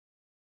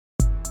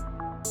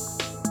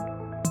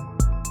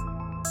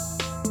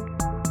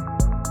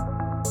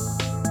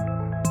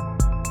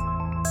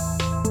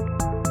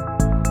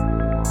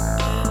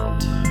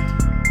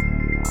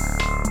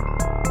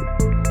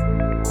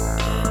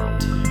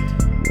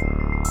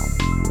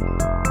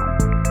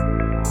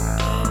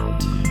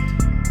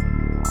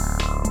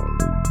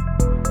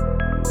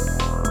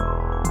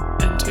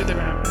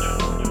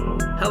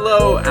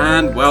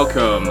and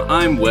welcome.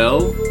 I'm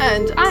Will.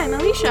 And I'm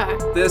Alicia.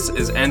 This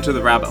is Enter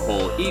the Rabbit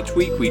Hole. Each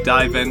week we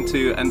dive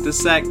into and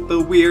dissect the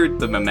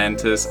weird, the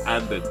momentous,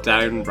 and the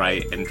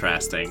downright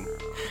interesting.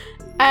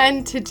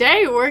 And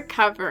today we're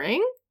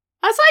covering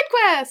a side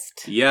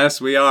quest! Yes,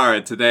 we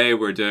are. Today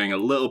we're doing a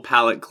little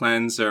palate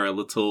cleanser, a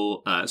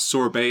little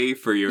sorbet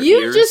for your You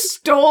ears. just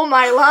stole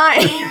my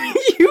line,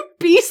 you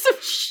piece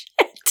of shit!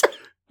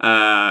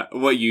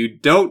 What you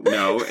don't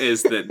know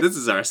is that this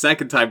is our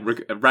second time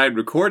around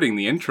recording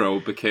the intro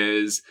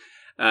because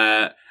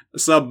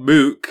some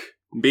mook,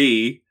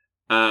 me,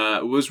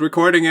 was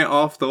recording it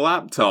off the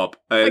laptop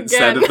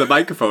instead of the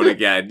microphone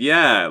again.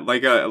 Yeah,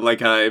 like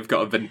I've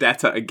got a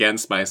vendetta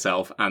against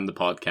myself and the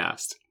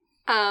podcast.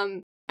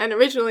 And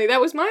originally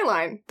that was my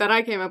line that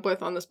I came up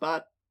with on the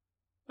spot.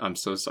 I'm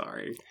so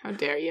sorry. How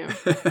dare you?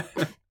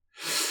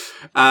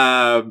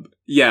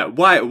 Yeah,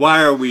 why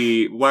are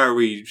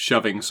we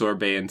shoving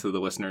sorbet into the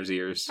listeners'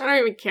 ears? I don't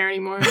even care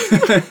anymore.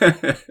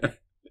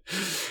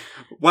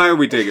 Why are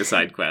we doing a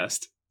side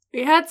quest?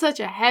 We had such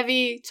a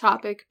heavy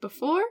topic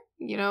before.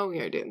 You know, we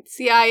were doing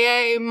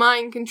CIA,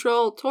 mind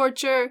control,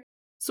 torture.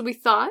 So we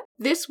thought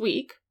this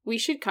week we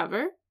should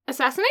cover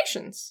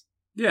assassinations.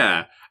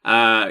 Yeah,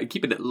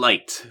 keeping it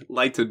light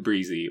and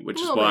breezy, which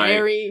is why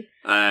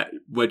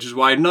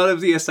none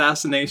of the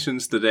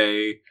assassinations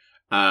today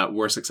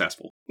were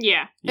successful.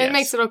 Yeah, yes. It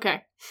makes it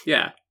okay.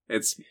 Yeah,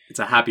 it's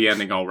a happy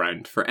ending all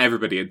round for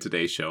everybody in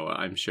today's show,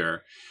 I'm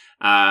sure.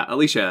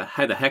 Alicia,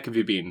 how the heck have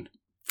you been?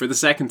 For the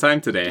second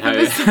time today. For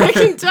the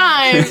second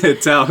time!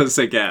 Tell us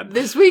again.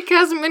 This week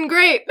hasn't been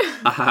great.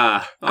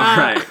 Aha,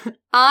 alright.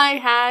 I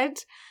had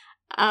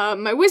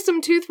my wisdom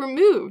tooth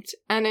removed,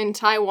 and in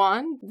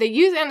Taiwan, they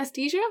use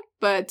anesthesia,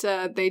 but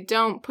they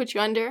don't put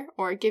you under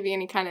or give you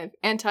any kind of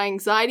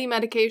anti-anxiety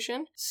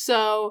medication.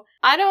 So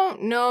I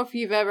don't know if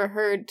you've ever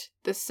heard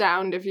the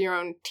sound of your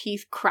own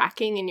teeth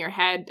cracking in your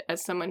head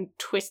as someone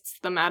twists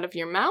them out of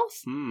your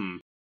mouth.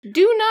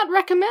 Do not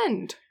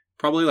recommend.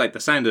 Probably like the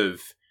sound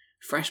of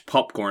fresh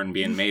popcorn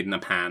being made in a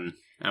pan.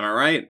 Am I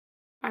right?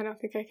 I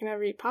don't think I can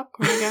ever eat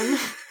popcorn again.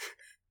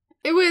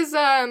 It was,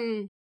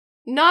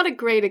 not a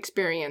great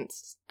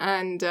experience,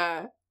 and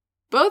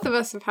both of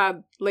us have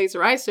had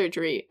laser eye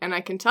surgery, and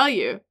I can tell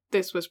you,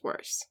 this was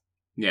worse.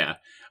 Yeah.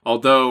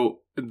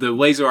 Although, the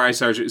laser eye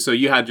surgery, so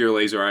you had your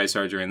laser eye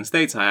surgery in the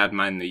States, I had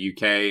mine in the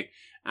UK,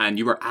 and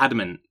you were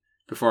adamant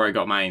before I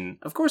got mine.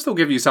 Of course they'll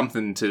give you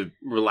something to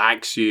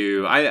relax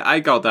you.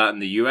 I got that in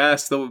the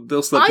US,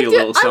 they'll slip you a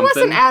little something. I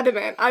wasn't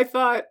adamant. I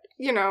thought,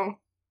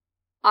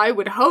 I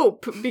would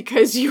hope,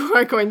 because you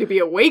are going to be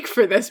awake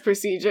for this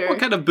procedure. What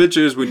kind of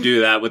butchers would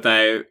do that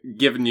without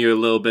giving you a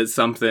little bit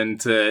something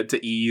to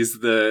ease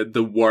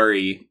the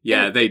worry?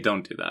 Yeah, they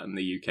don't do that in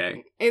the UK.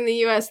 In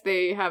the US,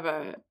 they have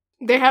a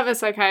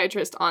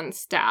psychiatrist on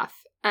staff,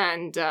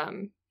 and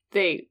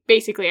they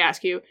basically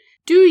ask you,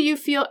 do you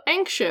feel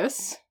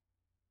anxious?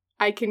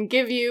 I can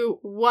give you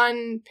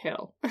one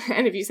pill.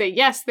 And if you say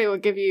yes, they will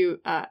give you,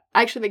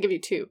 they give you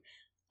two.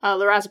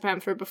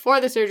 Lorazepam for before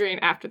the surgery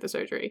and after the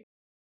surgery.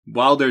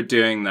 While they're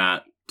doing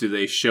that, do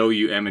they show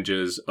you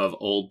images of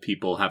old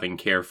people having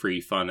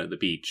carefree fun at the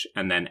beach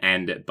and then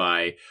end it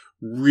by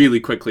really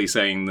quickly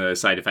saying the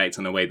side effects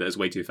in a way that is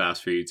way too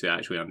fast for you to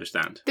actually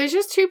understand? There's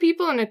just two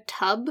people in a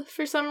tub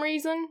for some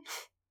reason.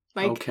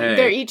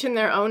 They're each in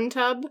their own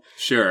tub.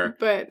 Sure.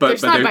 But they're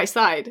side by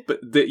side.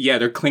 But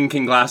they're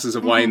clinking glasses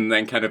of wine and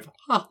then kind of,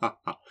 ha ha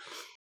ha.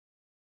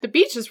 The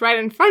beach is right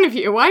in front of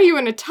you. Why are you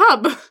in a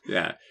tub?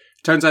 Yeah.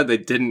 Turns out they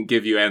didn't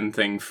give you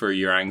anything for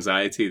your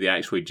anxiety. They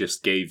actually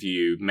just gave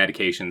you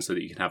medication so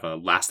that you could have a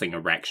lasting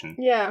erection.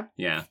 Yeah.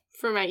 Yeah.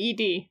 For my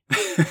ED.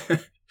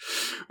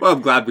 Well,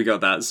 I'm glad we got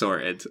that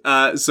sorted.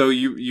 So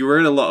you were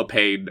in a lot of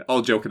pain,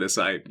 all joking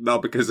aside,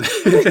 not because of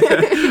your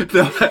ED.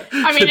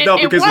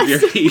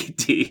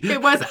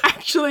 It was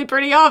actually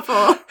pretty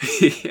awful.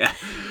 Yeah.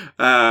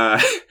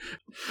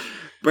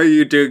 But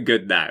you're doing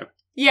good now.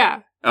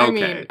 Yeah. Okay. I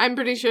mean, I'm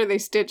pretty sure they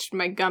stitched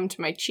my gum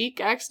to my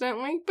cheek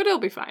accidentally, but it'll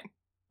be fine.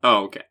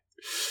 Oh, okay.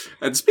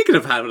 And speaking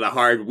of having a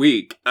hard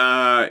week,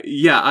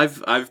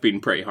 I've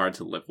been pretty hard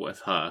to live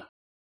with, huh?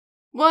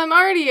 Well, I'm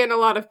already in a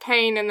lot of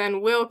pain, and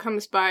then Will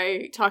comes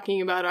by talking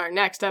about our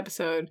next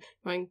episode,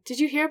 going, did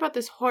you hear about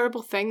this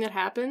horrible thing that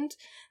happened?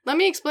 Let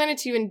me explain it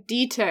to you in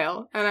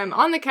detail. And I'm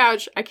on the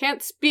couch, I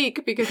can't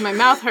speak because my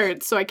mouth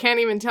hurts, so I can't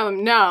even tell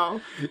him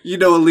no. You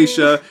know,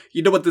 Alicia,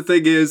 you know what the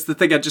thing is? The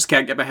thing I just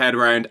can't get my head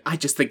around. I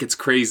just think it's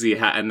crazy.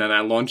 And then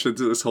I launch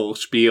into this whole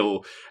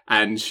spiel,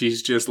 and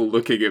she's just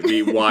looking at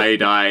me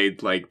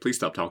wide-eyed, like, please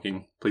stop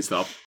talking. Please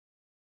stop.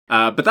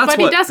 But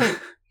he doesn't.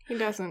 He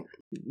doesn't.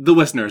 The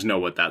listeners know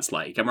what that's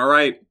like. Am I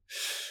right?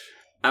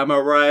 Am I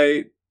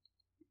right?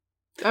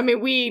 I mean,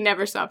 we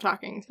never stop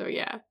talking, so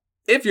yeah.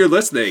 If you're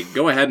listening,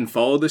 go ahead and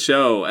follow the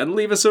show and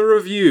leave us a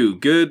review.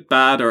 Good,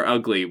 bad, or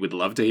ugly. We'd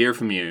love to hear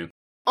from you.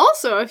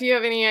 Also, if you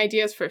have any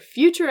ideas for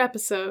future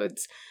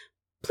episodes,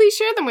 please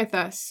share them with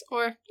us.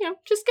 Or,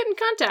 just get in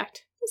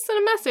contact. Send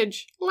a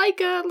message. Like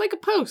a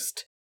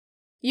post.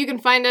 You can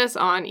find us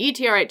on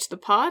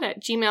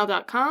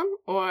etrhthepod@gmail.com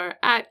or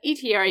at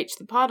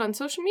etrhthepod on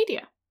social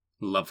media.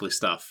 Lovely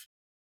stuff.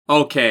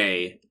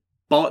 Okay,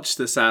 botched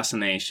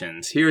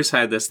assassinations. Here's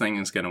how this thing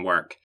is going to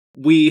work.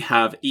 We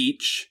have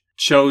each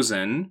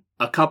chosen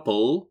a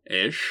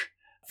couple-ish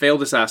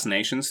failed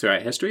assassinations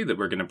throughout history that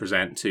we're going to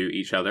present to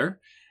each other.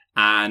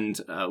 And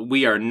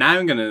we are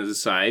now going to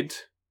decide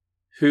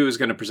who is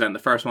going to present the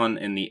first one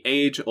in the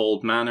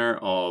age-old manner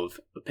of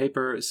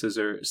paper,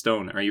 scissors,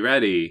 stone. Are you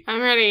ready?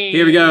 I'm ready.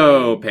 Here we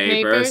go.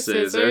 Paper,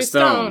 scissors,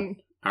 stone.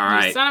 All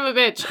right. You son of a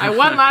bitch. I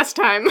won last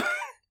time.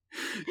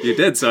 You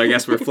did, so I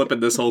guess we're flipping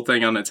this whole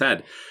thing on its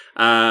head.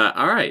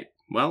 All right.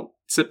 Well,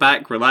 sit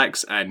back,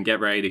 relax, and get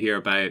ready to hear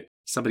about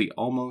somebody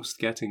almost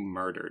getting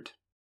murdered.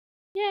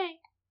 Yay.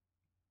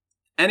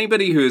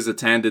 Anybody who has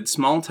attended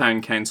small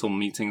town council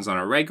meetings on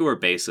a regular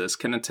basis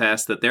can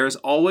attest that there is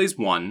always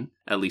one,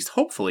 at least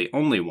hopefully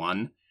only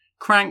one,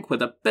 crank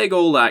with a big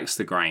old axe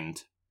to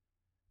grind.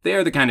 They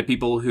are the kind of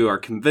people who are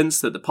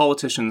convinced that the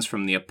politicians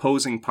from the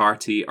opposing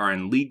party are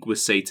in league with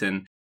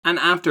Satan, and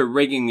after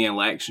rigging the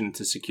election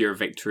to secure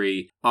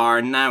victory,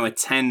 are now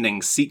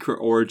attending secret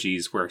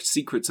orgies where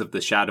secrets of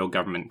the shadow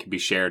government can be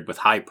shared with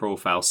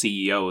high-profile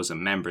CEOs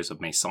and members of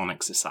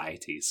Masonic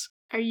societies.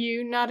 Are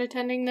you not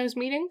attending those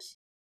meetings?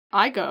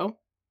 I go.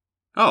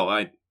 Oh,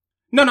 I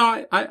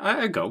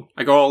go.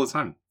 I go all the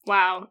time.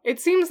 Wow.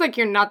 It seems like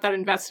you're not that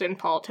invested in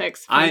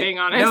politics, if I'm being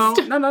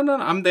honest. No.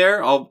 I'm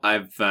there.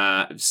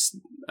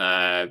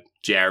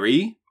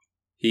 Jerry.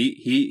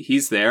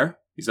 He's there.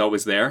 He's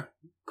always there.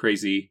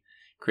 Crazy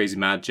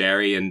mad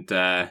Jerry, and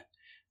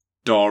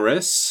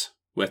Doris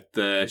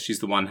she's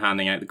the one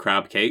handing out the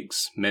crab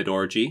cakes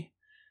mid-orgy.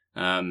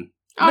 All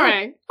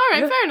right,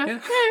 fair enough. Yeah,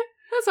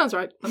 that sounds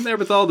right. I'm there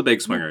with all the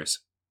big swingers.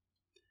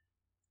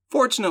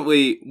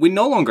 Fortunately, we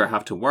no longer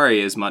have to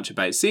worry as much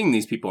about seeing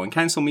these people in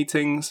council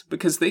meetings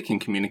because they can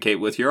communicate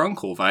with your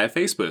uncle via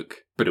Facebook.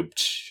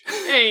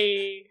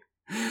 Hey.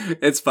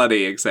 It's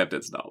funny, except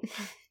it's not.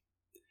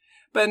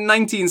 But in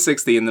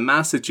 1960, in the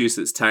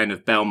Massachusetts town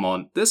of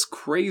Belmont, this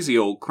crazy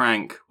old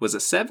crank was a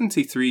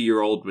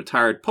 73-year-old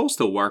retired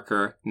postal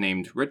worker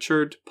named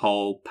Richard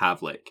Paul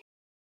Pavlik.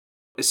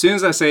 As soon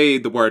as I say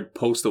the word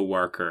postal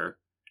worker,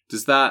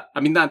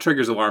 that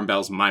triggers alarm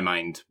bells in my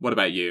mind. What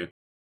about you?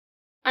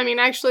 I mean,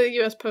 actually,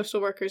 U.S. postal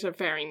workers are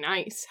very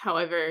nice.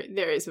 However,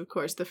 there is, of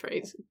course, the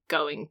phrase,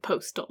 going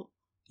postal.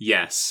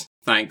 Yes,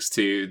 thanks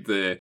to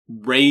the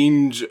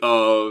range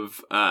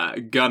of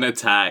gun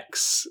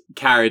attacks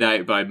carried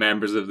out by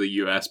members of the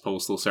U.S.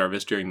 Postal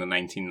Service during the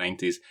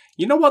 1990s.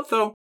 You know what,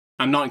 though?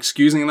 I'm not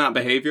excusing that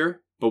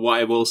behavior, but what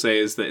I will say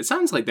is that it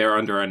sounds like they're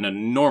under an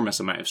enormous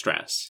amount of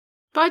stress.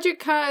 Budget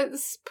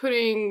cuts,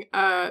 putting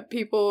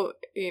people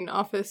in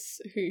office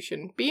who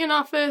shouldn't be in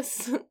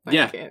office,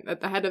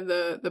 at the head of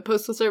the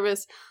Postal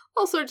Service,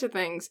 all sorts of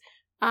things.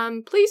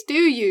 Please do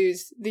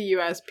use the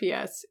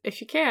USPS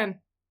if you can.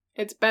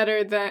 It's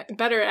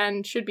better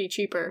and should be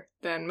cheaper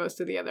than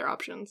most of the other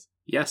options.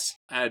 Yes,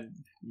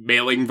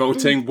 mailing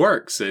voting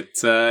works.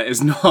 It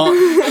is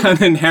not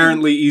an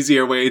inherently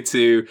easier way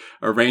to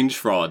arrange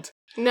fraud.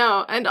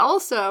 No, and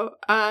also,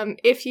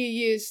 if you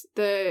use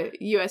the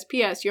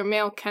USPS, your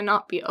mail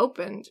cannot be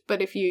opened.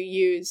 But if you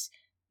use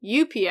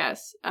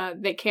UPS,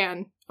 they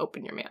can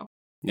open your mail.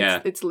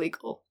 Yeah. It's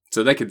legal.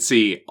 So they can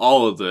see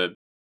all of the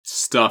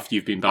stuff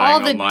you've been buying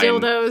online. All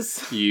the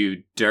dildos.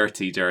 You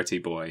dirty, dirty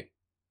boy.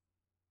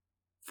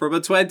 From a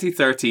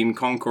 2013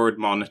 Concord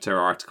Monitor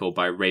article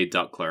by Ray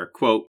Duckler,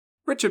 quote,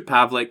 Richard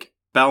Pavlik,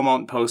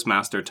 Belmont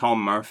postmaster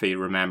Tom Murphy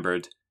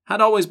remembered, had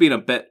always been a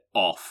bit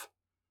off.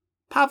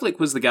 Pavlik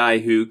was the guy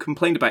who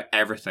complained about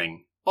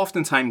everything,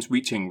 oftentimes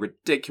reaching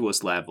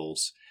ridiculous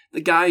levels.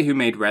 The guy who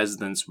made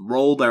residents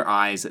roll their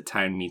eyes at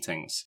town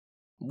meetings.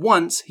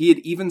 Once, he had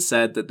even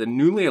said that the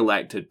newly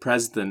elected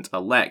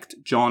president-elect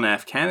John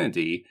F.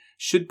 Kennedy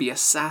should be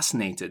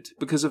assassinated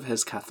because of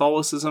his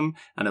Catholicism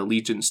and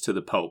allegiance to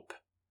the Pope.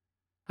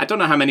 I don't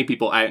know how many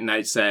people out and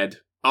out said,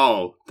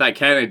 oh, that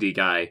Kennedy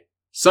guy,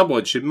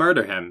 someone should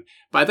murder him.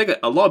 But I think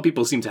a lot of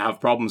people seem to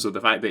have problems with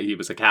the fact that he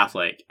was a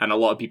Catholic, and a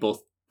lot of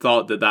people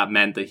thought that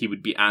meant that he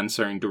would be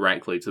answering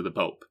directly to the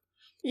Pope.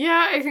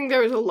 Yeah, I think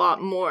there was a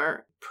lot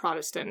more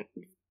Protestant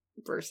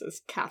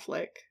versus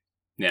Catholic.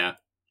 Yeah.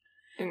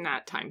 In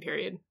that time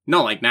period.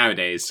 Not like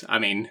nowadays. I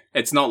mean,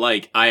 it's not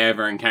like I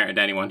ever encountered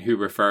anyone who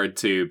referred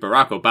to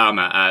Barack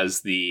Obama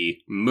as the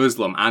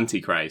Muslim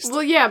Antichrist.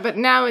 Well, yeah, but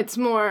now it's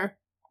more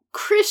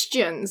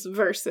Christians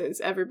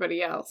versus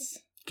everybody else.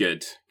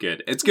 Good.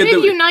 It's good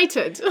that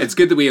united. It's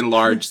good that we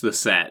enlarge the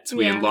set.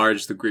 We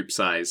enlarge the group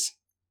size.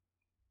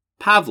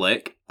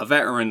 Pavlik, a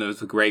veteran of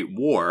the Great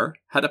War,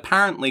 had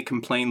apparently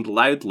complained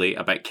loudly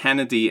about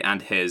Kennedy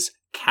and his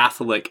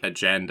Catholic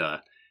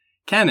agenda.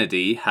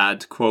 Kennedy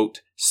had,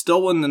 quote,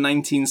 stolen the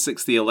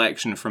 1960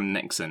 election from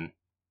Nixon.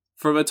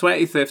 From a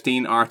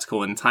 2015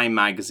 article in Time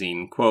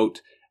magazine,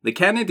 quote, the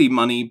Kennedy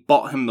money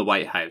bought him the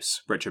White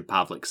House, Richard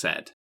Pavlik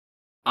said.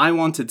 I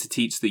wanted to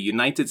teach the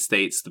United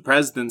States the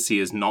presidency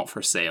is not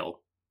for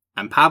sale.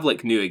 And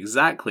Pavlik knew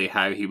exactly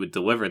how he would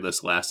deliver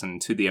this lesson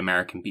to the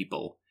American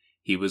people.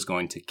 He was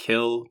going to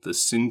kill the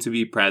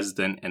soon-to-be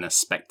president in a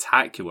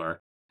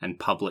spectacular and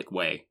public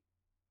way.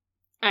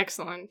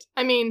 Excellent.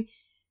 I mean,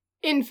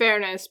 in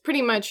fairness,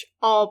 pretty much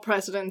all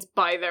presidents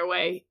buy their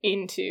way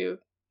into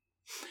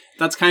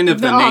That's kind of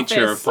the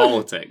nature of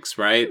politics,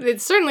 right?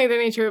 It's certainly the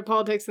nature of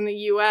politics in the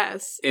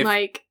U.S.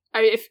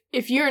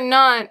 If you're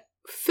not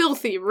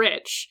filthy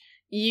rich,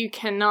 you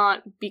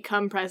cannot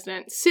become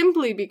president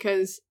simply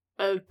because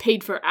of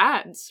paid-for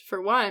ads,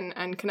 for one,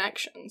 and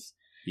connections.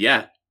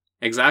 Yeah,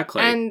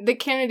 exactly. And the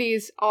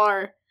Kennedys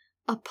are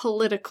a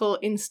political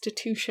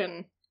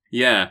institution.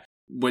 Yeah,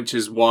 which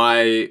is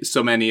why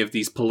so many of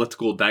these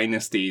political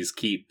dynasties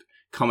keep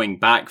coming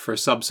back for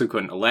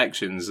subsequent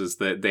elections, is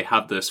that they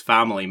have this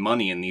family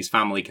money and these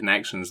family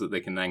connections that they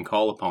can then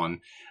call upon.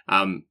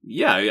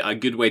 A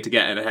good way to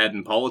get ahead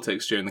in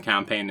politics during the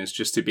campaign is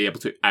just to be able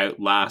to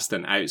outlast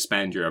and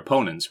outspend your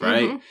opponents,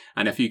 right? Mm-hmm.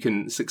 And if you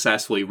can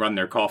successfully run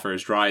their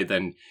coffers dry,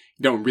 then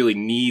you don't really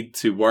need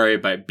to worry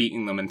about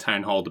beating them in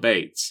town hall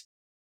debates.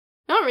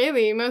 Not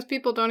really. Most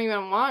people don't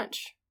even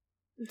watch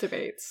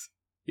debates.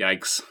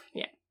 Yikes.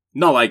 Yeah.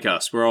 Not like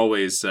us. We're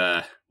always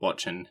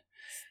watching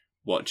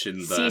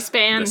the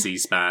C-SPAN. The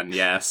C-SPAN,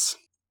 yes.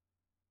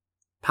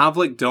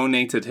 Pavlik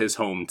donated his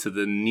home to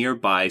the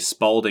nearby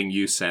Spalding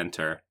Youth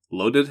Centre,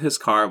 loaded his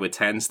car with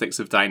 10 sticks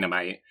of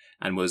dynamite,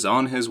 and was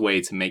on his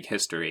way to make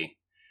history.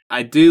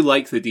 I do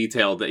like the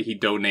detail that he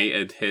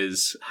donated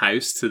his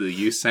house to the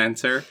youth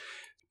centre.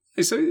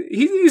 So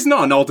he's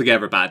not an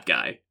altogether bad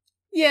guy.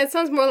 Yeah, it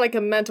sounds more like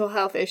a mental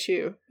health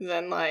issue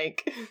than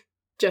like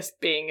just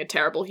being a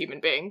terrible human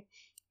being.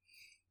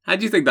 How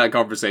do you think that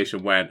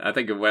conversation went? I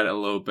think it went a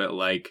little bit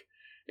like,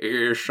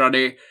 "Here,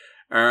 Sonny,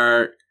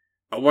 I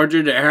want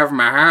you to have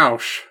my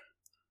house."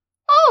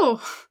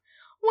 Oh,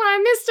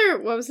 why,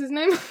 Mr. What was his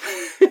name?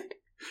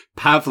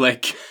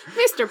 Pavlik.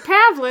 Mr.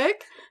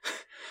 Pavlik?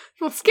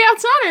 Well,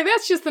 Scout's honor,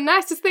 that's just the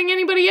nicest thing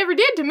anybody ever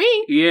did to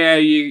me. Yeah,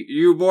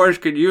 you boys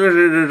could use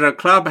it as a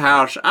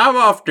clubhouse. I'm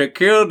off to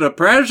kill the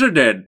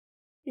president.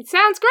 It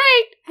sounds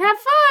great. Have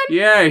fun.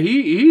 Yeah,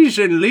 he's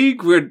in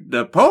league with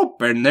the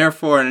Pope and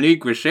therefore in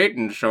league with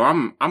Satan, so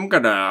I'm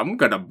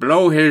gonna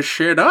blow his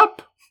shit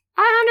up.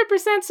 I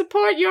 100%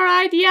 support your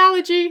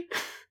ideology.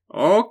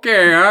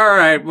 Okay,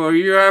 alright, well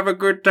you have a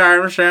good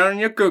time selling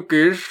your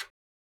cookies.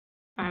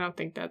 I don't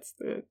think that's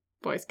the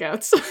Boy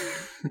Scouts.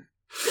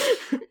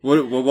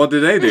 What do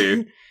they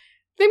do?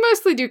 They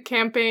mostly do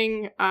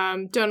camping,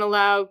 don't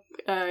allow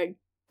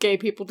gay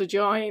people to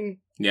join.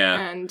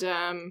 Yeah. And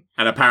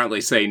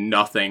apparently say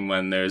nothing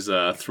when there's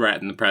a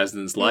threat in the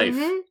president's life.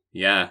 Mm-hmm.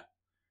 Yeah.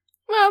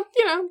 Well,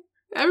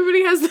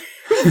 everybody has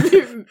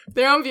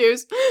their own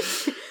views.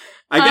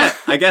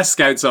 I guess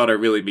Scout's honor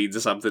really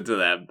means something to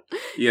them.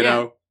 You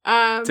know?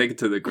 Take it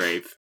to the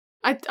grave.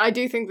 I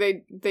do think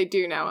they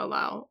do now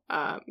allow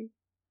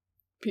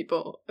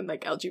people,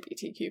 like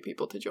LGBTQ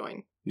people, to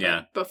join.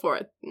 Yeah. Before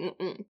it.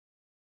 Mm-mm.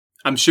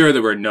 I'm sure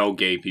there were no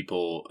gay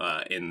people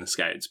in the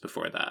Scouts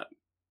before that.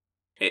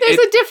 There's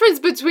a difference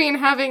between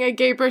having a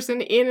gay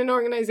person in an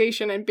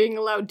organization and being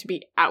allowed to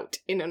be out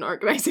in an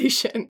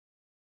organization.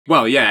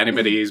 Well, yeah,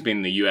 anybody who's been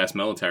in the US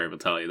military will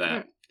tell you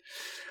that.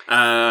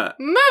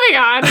 Moving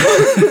on!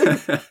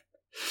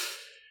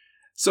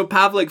 So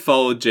Pavlik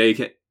followed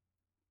J.K.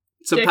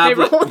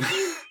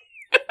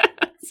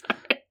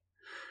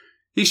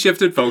 He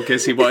shifted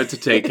focus. He wanted to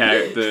take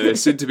out the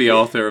soon-to-be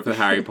author of the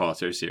Harry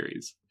Potter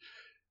series.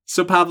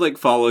 So Pavlik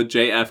followed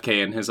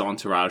JFK and his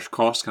entourage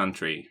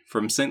cross-country,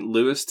 from St.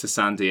 Louis to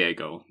San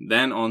Diego,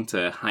 then on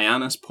to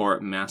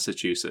Hyannisport,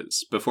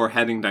 Massachusetts, before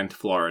heading down to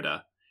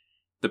Florida.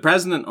 The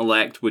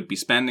president-elect would be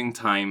spending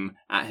time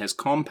at his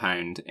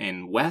compound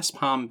in West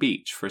Palm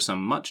Beach for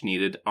some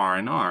much-needed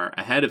R&R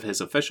ahead of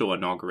his official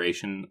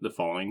inauguration the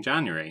following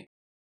January.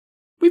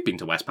 We've been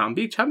to West Palm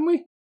Beach, haven't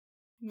we?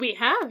 We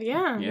have,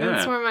 yeah.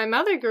 That's where my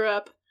mother grew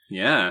up.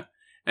 Yeah.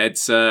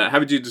 It's, how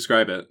would you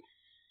describe it?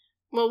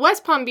 Well,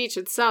 West Palm Beach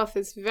itself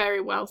is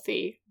very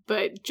wealthy,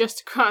 but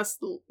just across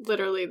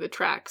literally the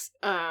tracks,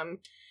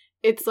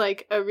 it's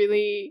like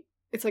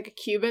a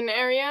Cuban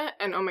area,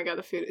 and oh my god,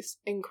 the food is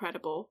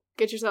incredible.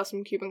 Get yourself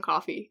some Cuban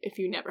coffee if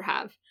you never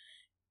have.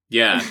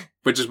 Yeah,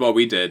 which is what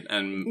we did,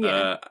 and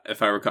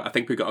if I recall, I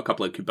think we got a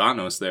couple of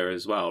Cubanos there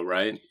as well,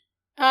 right?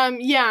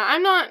 Yeah,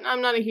 I'm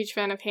not a huge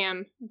fan of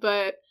ham,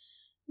 but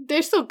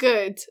they're still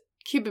good.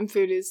 Cuban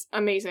food is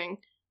amazing.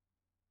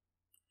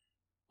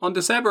 On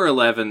December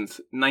 11th,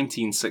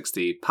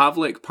 1960,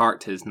 Pavlik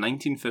parked his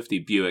 1950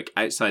 Buick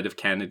outside of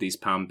Kennedy's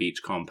Palm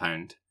Beach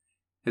compound.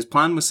 His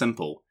plan was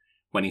simple.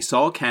 When he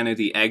saw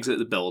Kennedy exit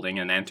the building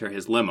and enter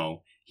his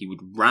limo, he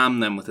would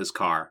ram them with his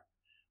car.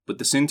 With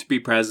the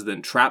soon-to-be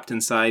president trapped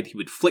inside, he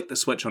would flick the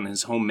switch on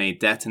his homemade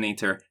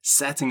detonator,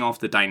 setting off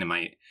the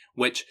dynamite,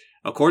 which,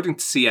 according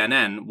to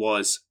CNN,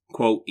 was,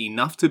 quote,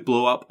 enough to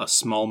blow up a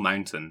small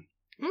mountain.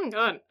 Oh my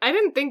god, I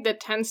didn't think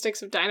that 10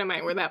 sticks of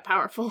dynamite were that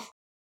powerful.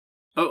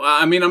 Oh,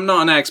 I mean, I'm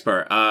not an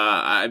expert.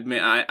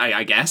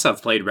 I guess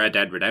I've played Red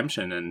Dead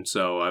Redemption, and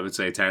so I would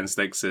say 10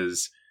 sticks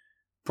is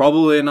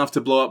probably enough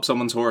to blow up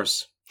someone's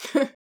horse.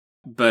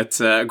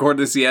 But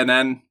according to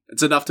CNN,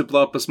 it's enough to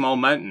blow up a small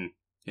mountain.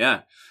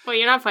 Yeah. Well,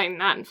 you're not finding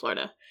that in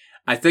Florida.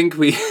 I think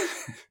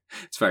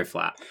it's very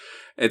flat.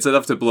 It's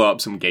enough to blow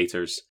up some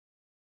gators.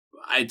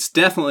 It's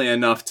definitely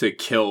enough to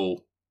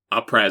kill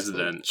a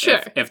president.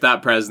 Sure. If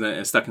that president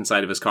is stuck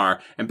inside of his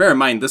car. And bear in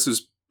mind, this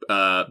was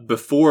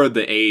before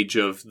the age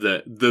of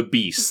the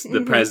beast,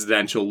 the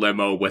presidential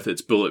limo with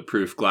its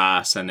bulletproof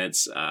glass and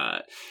its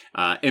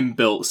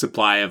inbuilt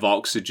supply of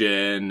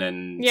oxygen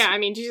and... Yeah, I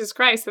mean, Jesus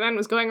Christ, the man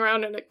was going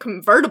around in a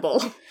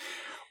convertible.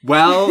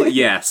 Well,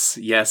 yes.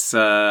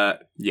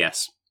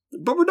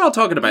 But we're not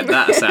talking about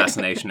that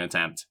assassination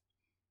attempt.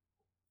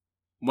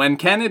 When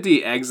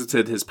Kennedy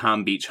exited his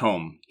Palm Beach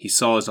home, he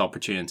saw his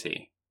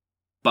opportunity.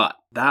 But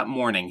that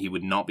morning, he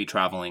would not be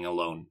traveling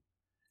alone.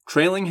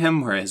 Trailing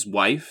him were his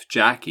wife,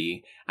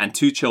 Jackie, and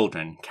 2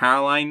 children,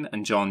 Caroline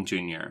and John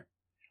Jr.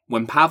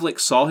 When Pavlik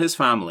saw his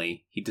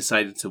family, he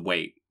decided to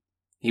wait.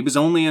 He was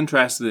only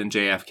interested in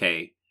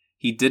JFK.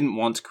 He didn't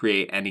want to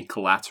create any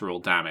collateral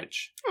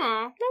damage.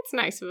 Aw, that's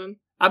nice of him.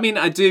 I mean,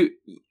 I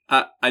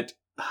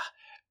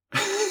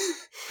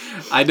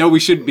know we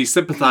shouldn't be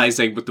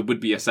sympathizing with the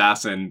would-be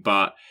assassin,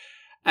 but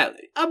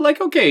I'm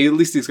like, okay, at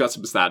least he's got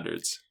some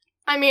standards.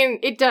 I mean,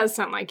 it does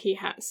sound like he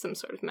has some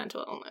sort of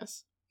mental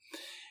illness.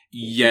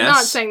 Yes.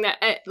 Not saying that,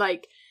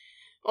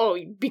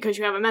 because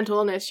you have a mental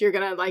illness, you're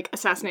gonna,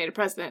 assassinate a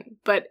president.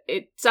 But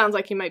it sounds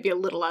like he might be a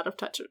little out of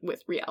touch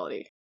with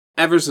reality.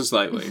 Ever so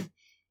slightly.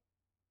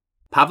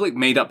 Pavlik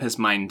made up his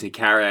mind to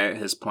carry out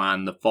his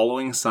plan the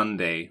following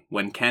Sunday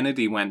when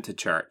Kennedy went to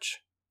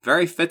church.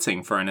 Very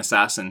fitting for an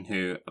assassin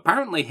who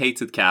apparently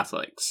hated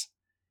Catholics.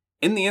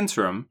 In the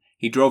interim,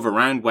 he drove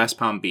around West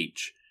Palm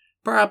Beach,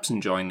 perhaps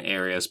enjoying the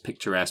area's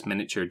picturesque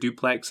miniature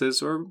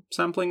duplexes or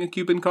sampling a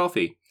Cuban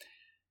coffee.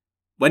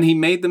 When he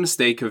made the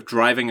mistake of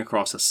driving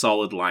across a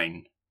solid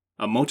line,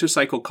 a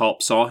motorcycle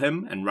cop saw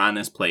him and ran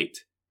his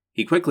plate.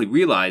 He quickly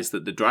realized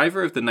that the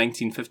driver of the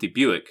 1950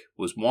 Buick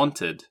was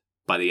wanted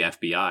by the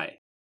FBI.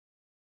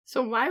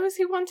 So why was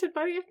he wanted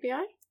by the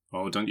FBI?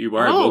 Oh, don't you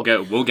worry,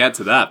 we'll get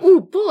to that. Oh,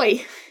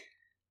 boy.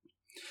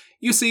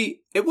 You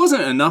see, it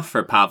wasn't enough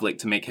for Pavlik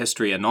to make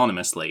history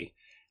anonymously.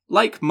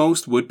 Like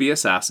most would-be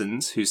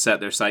assassins who set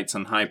their sights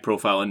on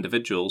high-profile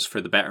individuals for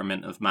the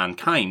betterment of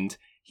mankind,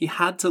 he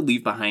had to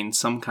leave behind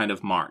some kind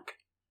of mark.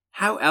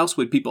 How else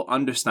would people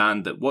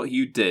understand that what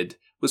you did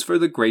was for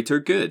the greater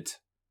good?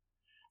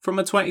 From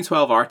a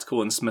 2012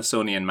 article in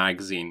Smithsonian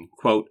Magazine,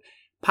 quote,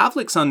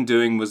 Pavlik's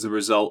undoing was the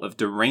result of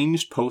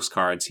deranged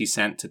postcards he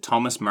sent to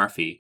Thomas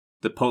Murphy,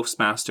 the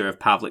postmaster of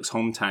Pavlik's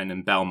hometown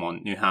in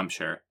Belmont, New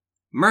Hampshire.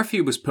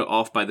 Murphy was put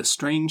off by the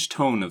strange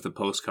tone of the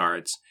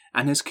postcards,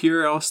 and his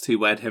curiosity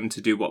led him to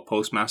do what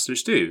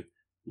postmasters do.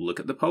 Look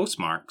at the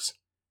postmarks.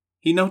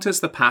 He noticed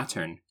the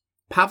pattern.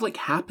 Pavlik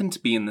happened to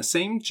be in the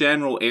same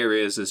general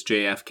areas as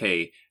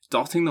JFK,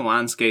 dotting the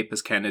landscape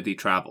as Kennedy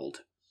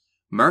travelled.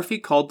 Murphy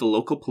called the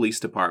local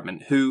police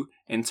department, who,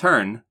 in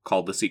turn,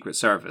 called the Secret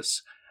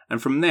Service, and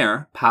from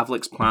there,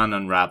 Pavlik's plan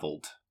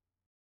unravelled.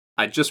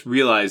 I just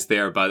realised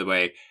there, by the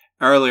way,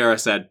 earlier I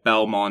said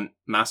Belmont,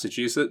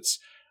 Massachusetts.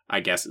 I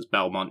guess it's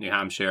Belmont, New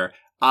Hampshire.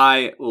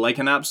 I, like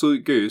an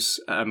absolute goose,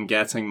 am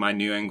getting my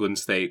New England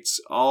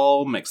states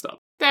all mixed up.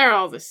 They're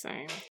all the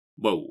same.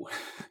 Whoa.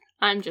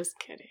 I'm just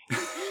kidding.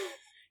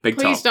 Big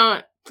Please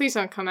talk.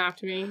 don't come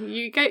after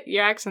me.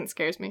 Your accent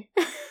scares me.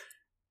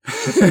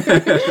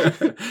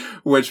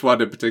 Which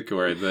one in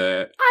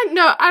particular?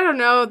 I don't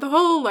know. The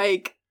whole,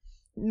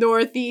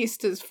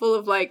 Northeast is full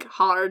of,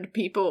 hard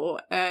people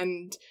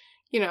and,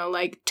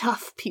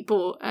 tough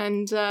people.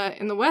 And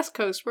in the West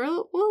Coast, we're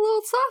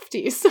little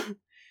softies.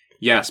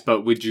 Yes,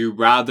 but would you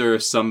rather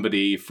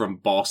somebody from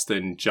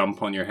Boston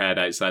jump on your head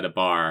outside a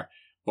bar,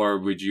 or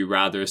would you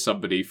rather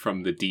somebody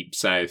from the deep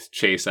south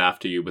chase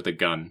after you with a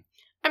gun?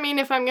 I mean,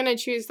 if I'm gonna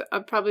choose,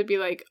 I'd probably be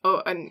a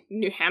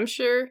New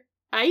Hampshirean,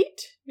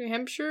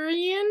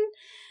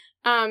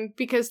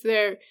 because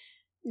they're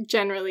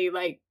generally,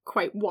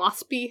 quite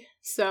waspy,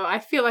 so I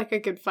feel like I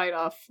could fight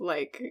off,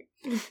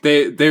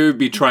 They would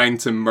be trying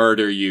to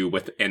murder you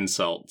with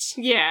insults.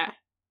 Yeah,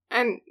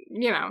 and,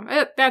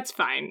 that's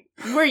fine.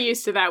 We're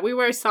used to that. We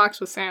wear socks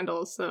with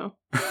sandals, so...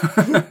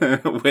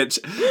 Which,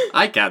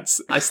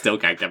 I still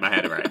can't get my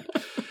head around.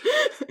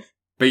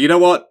 But you know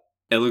what?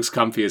 It looks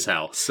comfy as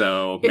hell,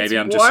 so maybe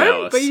I'm just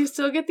jealous. But you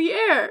still get the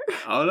air.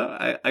 Oh,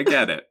 no, I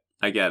get it.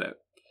 I get it.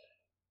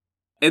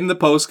 In the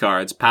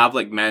postcards,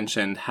 Pavlik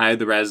mentioned how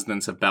the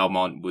residents of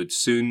Belmont would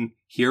soon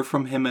hear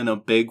from him in a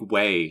big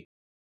way.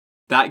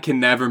 That can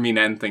never mean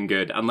anything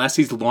good, unless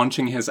he's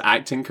launching his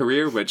acting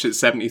career, which at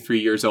 73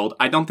 years old,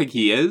 I don't think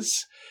he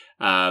is.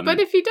 But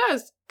if he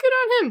does, good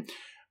on him.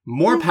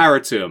 More power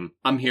to him.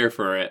 I'm here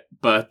for it.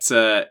 But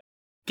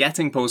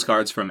getting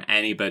postcards from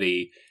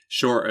anybody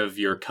short of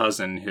your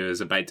cousin who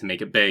is about to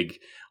make it big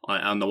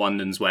on the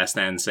London's West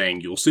End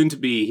saying, you'll soon to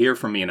be hear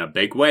from me in a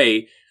big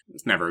way,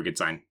 it's never a good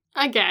sign.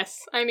 I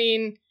guess. I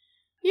mean,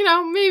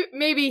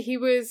 maybe he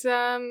was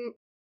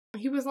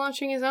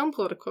launching his own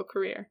political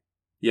career.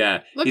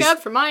 Yeah. Look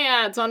out for my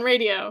ads on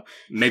radio.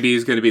 Maybe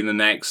he's going to be the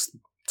next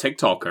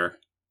TikToker.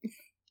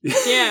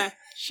 Yeah,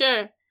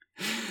 sure.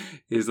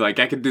 He's like,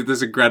 I can do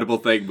this incredible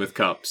thing with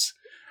cups.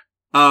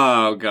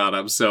 Oh God,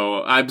 I'm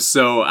so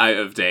out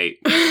of date.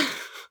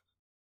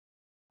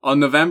 On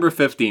November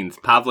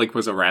 15th, Pavlik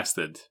was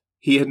arrested.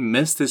 He had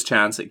missed his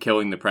chance at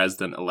killing the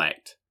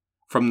president-elect.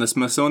 From the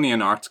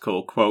Smithsonian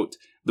article, quote,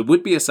 "The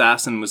would-be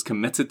assassin was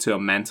committed to a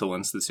mental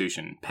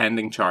institution,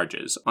 pending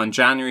charges, on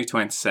January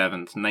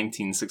 27th,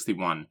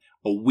 1961,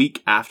 a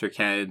week after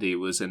Kennedy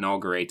was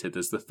inaugurated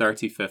as the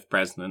 35th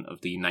President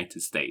of the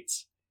United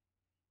States.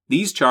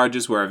 These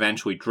charges were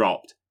eventually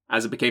dropped,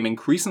 as it became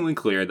increasingly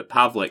clear that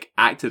Pavlik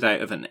acted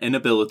out of an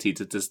inability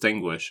to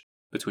distinguish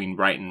between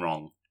right and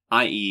wrong,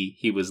 i.e.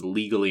 he was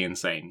legally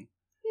insane."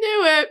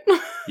 Knew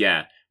it!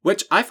 Yeah,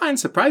 which I find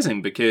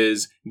surprising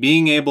because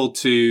being able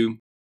to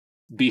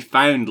be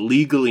found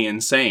legally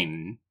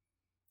insane...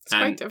 It's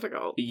quite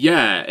difficult.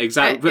 Yeah,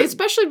 exactly.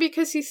 Especially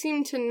because he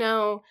seemed to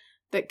know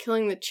that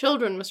killing the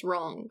children was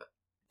wrong.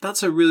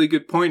 That's a really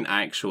good point,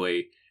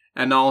 actually.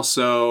 And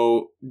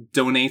also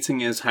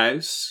donating his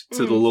house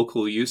to the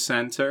local youth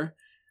centre.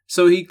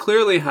 So he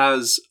clearly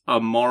has a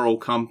moral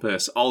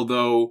compass,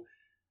 although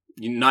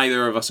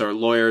neither of us are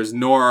lawyers,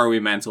 nor are we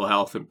mental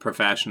health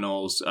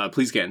professionals.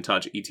 Please get in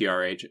touch,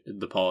 ETRH,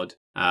 the pod,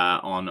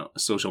 on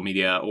social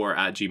media or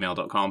at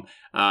gmail.com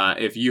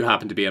if you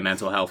happen to be a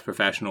mental health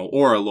professional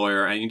or a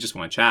lawyer and you just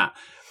want to chat.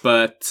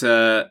 But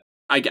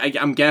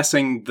I'm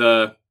guessing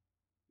the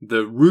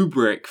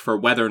rubric for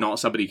whether or not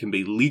somebody can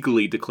be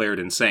legally declared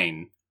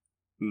insane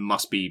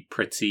must be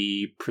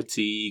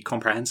pretty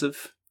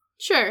comprehensive.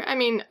 Sure. I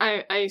mean,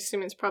 I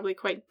assume it's probably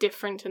quite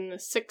different in the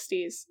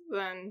 60s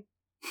than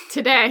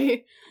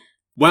today.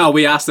 Well,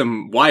 we asked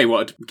him why he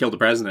wanted to kill the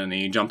president, and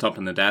he jumped up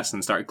on the desk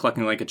and started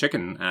clucking like a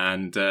chicken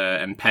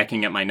and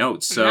pecking at my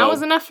notes. So that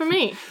was enough for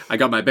me. I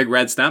got my big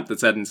red stamp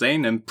that said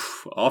insane, and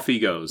off he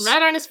goes.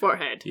 Right on his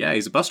forehead. Yeah,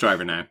 he's a bus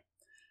driver now.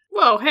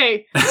 Whoa,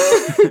 hey.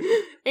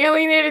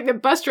 Alienated the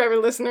bus driver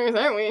listeners,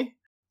 aren't we?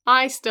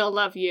 I still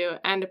love you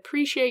and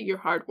appreciate your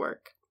hard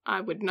work.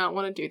 I would not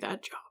want to do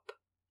that job.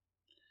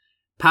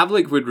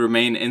 Pavlik would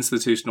remain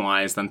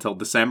institutionalized until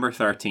December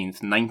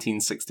 13th,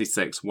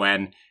 1966,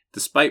 when,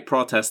 despite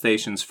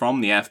protestations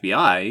from the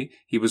FBI,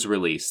 he was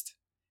released.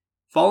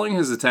 Following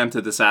his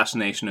attempted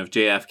assassination of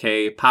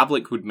JFK,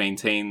 Pavlik would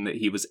maintain that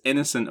he was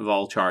innocent of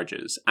all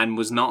charges and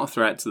was not a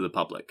threat to the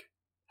public.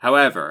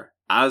 However,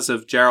 as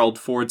of Gerald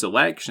Ford's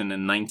election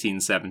in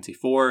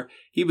 1974,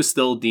 he was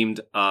still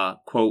deemed a,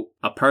 quote,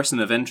 a person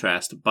of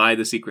interest by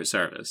the Secret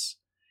Service.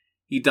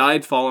 He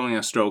died following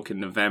a stroke in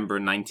November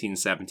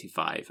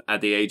 1975, at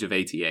the age of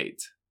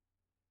 88.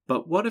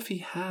 But what if he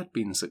had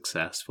been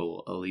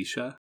successful,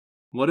 Alicia?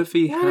 What if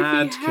he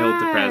had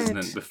killed the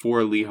president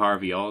before Lee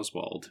Harvey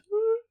Oswald?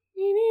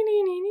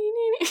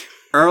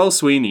 Earl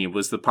Sweeney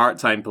was the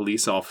part-time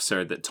police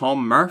officer that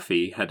Tom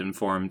Murphy had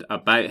informed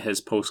about his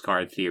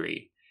postcard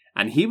theory,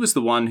 and he was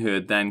the one who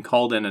had then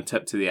called in a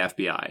tip to the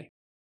FBI.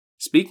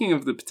 Speaking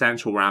of the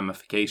potential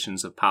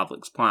ramifications of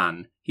Pavlik's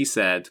plan, he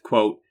said,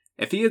 quote,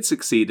 "If he had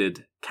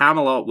succeeded,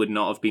 Camelot would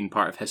not have been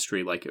part of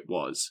history like it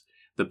was.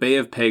 The Bay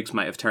of Pigs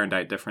might have turned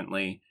out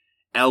differently.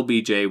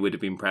 LBJ would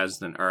have been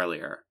president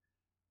earlier.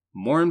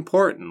 More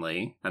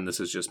importantly, and this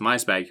is just my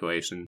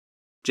speculation,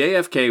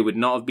 JFK would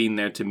not have been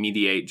there to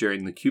mediate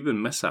during the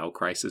Cuban Missile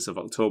Crisis of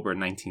October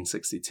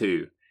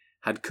 1962.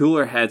 Had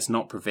cooler heads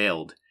not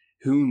prevailed,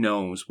 who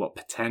knows what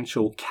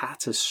potential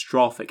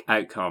catastrophic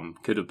outcome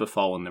could have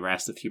befallen the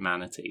rest of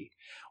humanity.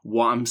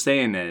 What I'm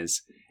saying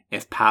is,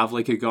 if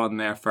Pavlik had gotten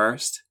there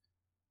first,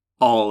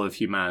 all of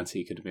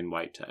humanity could have been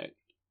wiped out.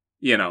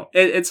 You know,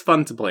 it's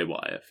fun to play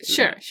what if.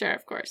 Sure,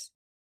 of course.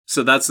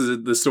 So that's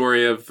the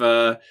story of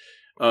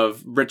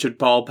Richard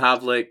Paul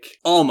Pavlik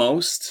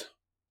almost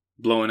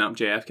blowing up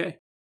JFK.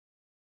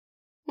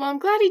 Well, I'm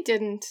glad he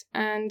didn't,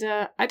 and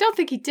I don't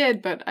think he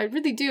did, but I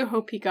really do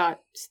hope he got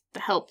the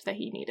help that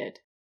he needed.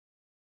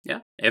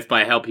 Yeah, if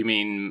by help you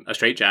mean a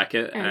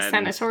straitjacket and a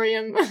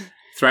sanatorium,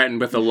 threatened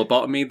with a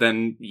lobotomy,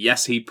 then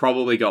yes, he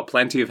probably got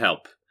plenty of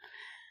help.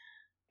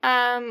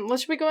 Well,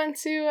 should we go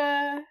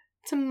into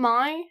to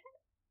my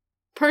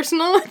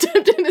personal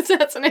attempted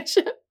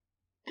assassination?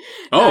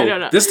 Oh,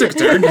 no. This took a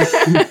turn.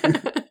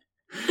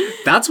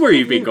 That's where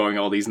you've been going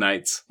all these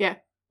nights. Yeah,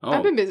 oh.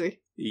 I've been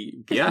busy.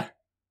 Yeah,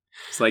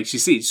 it's like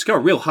she's got a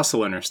real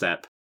hustle in her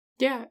step.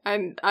 Yeah,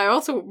 and I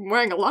also am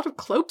wearing a lot of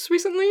cloaks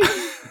recently.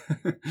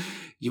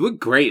 You look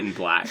great in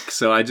black,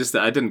 so I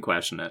didn't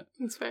question it.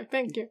 That's fair,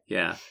 thank you.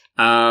 Yeah.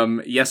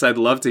 Yes, I'd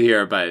love to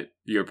hear about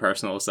your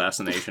personal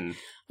assassination.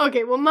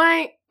 Okay, well,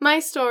 my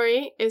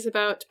story is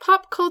about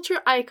pop culture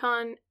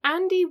icon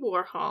Andy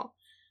Warhol.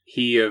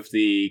 He of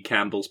the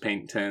Campbell's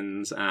paint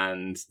tins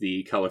and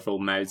the colourful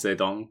Mao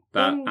Zedong,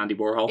 Andy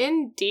Warhol.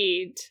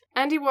 Indeed.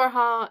 Andy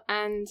Warhol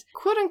and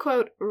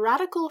quote-unquote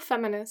radical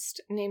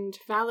feminist named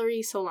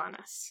Valerie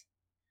Solanas.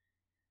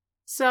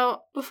 So,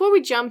 before we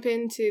jump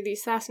into the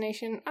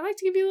assassination, I'd like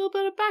to give you a little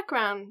bit of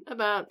background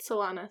about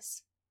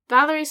Solanas.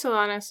 Valerie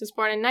Solanas was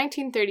born in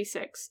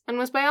 1936 and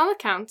was by all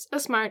accounts a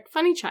smart,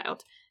 funny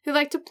child who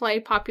liked to play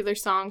popular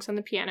songs on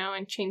the piano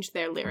and change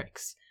their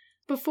lyrics.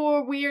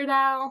 Before Weird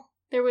Al,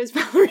 there was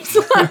Valerie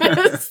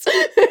Solanas.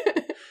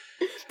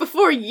 Before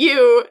before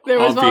you, there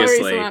was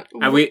Obviously. already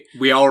someone. And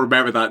we all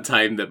remember that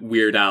time that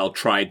Weird Al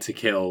tried to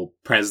kill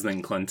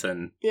President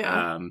Clinton.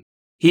 Yeah.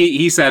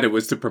 He said it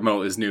was to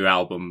promote his new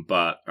album,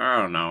 but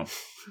I don't know.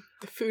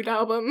 The food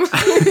album.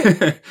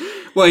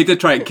 Well, he did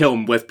try and kill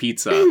him with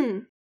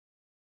pizza.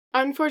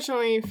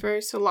 Unfortunately for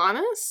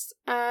Solanas,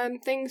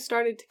 things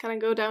started to kind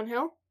of go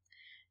downhill.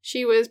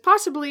 She was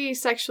possibly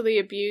sexually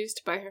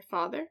abused by her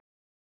father.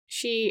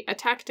 She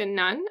attacked a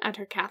nun at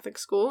her Catholic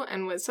school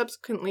and was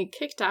subsequently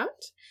kicked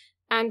out,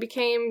 and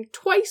became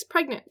twice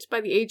pregnant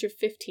by the age of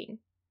 15.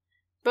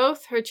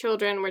 Both her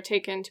children were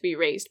taken to be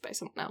raised by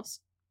someone else.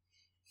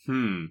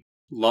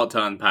 Lot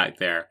to unpack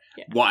there.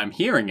 Yeah. What I'm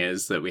hearing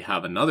is that we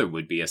have another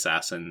would-be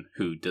assassin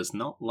who does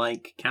not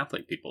like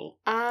Catholic people.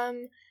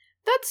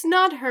 That's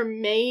not her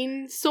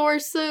main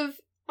source of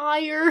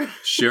ire.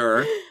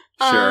 Sure.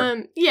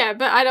 Yeah,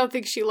 but I don't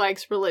think she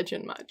likes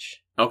religion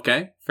much.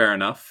 Okay, fair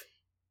enough.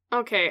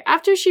 Okay,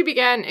 after she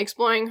began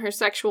exploring her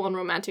sexual and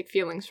romantic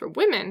feelings for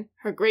women,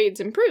 her grades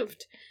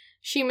improved.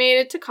 She made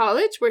it to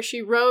college, where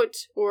she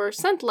wrote or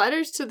sent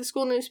letters to the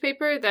school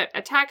newspaper that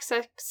attacked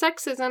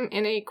sexism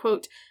in a,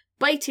 quote,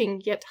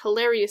 biting yet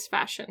hilarious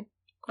fashion,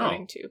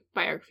 according to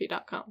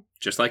biography.com.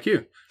 Just like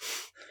you.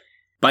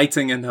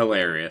 Biting and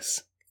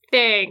hilarious.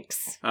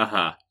 Thanks.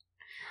 Uh-huh.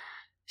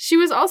 She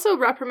was also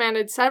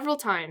reprimanded several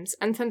times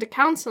and sent to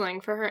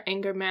counseling for her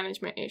anger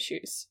management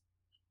issues.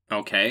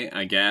 Okay,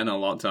 again, a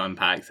lot to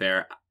unpack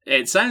there.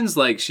 It sounds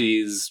like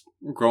she's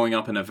growing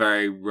up in a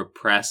very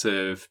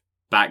repressive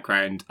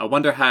background. I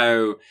wonder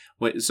how...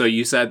 So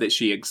you said that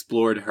she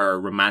explored her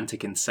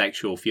romantic and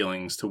sexual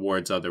feelings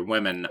towards other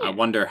women. Yeah. I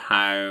wonder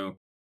how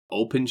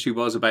open she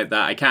was about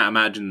that. I can't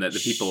imagine that the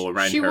people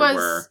around her were... She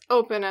was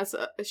open as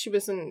she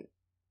was in...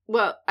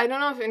 Well, I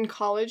don't know if in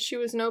college she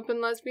was an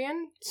open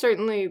lesbian.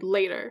 Certainly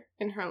later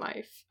in her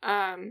life.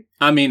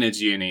 I mean, it's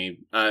uni.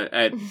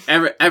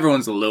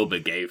 Everyone's a little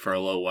bit gay for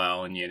a little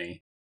while in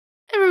uni.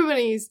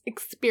 Everybody's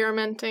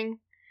experimenting.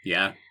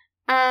 Yeah.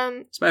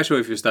 Especially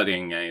if you're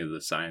studying any of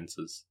the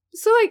sciences.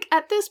 So,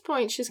 at this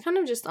point, she's kind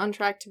of just on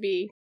track to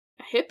be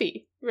a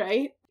hippie,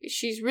 right?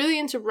 She's really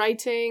into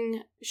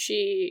writing.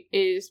 She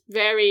is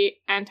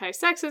very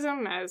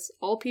anti-sexism, as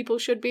all people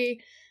should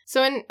be.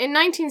 So in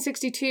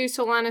 1962,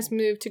 Solanas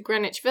moved to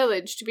Greenwich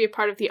Village to be a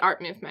part of the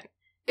art movement.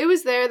 It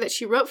was there that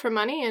she wrote for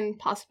money and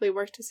possibly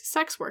worked as a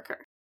sex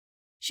worker.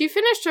 She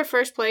finished her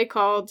first play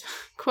called,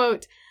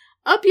 quote,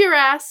 Up Your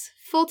Ass,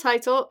 full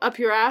title, Up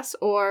Your Ass,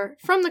 or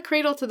From the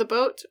Cradle to the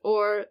Boat,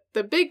 or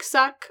The Big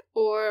Suck,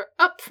 or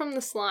Up from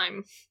the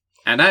Slime.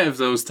 And out of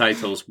those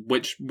titles,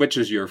 which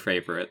is your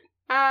favorite?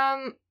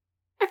 I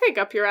think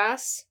Up Your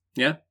Ass.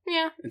 Yeah?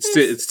 Yeah.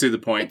 It's to the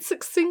point. It's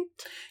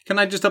succinct. Can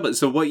I just up it?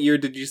 So what year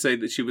did you say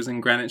that she was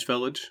in Greenwich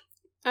Village?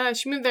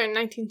 She moved there in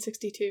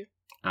 1962.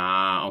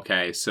 Ah,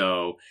 okay.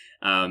 So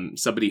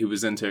somebody who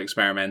was into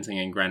experimenting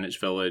in Greenwich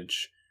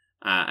Village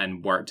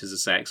and worked as a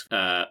sex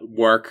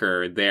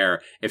worker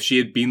there. If she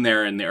had been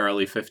there in the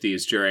early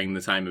 50s during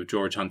the time of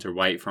George Hunter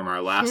White from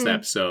our last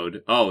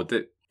episode,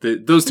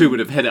 those two would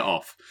have hit it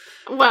off.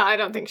 Well, I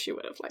don't think she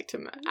would have liked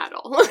him at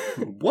all.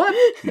 What?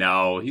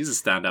 No, he's a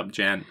stand-up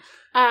gent.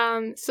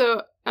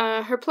 So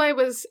her play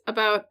was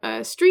about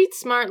a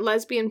street-smart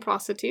lesbian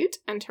prostitute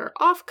and her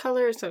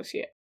off-color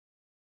associate.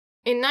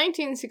 In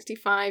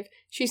 1965,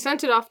 she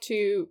sent it off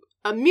to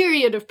a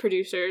myriad of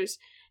producers,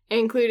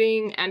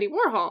 including Andy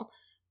Warhol,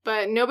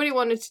 but nobody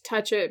wanted to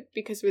touch it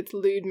because of its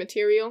lewd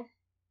material.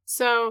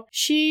 So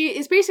she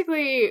is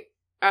basically,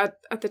 at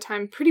the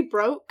time, pretty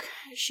broke.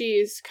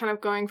 She's kind of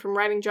going from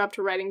writing job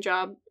to writing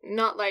job,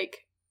 not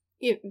like,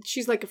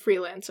 she's like a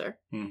freelancer.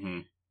 Mm-hmm.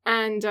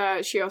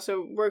 And she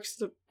also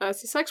works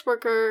as a sex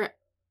worker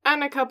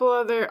and a couple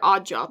other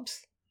odd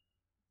jobs.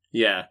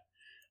 Yeah.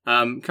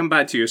 Come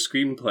back to your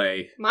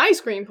screenplay. My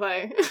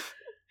screenplay?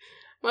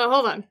 Well,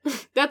 hold on.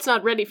 That's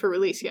not ready for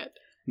release yet.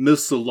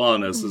 Miss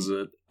Solanas, is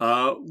it?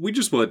 We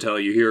just want to tell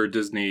you here at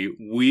Disney,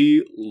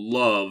 we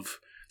love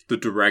the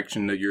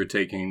direction that you're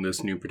taking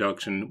this new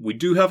production. We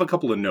do have a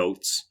couple of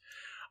notes.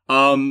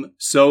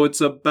 So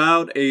it's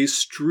about a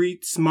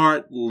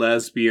street-smart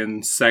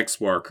lesbian sex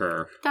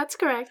worker. That's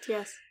correct,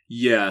 yes.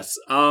 Yes.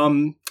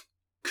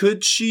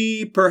 Could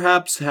she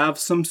perhaps have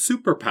some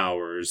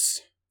superpowers?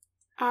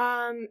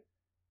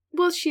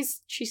 Well,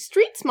 she's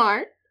street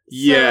smart. So...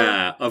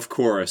 Yeah, of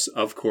course.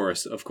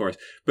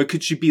 But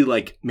could she be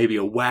like maybe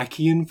a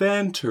wacky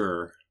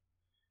inventor?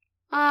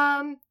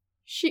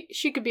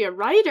 She could be a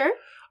writer.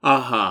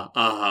 And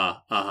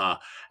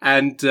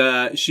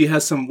she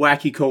has some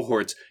wacky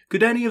cohorts.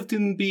 Could any of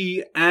them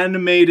be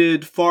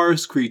animated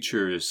forest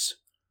creatures?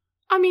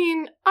 I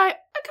mean, I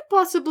could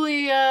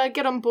possibly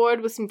get on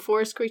board with some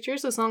forest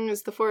creatures as long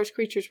as the forest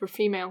creatures were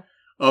female.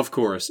 Of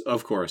course,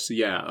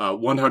 yeah,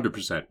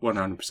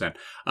 100%.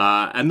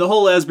 And the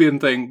whole lesbian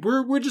thing,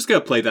 we're just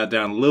gonna play that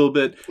down a little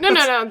bit.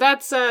 No,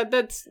 that's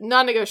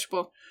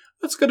non-negotiable.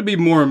 That's gonna be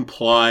more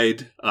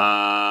implied.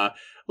 A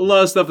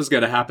lot of stuff is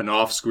gonna happen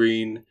off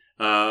screen.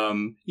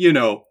 So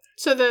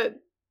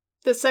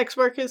The sex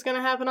worker is going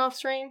to have an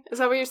offspring? Is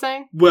that what you're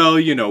saying? Well,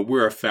 you know,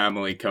 we're a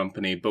family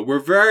company, but we're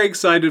very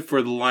excited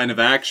for the line of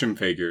action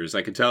figures.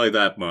 I can tell you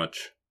that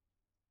much.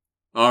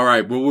 All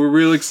right, well, we're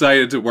real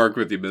excited to work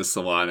with you, Miss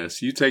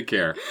Solanas. You take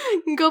care.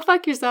 Go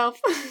fuck yourself.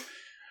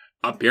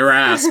 Up your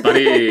ass,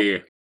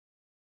 buddy.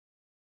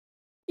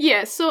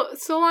 Yeah, so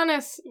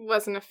Solanas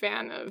wasn't a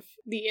fan of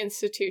the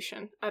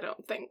institution, I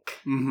don't think.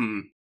 Mm-hmm.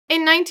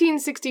 In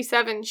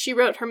 1967, she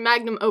wrote her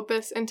magnum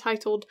opus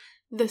entitled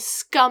The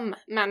Scum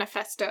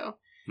Manifesto.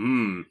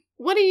 Hmm.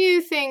 What do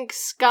you think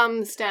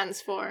SCUM stands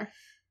for?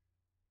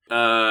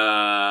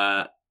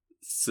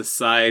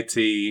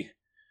 Society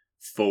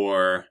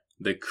for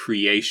the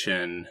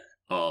creation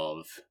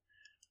of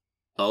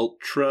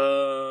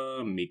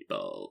ultra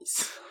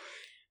meatballs.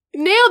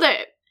 Nailed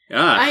it!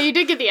 Ah, You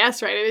did get the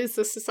S right. It is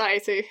the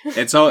society.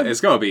 it's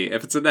gotta be.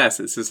 If it's an S,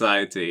 it's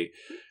society.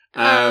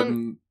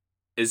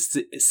 Is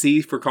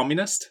C for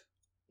communist?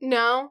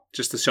 No.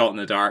 Just a shot in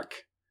the dark.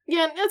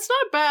 Yeah, that's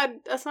not bad.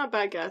 That's not a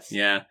bad guess.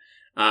 Yeah.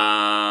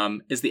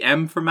 Is the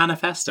M for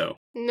manifesto?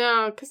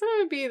 No, because then it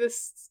would be the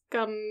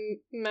Scum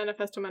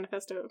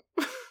Manifesto.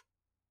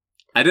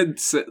 I didn't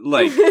say,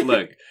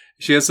 look,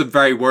 she has some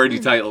very wordy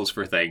titles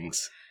for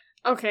things.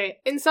 Okay,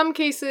 in some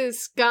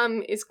cases,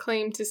 SCUM is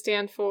claimed to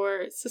stand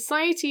for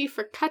Society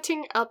for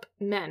Cutting Up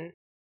Men.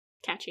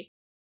 Catchy.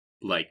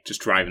 Like,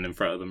 just driving in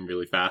front of them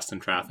really fast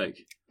in traffic.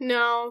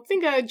 No,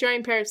 think a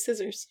giant pair of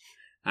scissors.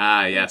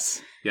 Ah,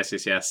 yes.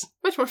 Yes.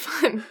 Much more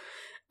fun.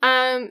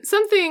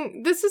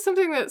 This is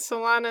something that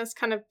Solanas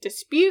kind of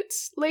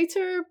disputes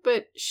later,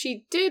 but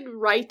she did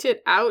write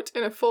it out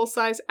in a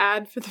full-size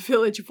ad for the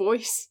Village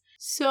Voice.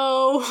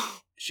 So...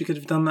 She could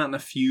have done that in a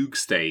fugue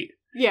state.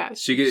 Yeah,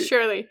 She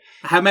surely.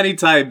 How many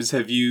times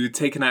have you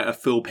taken out a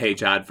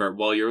full-page advert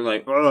while you're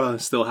like, oh,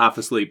 still half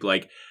asleep?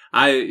 Like,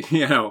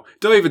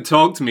 don't even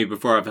talk to me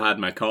before I've had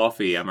my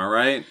coffee, am I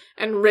right?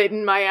 And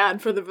written my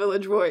ad for the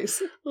Village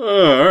Voice.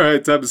 Oh,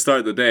 alright, time to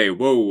start the day.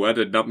 Whoa, I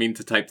did not mean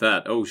to type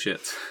that. Oh,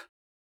 shit.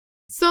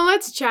 So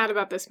let's chat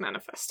about this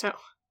manifesto.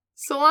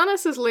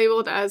 Solanas is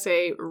labeled as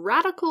a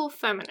radical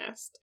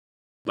feminist.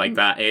 Like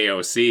that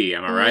AOC,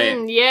 am I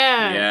right?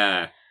 Yeah.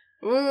 Yeah.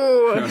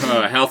 Ooh.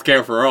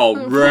 Healthcare for all.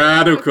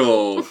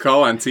 Radical.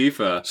 Call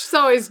Antifa. She's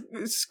always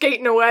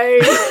skating away.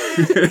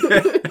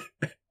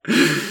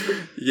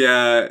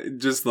 Yeah,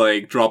 just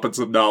like dropping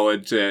some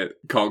knowledge at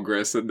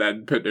Congress and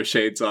then putting her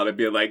shades on and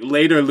being like,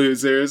 later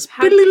losers.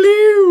 How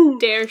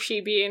dare she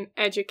be an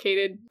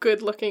educated,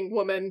 good-looking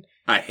woman?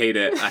 I hate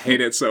it. I hate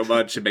it so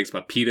much. It makes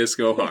my penis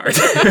go hard.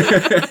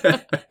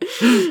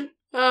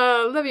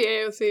 Love you,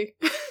 AOC.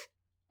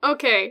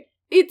 Okay,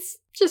 it's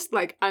just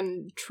like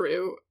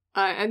untrue.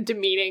 And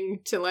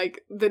demeaning to,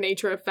 like, the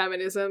nature of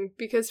feminism,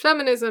 because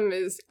feminism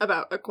is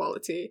about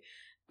equality,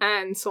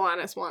 and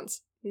Solanas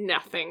wants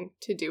nothing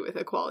to do with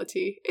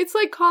equality. It's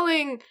like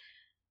calling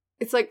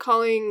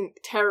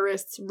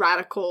terrorists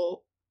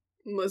radical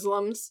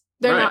Muslims.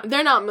 They're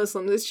not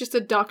Muslims, it's just a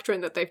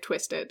doctrine that they've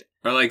twisted.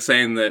 Or like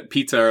saying that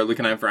PETA are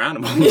looking out for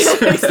animals.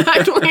 Yeah,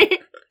 exactly.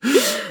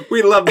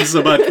 We love them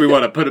so much, we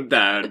want to put them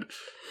down.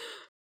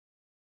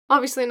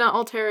 Obviously not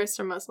all terrorists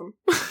are Muslim.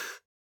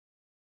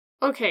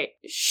 Okay,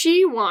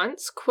 she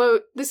wants,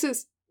 quote,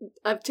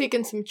 I've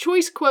taken some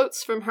choice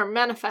quotes from her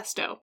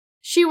manifesto.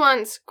 She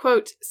wants,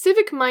 quote,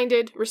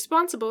 civic-minded,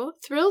 responsible,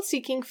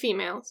 thrill-seeking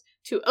females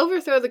to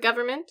overthrow the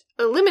government,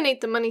 eliminate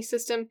the money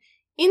system,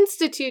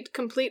 institute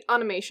complete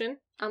automation.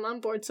 I'm on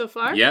board so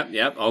far.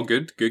 Yep, all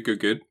good.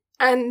 Good.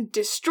 And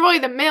destroy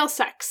the male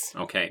sex.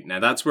 Okay, now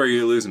that's where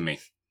you're losing me.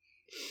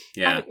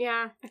 Yeah.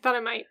 I thought I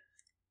might.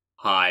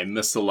 Hi,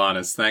 Miss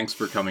Solanas, thanks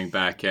for coming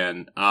back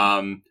in.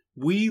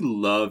 We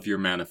love your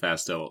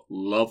manifesto.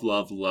 Love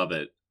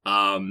it.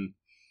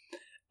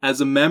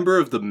 As a member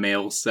of the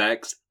male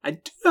sex, I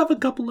do have a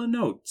couple of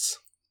notes.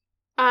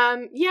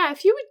 Yeah,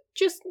 if you would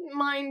just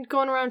mind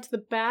going around to the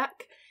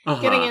back,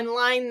 getting in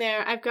line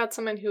there, I've got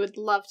someone who would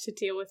love to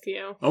deal with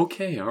you.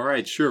 Okay,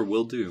 alright, sure,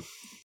 will do.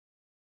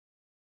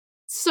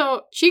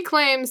 So, she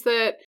claims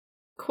that,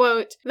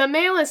 quote, the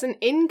male is an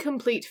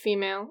incomplete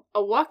female,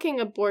 a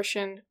walking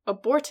abortion,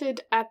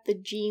 aborted at the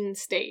gene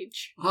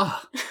stage.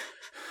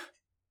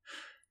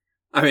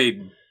 I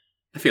mean,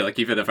 I feel like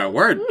even if I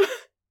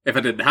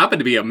didn't happen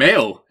to be a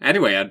male,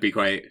 anyway, I'd be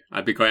quite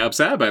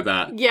upset about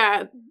that.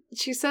 Yeah,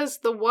 she says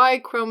the Y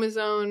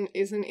chromosome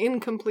is an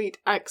incomplete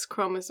X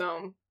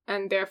chromosome,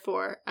 and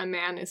therefore a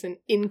man is an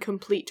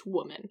incomplete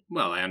woman.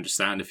 Well, I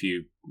understand if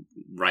you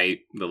write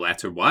the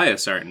letter Y a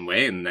certain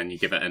way, and then you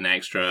give it an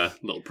extra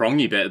little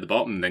prongy bit at the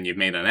bottom, then you've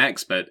made an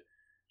X, but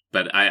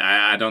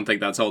I don't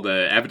think that's all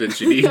the evidence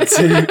you need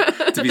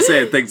to be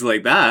saying things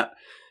like that.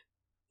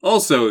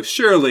 Also,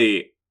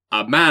 surely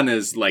a man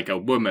is like a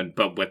woman,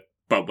 but with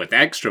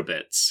extra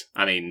bits.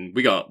 I mean,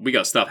 we got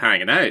stuff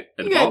hanging out at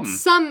the bottom. You got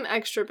some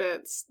extra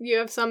bits. You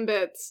have some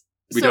bits.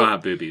 We don't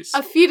have boobies.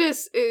 A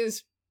fetus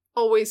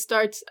always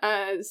starts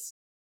as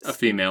a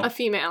female,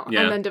 and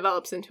then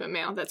develops into a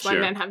male. That's why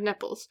men have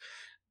nipples.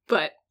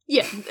 But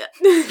yeah,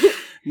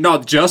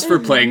 not just for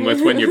playing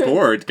with when you're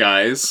bored,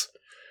 guys.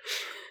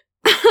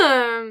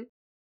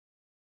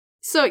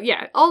 So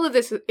yeah, all of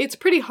this, it's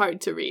pretty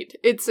hard to read.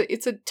 It's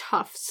a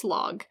tough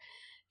slog.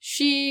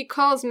 She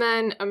calls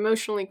men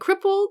emotionally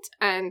crippled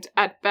and,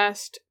 at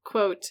best,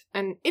 quote,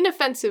 an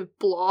inoffensive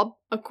blob.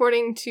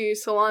 According to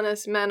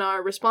Solanus, men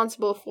are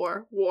responsible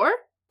for war,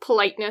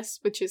 politeness,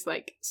 which is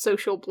like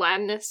social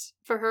blandness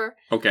for her,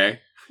 Okay.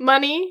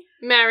 money,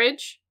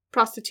 marriage,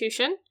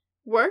 prostitution,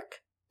 work,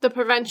 the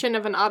prevention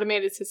of an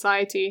automated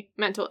society,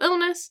 mental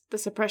illness, the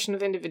suppression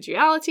of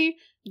individuality,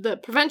 the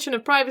prevention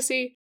of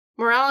privacy,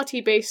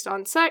 morality based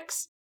on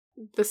sex,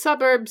 the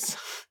suburbs.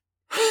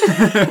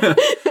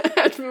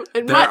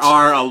 and There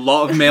are a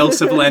lot of male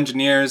civil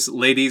engineers.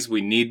 Ladies,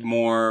 we need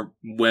more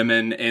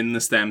women in the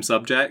STEM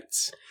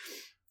subjects.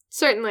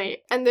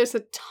 Certainly, and there's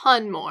a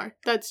ton more.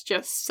 That's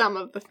just some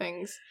of the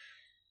things.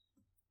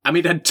 I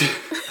mean,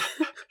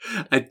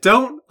 I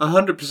don't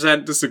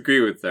 100%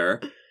 disagree with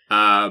her.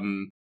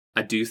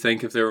 I do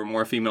think if there were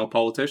more female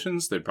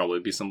politicians, there'd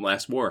probably be some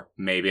less war.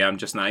 Maybe I'm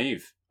just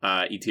naive.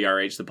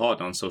 ETRH the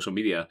pod on social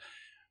media.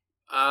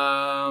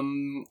 I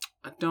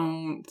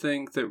don't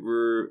think that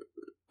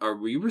are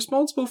we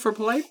responsible for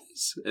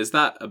politeness? Is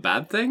that a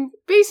bad thing?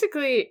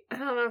 Basically, I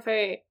don't know if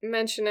I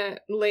mention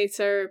it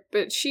later,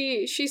 but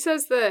she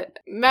says that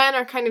men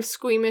are kind of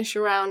squeamish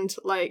around,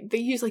 like, they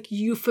use, like,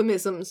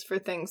 euphemisms for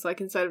things,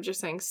 like, instead of just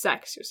saying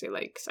sex, you'll say,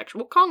 like,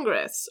 sexual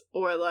congress,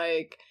 or,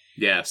 like,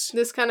 Yes.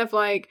 this kind of,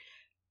 like,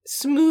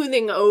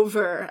 smoothing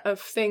over of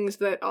things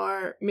that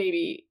are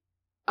maybe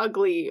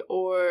ugly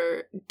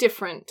or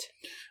different.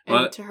 And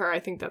Well, to her, I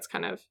think that's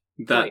kind of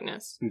that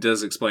politeness.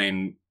 does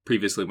explain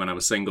previously when I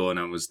was single and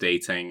I was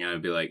dating,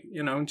 I'd be like, do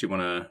you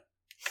want to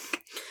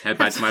head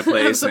back to my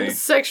place? Some And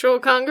sexual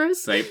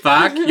congress. say,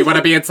 fuck? You want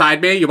to be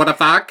inside me? You want to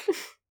fuck?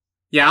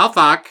 Yeah, I'll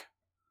fuck.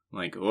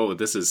 Like, oh,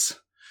 this is...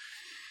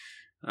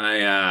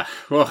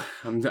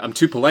 I'm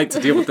too polite to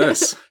deal with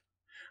this.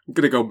 I'm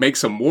gonna go make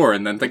some war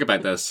and then think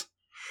about this.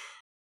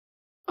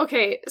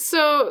 Okay,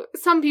 so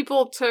some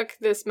people took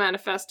this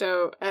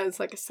manifesto as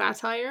like a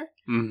satire.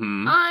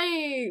 Mm-hmm.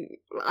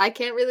 I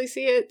can't really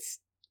see it.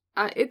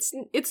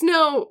 It's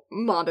no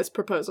Modest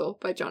Proposal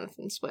by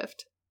Jonathan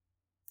Swift.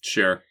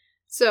 Sure.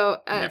 So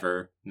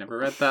Never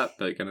read that,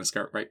 but gonna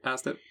skirt right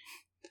past it.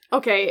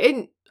 okay,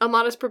 in A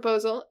Modest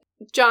Proposal,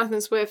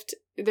 Jonathan Swift,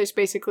 there's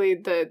basically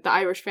the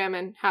Irish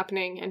famine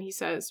happening, and he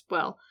says,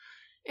 well,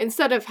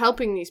 instead of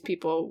helping these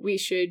people, we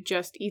should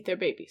just eat their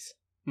babies.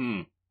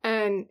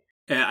 And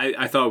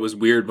I thought it was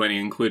weird when he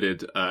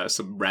included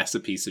some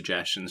recipe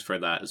suggestions for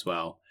that as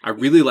well. I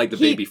really like the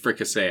baby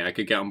fricassee. I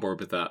could get on board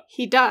with that.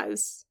 he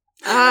does.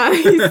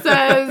 He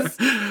says...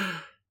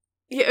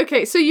 Yeah,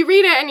 okay, so you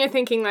read it and you're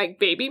thinking, like,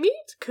 baby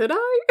meat? Could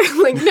I?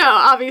 Like, no,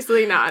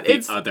 obviously not.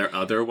 It's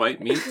other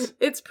white meat?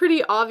 It's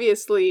pretty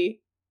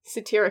obviously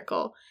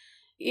satirical.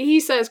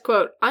 He says,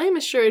 quote, I am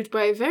assured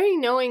by a very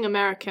knowing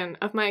American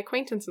of my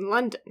acquaintance in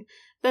London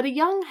that a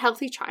young,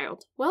 healthy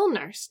child, well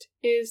nursed,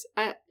 is,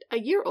 at a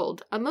year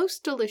old, a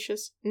most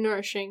delicious,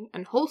 nourishing,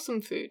 and wholesome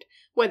food,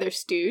 whether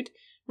stewed,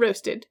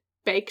 roasted,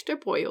 baked, or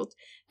boiled,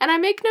 and I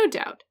make no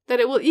doubt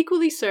that it will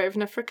equally serve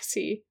in a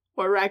fricassee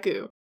or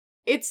ragout.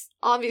 It's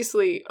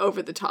obviously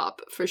over the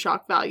top for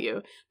shock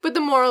value, but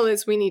the moral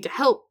is we need to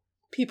help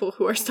people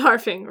who are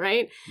starving,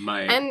 right?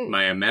 My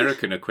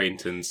American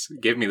acquaintance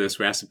gave me this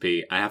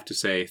recipe. I have to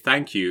say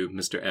thank you,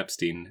 Mr.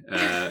 Epstein.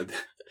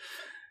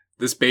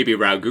 This baby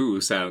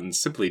ragu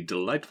sounds simply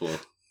delightful.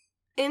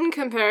 In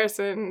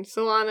comparison,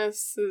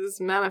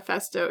 Solanus'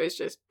 manifesto is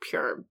just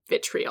pure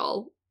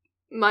vitriol.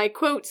 My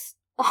quotes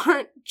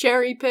aren't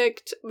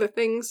cherry-picked. The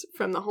things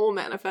from the whole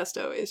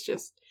manifesto is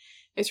just,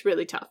 it's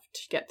really tough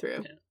to get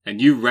through. Yeah. And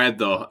you read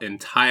the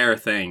entire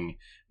thing,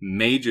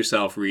 made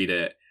yourself read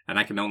it, and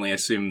I can only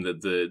assume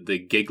that the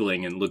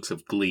giggling and looks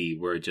of glee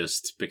were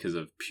just because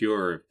of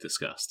pure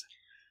disgust.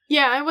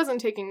 Yeah, I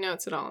wasn't taking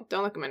notes at all.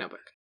 Don't look at my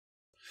notebook.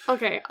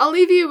 Okay, I'll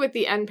leave you with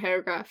the end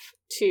paragraph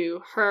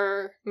to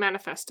her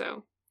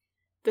manifesto.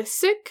 The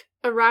sick,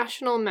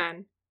 irrational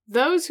men,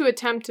 those who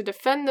attempt to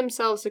defend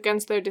themselves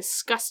against their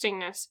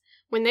disgustingness,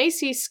 when they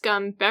see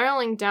scum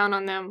barreling down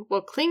on them,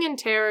 will cling in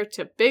terror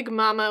to Big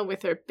Mama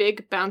with her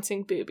big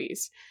bouncing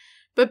boobies.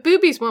 But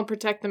boobies won't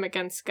protect them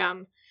against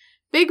scum.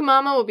 Big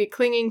Mama will be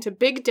clinging to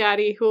Big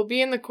Daddy, who will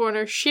be in the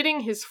corner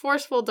shitting his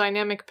forceful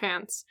dynamic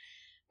pants.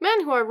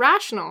 Men who are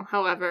rational,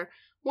 however,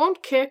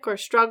 won't kick or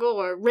struggle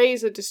or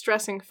raise a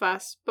distressing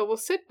fuss, but will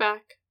sit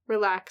back,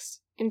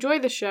 relax, enjoy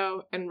the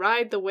show, and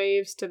ride the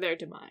waves to their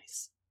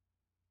demise.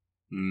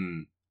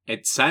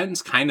 It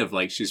sounds kind of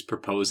like she's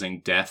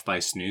proposing death by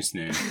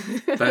snoo-snoo.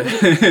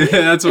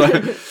 That's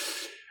what...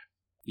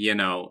 You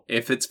know,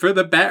 if it's for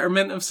the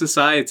betterment of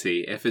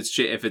society, if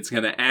it's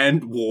going to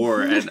end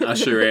war and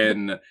usher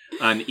in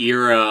an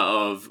era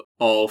of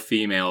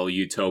all-female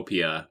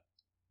utopia,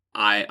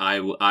 I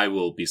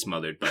will be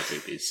smothered by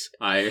boobies.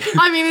 I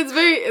mean, it's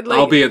very... Like,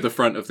 I'll be at the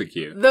front of the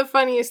queue. The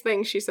funniest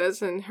thing she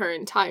says in her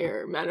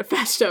entire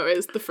manifesto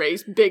is the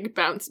phrase Big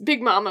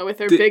Mama with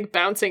her big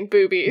bouncing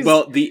boobies.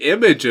 Well, the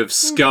image of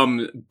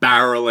scum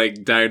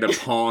barreling down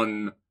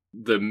upon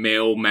the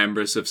male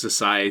members of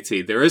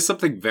society, there is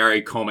something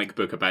very comic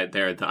book about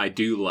there that I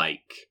do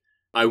like.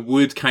 I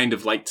would kind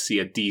of like to see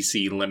a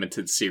DC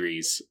limited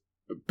series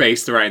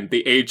based around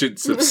the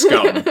Agents of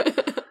Scum.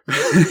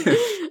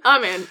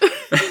 I'm in.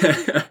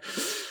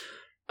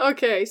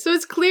 Okay, so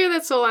it's clear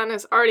that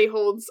Solanas already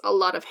holds a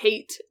lot of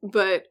hate,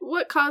 but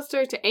what caused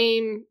her to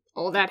aim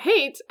all that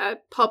hate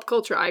at pop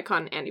culture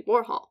icon Andy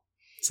Warhol?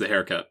 It's the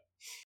haircut.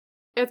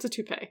 It's a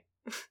toupee.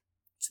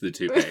 It's the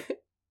toupee.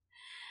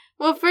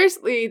 Well,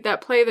 firstly,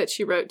 that play that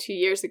she wrote 2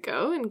 years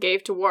ago and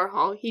gave to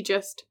Warhol, he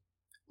just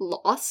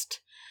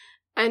lost.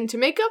 And to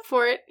make up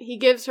for it, he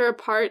gives her a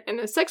part in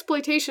a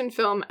sexploitation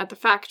film at the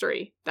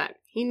factory that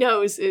he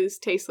knows is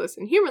tasteless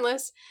and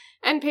humorless,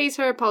 and pays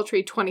her a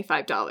paltry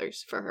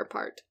 $25 for her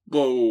part.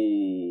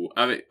 Whoa.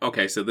 I mean,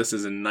 okay, so this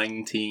is in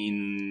late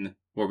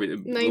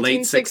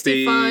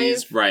 1965.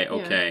 60s? Right,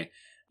 okay. Yeah.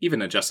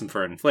 Even adjusting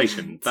for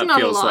inflation, that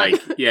feels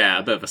like,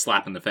 a bit of a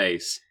slap in the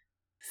face.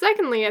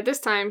 Secondly, at this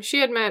time, she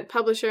had met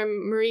publisher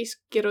Maurice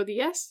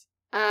Girodias,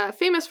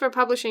 famous for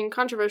publishing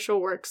controversial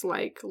works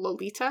like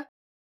Lolita.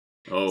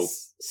 Oh.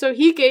 So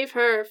he gave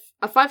her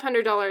a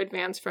 $500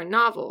 advance for a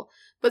novel,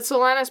 but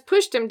Solanas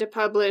pushed him to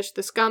publish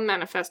the Scum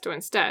Manifesto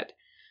instead.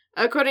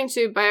 According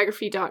to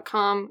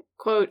biography.com,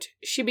 quote,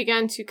 she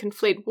began to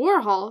conflate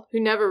Warhol, who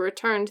never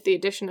returned the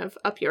edition of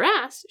Up Your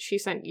Ass she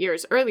sent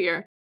years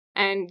earlier,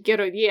 and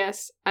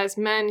Girodias as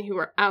men who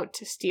were out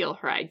to steal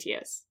her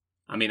ideas.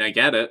 I mean, I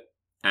get it.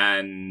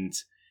 And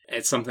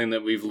it's something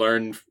that we've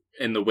learned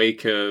in the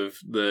wake of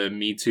the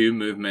Me Too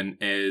movement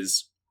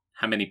is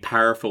how many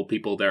powerful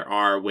people there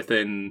are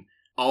within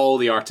all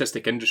the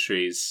artistic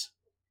industries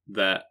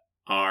that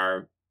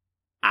are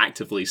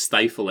actively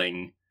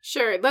stifling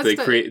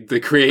the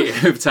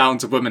creative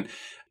talent of women.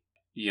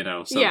 You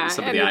know, some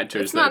of the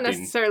actors it's not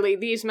necessarily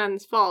these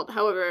men's fault.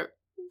 However,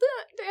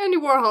 Andy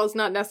Warhol is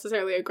not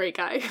necessarily a great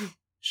guy.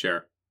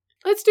 Sure.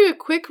 Let's do a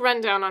quick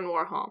rundown on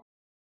Warhol.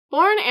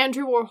 Born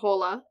Andrew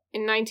Warhola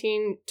in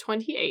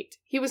 1928,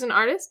 he was an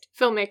artist,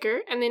 filmmaker,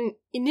 and an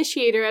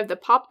initiator of the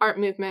pop art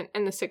movement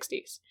in the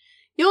 60s.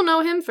 You'll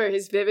know him for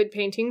his vivid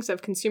paintings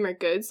of consumer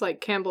goods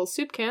like Campbell's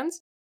soup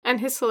cans and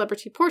his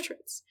celebrity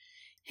portraits.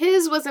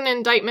 His was an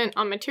indictment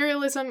on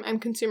materialism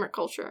and consumer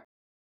culture.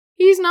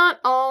 He's not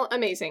all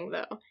amazing,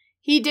 though.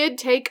 He did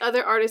take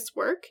other artists'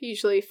 work,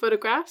 usually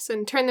photographs,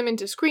 and turn them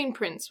into screen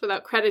prints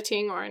without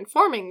crediting or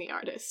informing the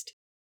artist.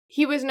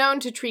 He was known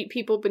to treat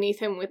people beneath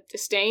him with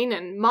disdain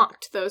and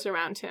mocked those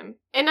around him.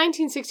 In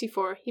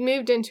 1964, he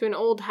moved into an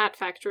old hat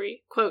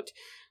factory, quote,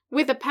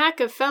 with a pack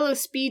of fellow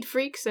speed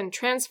freaks and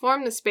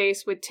transformed the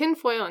space with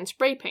tinfoil and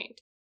spray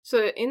paint,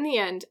 so that in the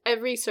end,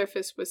 every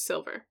surface was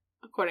silver,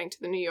 according to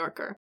the New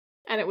Yorker.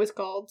 And it was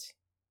called...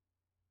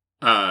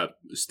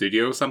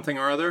 Studio something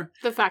or other?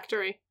 The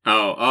Factory.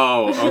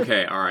 Oh,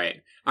 okay,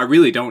 alright. I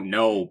really don't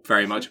know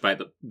very much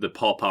about the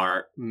pop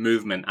art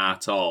movement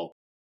at all.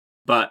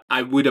 But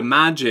I would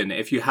imagine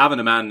if you have an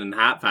abandoned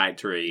hat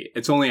factory,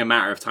 it's only a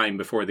matter of time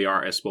before the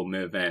artist will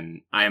move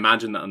in. I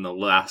imagine that on the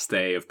last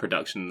day of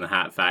production in the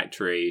hat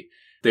factory,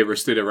 they were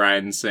stood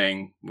around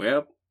saying,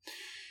 well,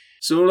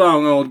 so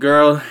long, old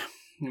girl.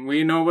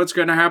 We know what's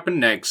going to happen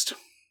next.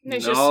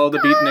 All the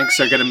beatniks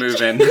are going to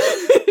move in.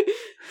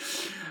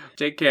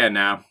 Take care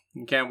now.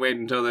 You can't wait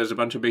until there's a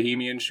bunch of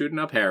bohemians shooting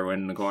up heroin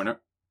in the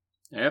corner.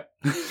 Yep.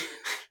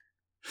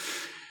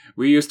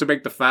 We used to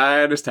make the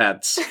finest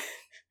hats.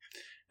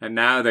 And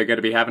now they're going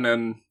to be having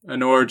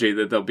an orgy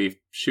that they'll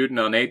be shooting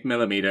on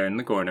 8mm in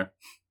the corner.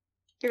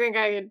 You think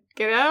I could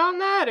get out on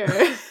that,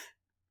 or...?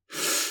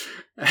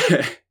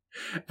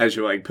 As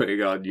you're, like,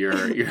 putting on your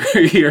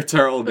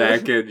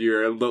turtleneck and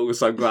your little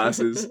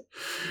sunglasses.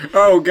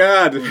 Oh,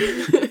 God!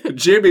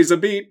 Jimmy's a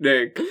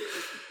beatnik!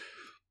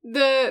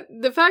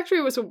 The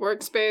factory was a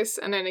workspace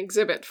and an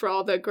exhibit for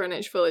all the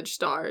Greenwich Village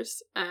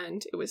stars,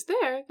 and it was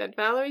there that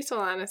Valerie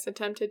Solanas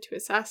attempted to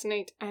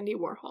assassinate Andy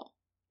Warhol.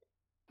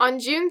 On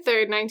June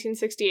 3rd,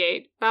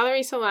 1968,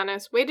 Valerie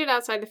Solanas waited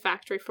outside the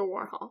factory for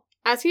Warhol.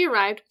 As he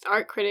arrived with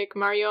art critic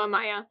Mario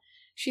Amaya,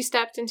 she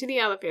stepped into the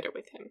elevator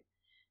with him.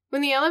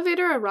 When the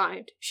elevator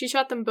arrived, she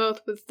shot them both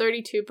with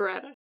 .32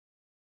 Beretta.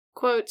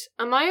 Quote,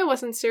 Amaya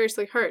wasn't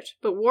seriously hurt,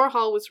 but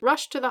Warhol was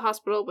rushed to the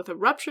hospital with a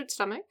ruptured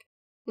stomach,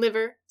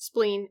 liver,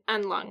 spleen,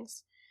 and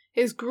lungs.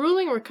 His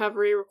grueling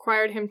recovery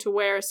required him to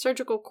wear a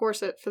surgical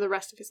corset for the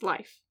rest of his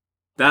life.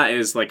 That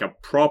is like a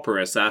proper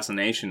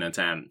assassination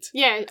attempt.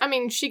 Yeah, I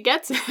mean, she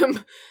gets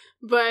him,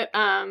 but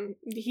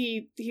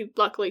he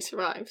luckily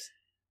survives.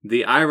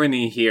 The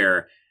irony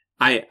here,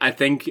 I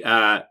think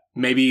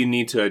maybe you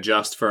need to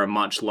adjust for a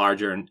much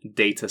larger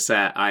data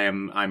set.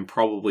 I'm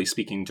probably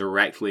speaking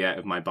directly out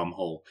of my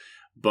bumhole,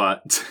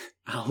 but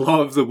a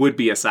lot of the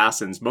would-be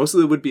assassins, most of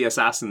the would-be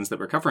assassins that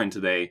we're covering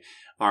today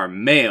are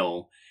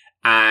male,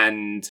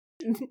 and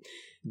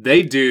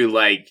they do,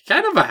 like,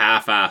 kind of a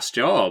half-assed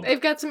job.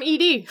 They've got some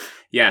ED.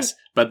 Yes,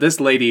 but this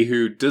lady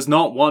who does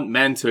not want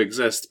men to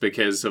exist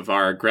because of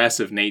our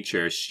aggressive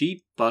nature,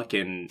 she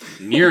fucking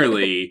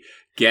nearly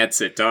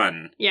gets it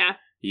done. Yeah.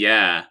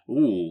 Yeah.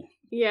 Ooh.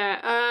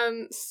 Yeah,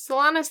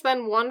 Solanas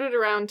then wandered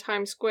around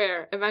Times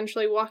Square,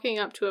 eventually walking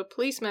up to a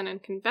policeman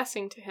and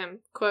confessing to him,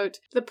 quote,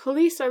 "The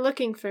police are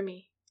looking for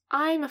me.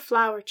 I'm a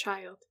flower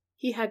child.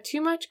 He had too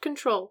much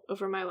control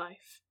over my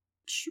life.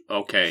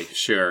 Okay,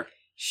 sure.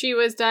 She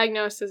was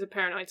diagnosed as a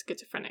paranoid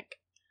schizophrenic.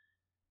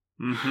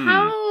 Mm-hmm.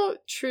 How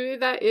true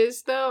that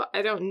is, though,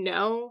 I don't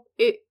know.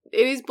 It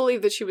is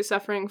believed that she was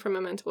suffering from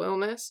a mental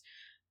illness,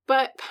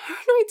 but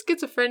paranoid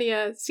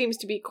schizophrenia seems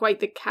to be quite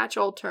the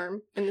catch-all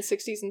term in the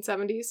 60s and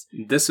 70s.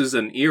 This was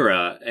an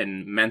era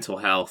in mental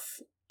health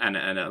and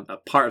a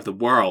part of the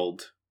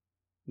world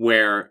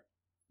where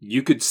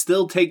you could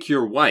still take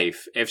your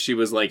wife if she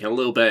was like a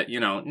little bit,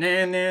 nah.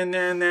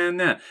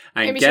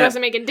 Maybe she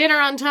wasn't making dinner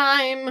on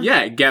time.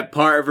 Yeah, get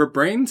part of her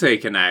brain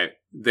taken out.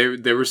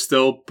 They were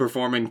still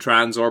performing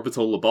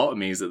transorbital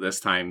lobotomies at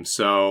this time,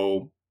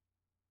 so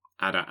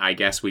I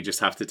guess we just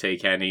have to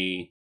take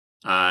any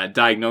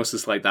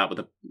diagnosis like that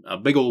with a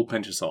big old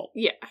pinch of salt.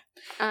 Yeah.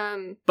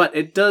 But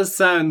it does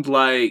sound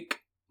like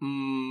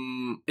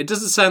it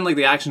doesn't sound like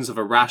the actions of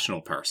a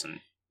rational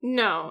person.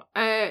 No,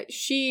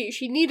 she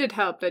needed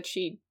help that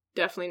she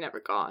definitely never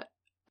got.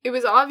 It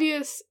was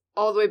obvious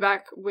all the way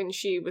back when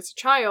she was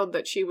a child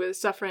that she was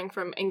suffering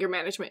from anger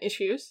management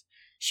issues.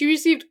 She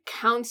received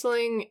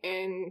counseling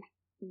in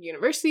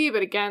university,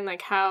 but again,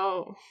 like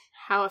how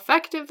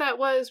effective that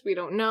was, we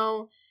don't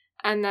know.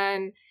 And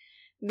then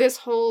this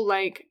whole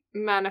like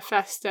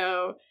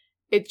manifesto,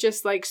 it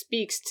just like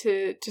speaks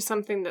to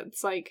something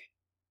that's like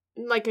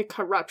a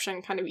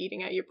corruption kind of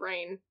eating at your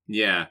brain.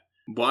 Yeah.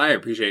 What I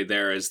appreciate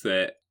there is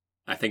that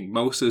I think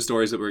most of the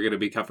stories that we're going to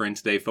be covering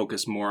today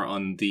focus more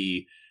on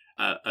the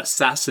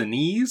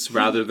assassinees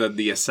rather than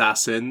the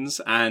assassins,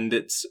 and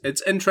it's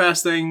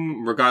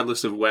interesting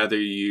regardless of whether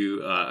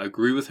you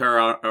agree with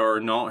her or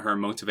not, her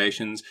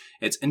motivations.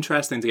 It's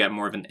interesting to get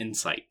more of an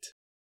insight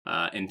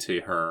into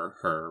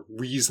her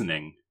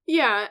reasoning.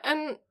 Yeah,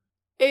 and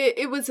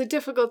it was a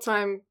difficult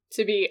time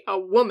to be a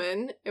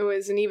woman. It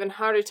was an even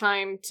harder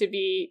time to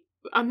be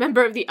a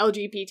member of the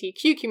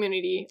LGBTQ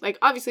community. Like,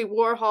 obviously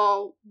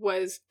Warhol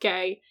was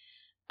gay,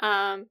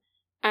 and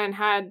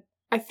had,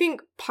 I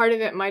think part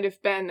of it might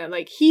have been that,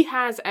 like, he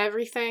has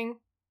everything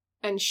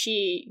and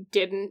she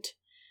didn't.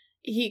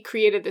 He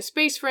created the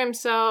space for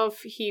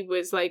himself. He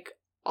was, like,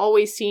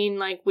 always seen,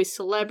 like, with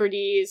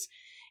celebrities.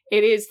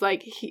 It is,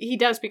 like, he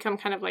does become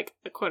kind of, like,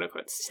 a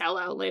quote-unquote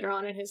sellout later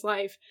on in his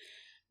life.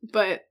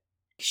 But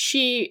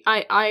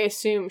I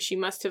assume she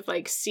must have,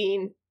 like,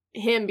 seen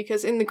him,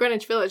 because in the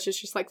Greenwich Village, it's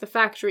just, like, the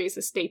factory is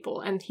a staple,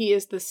 and he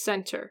is the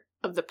center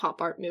of the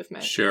pop art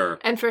movement. Sure.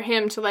 And for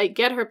him to, like,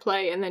 get her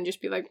play and then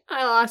just be like,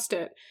 I lost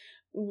it,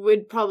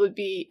 would probably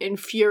be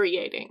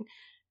infuriating.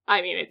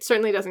 I mean, it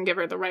certainly doesn't give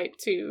her the right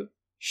to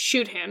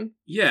shoot him.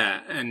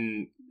 Yeah,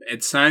 and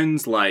it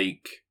sounds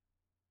like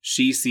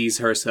she sees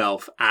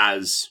herself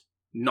as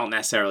not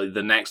necessarily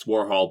the next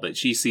Warhol, but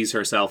she sees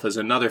herself as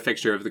another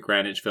fixture of the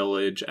Greenwich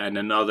Village and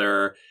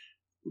another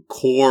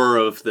core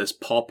of this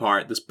pop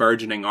art, this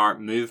burgeoning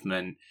art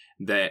movement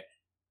that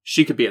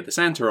she could be at the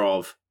center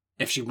of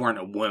if she weren't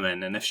a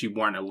woman and if she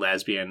weren't a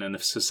lesbian and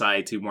if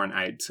society weren't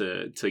out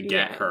to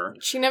get her.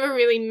 She never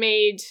really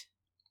made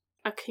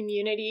a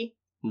community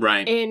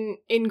right in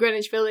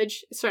Greenwich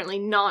Village, certainly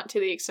not to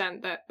the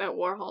extent that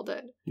Warhol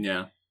did.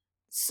 Yeah.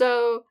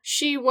 So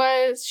she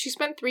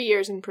spent 3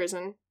 years in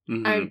prison.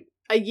 Mm-hmm.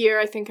 A year,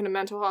 I think, in a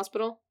mental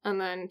hospital,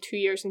 and then 2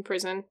 years in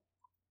prison.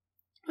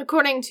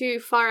 According to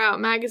Far Out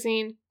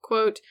magazine,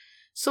 quote,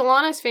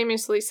 Solanas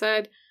famously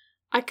said,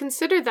 I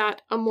consider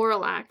that a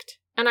moral act,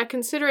 and I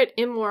consider it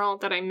immoral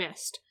that I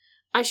missed.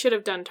 I should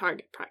have done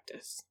target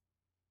practice.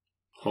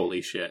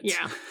 Holy shit.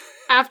 Yeah.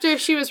 After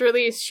she was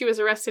released, she was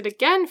arrested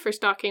again for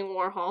stalking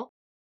Warhol,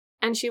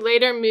 and she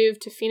later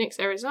moved to Phoenix,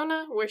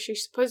 Arizona, where she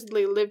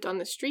supposedly lived on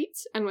the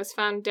streets and was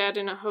found dead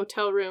in a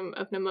hotel room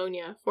of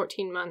pneumonia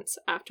 14 months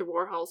after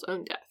Warhol's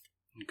own death.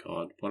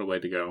 God, what a way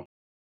to go.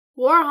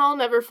 Warhol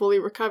never fully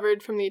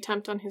recovered from the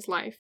attempt on his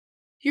life.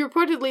 He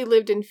reportedly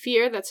lived in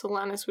fear that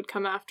Solanas would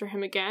come after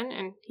him again,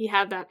 and he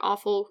had that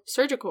awful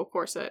surgical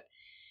corset.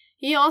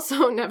 He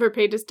also never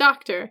paid his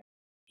doctor.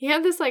 He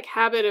had this, like,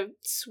 habit of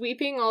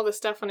sweeping all the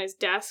stuff on his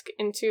desk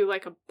into,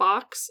 like, a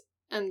box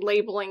and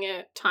labeling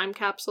it time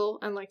capsule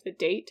and, like, the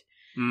date.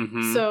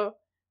 Mm-hmm. So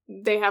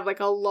they have, like,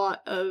 a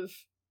lot of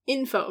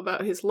info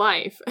about his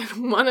life.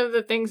 And one of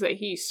the things that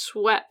he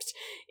swept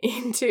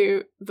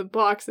into the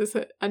box is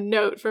a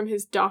note from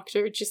his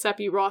doctor,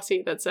 Giuseppe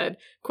Rossi, that said,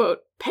 quote,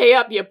 pay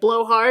up, you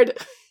blowhard.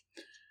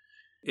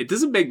 It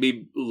doesn't make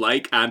me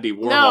like Andy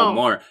Warhol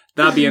more.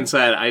 That being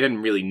said, I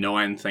didn't really know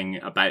anything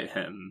about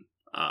him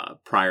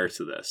prior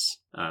to this,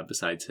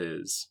 besides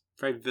his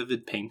very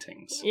vivid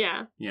paintings.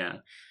 Yeah. Yeah.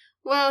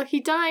 Well, he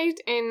died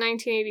in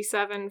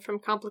 1987 from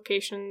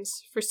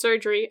complications for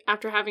surgery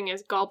after having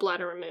his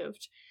gallbladder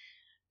removed.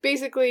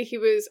 Basically, he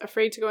was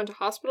afraid to go into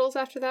hospitals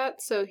after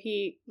that, so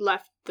he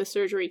left the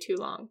surgery too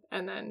long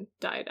and then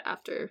died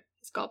after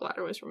his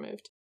gallbladder was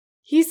removed.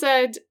 He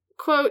said,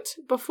 quote,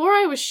 before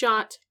I was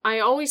shot, I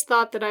always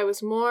thought that I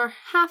was more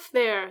half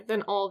there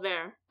than all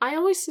there. I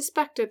always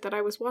suspected that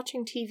I was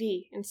watching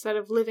TV instead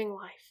of living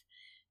life.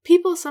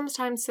 People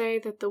sometimes say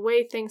that the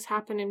way things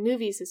happen in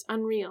movies is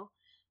unreal,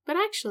 but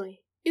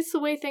actually, it's the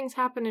way things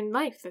happen in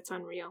life that's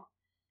unreal.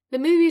 The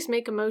movies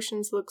make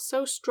emotions look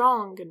so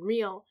strong and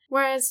real,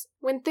 whereas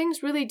when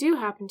things really do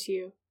happen to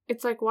you,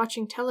 it's like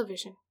watching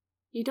television.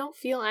 You don't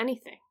feel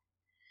anything.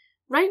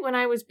 Right when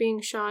I was being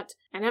shot,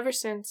 and ever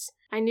since,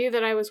 I knew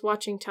that I was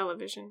watching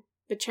television.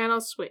 The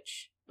channels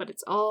switch, but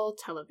it's all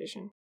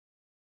television.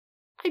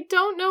 I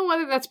don't know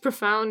whether that's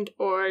profound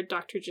or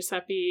Dr.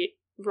 Giuseppe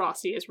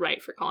Rossi is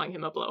right for calling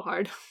him a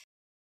blowhard.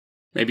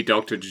 Maybe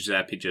Dr.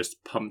 Giuseppe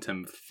just pumped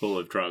him full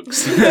of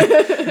drugs.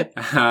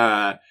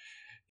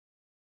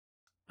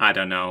 I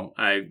don't know.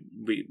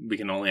 We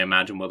can only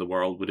imagine what the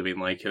world would have been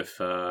like if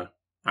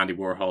Andy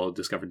Warhol had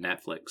discovered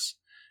Netflix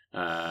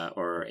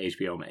or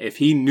HBO. If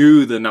he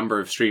knew the number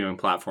of streaming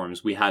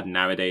platforms we had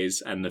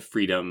nowadays and the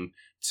freedom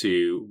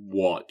to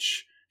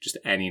watch just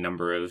any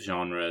number of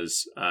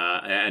genres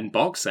and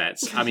box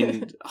sets. I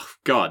mean, oh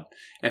God,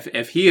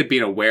 if he had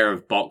been aware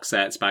of box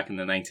sets back in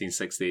the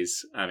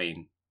 1960s, I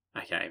mean,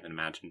 I can't even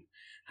imagine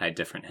how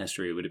different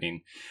history would have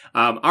been.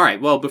 All right,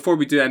 well, before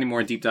we do any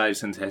more deep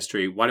dives into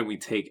history, why don't we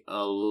take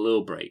a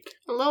little break?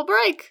 A little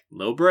break.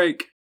 Little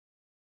break.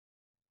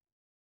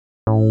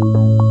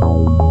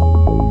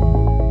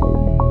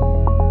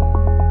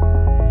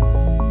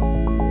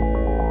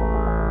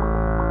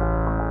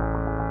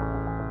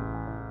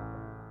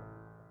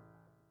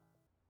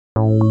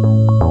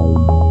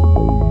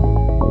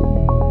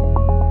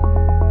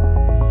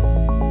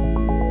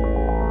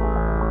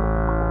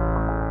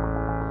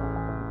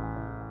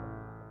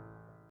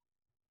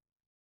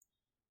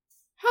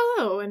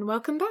 Hello, and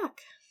welcome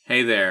back.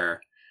 Hey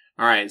there.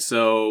 All right,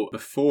 so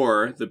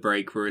before the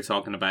break, we were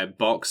talking about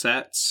box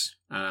sets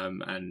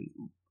and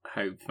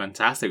how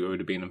fantastic it would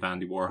have been if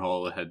Andy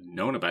Warhol had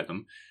known about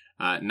them.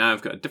 Now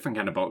I've got a different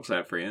kind of box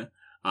set for you.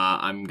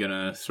 I'm going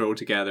to throw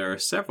together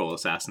several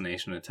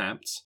assassination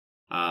attempts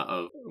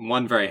of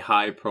one very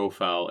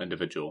high-profile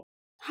individual.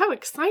 How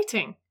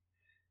exciting.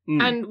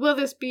 And will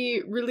this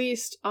be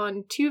released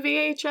on 2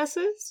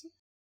 VHSs?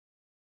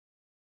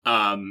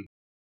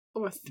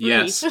 Or 3?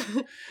 Yes.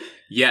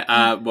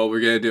 Yeah, well, we're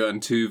going to do it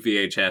on 2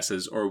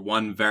 VHSs or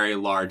one very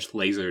large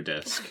laser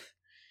disc.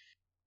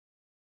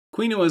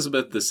 Queen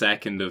Elizabeth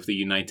II of the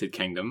United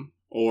Kingdom,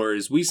 or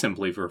as we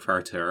simply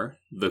refer to her,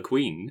 the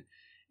Queen,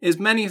 is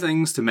many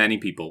things to many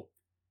people.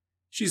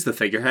 She's the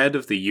figurehead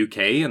of the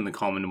UK and the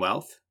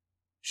Commonwealth.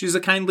 She's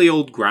a kindly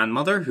old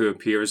grandmother who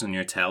appears on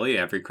your telly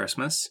every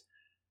Christmas.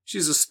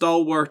 She's a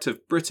stalwart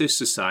of British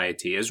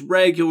society, as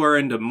regular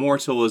and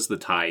immortal as the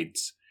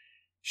tides.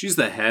 She's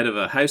the head of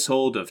a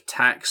household of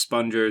tax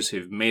spongers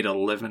who've made a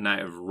living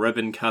out of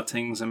ribbon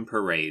cuttings and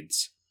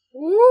parades.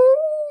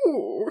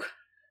 Ooh,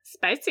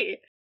 spicy.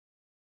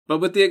 But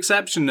with the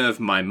exception of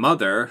my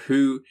mother,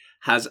 who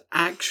has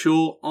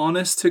actual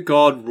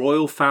honest-to-God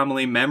royal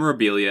family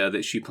memorabilia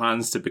that she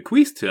plans to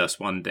bequeath to us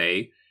one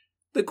day,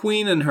 the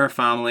Queen and her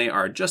family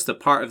are just a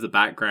part of the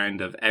background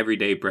of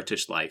everyday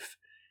British life.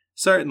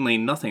 Certainly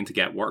nothing to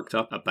get worked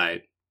up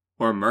about,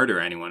 or murder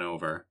anyone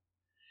over.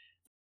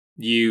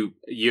 You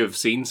have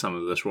seen some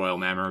of this royal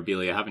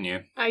memorabilia, haven't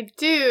you? I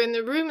do. In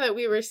the room that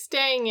we were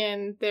staying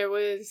in, there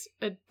was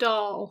a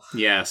doll.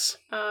 Yes.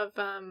 Of,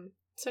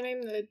 what's her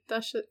name? The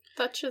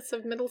Duchess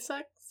of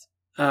Middlesex?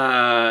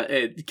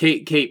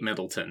 Kate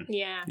Middleton.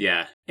 Yeah.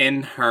 Yeah.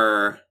 In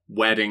her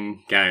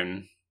wedding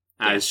gown,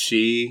 as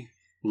she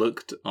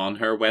looked on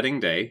her wedding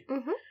day,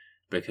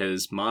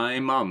 because my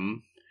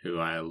mum, who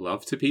I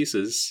love to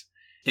pieces,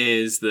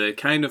 is the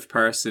kind of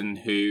person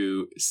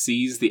who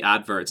sees the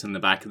adverts in the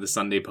back of the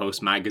Sunday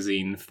Post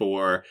magazine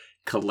for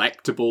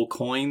collectible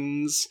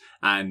coins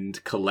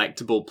and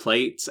collectible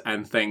plates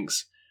and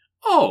thinks,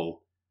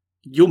 oh,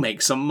 you'll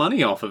make some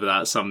money off of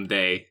that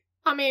someday.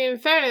 I mean, in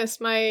fairness,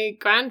 my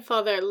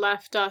grandfather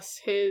left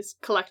us his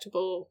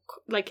collectible,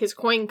 like his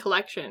coin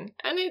collection.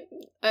 And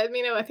I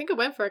think it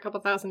went for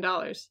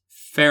 $2,000.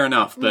 Fair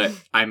enough, but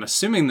I'm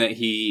assuming that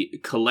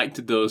he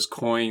collected those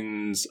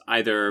coins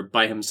either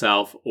by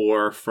himself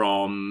or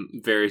from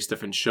various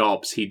different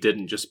shops. He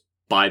didn't just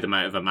buy them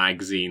out of a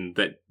magazine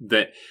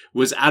that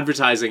was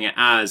advertising it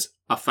as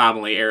a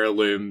family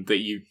heirloom that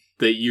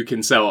you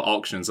can sell at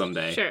auction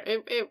someday. Sure.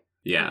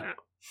 Yeah.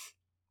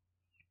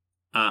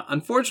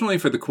 Unfortunately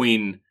for the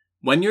Queen,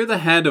 when you're the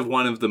head of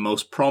one of the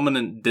most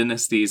prominent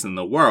dynasties in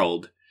the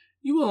world,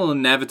 you will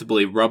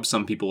inevitably rub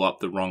some people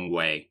up the wrong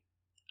way.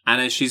 And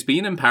as she's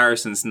been in power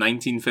since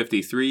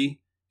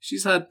 1953,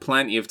 she's had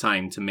plenty of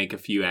time to make a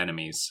few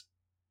enemies.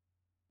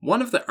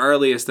 One of the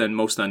earliest and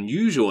most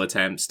unusual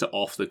attempts to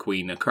off the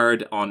Queen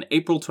occurred on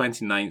April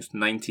 29th,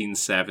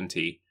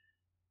 1970.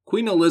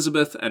 Queen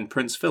Elizabeth and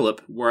Prince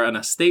Philip were on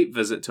a state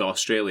visit to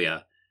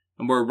Australia,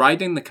 and were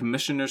riding the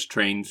Commissioner's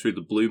train through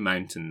the Blue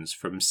Mountains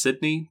from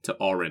Sydney to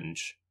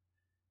Orange.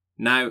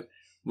 Now,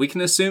 we can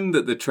assume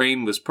that the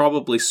train was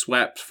probably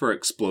swept for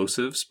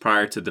explosives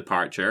prior to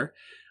departure.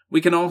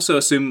 We can also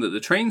assume that the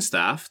train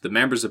staff, the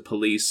members of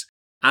police,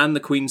 and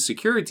the Queen's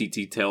security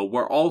detail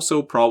were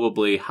also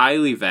probably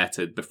highly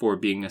vetted before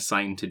being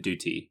assigned to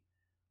duty.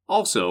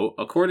 Also,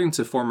 according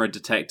to former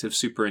Detective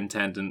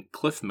Superintendent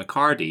Cliff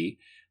McCarty,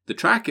 the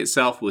track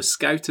itself was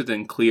scouted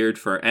and cleared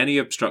for any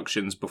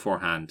obstructions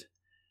beforehand.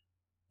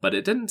 But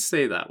it didn't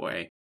stay that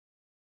way.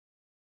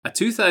 A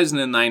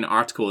 2009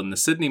 article in the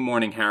Sydney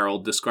Morning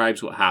Herald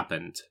describes what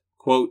happened.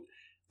 Quote,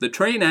 "The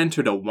train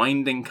entered a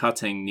winding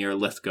cutting near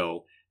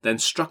Lithgow, then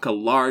struck a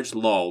large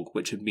log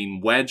which had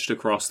been wedged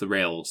across the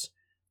rails.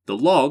 The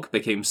log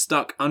became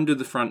stuck under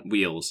the front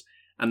wheels,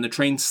 and the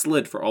train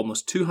slid for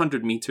almost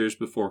 200 metres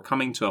before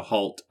coming to a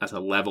halt at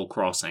a level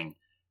crossing,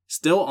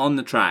 still on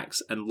the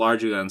tracks and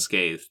largely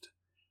unscathed.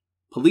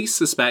 Police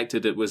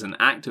suspected it was an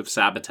act of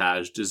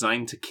sabotage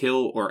designed to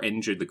kill or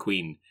injure the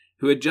Queen,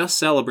 who had just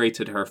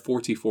celebrated her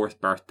 44th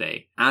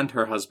birthday, and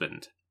her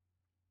husband.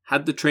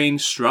 Had the train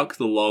struck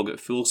the log at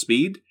full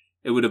speed,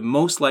 it would have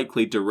most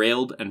likely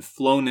derailed and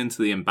flown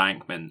into the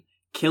embankment,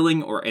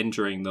 killing or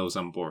injuring those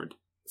on board."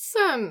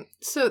 So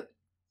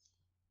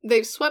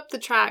they've swept the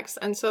tracks,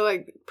 and so,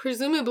 like,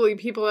 presumably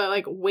people are,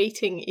 like,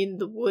 waiting in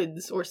the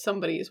woods, or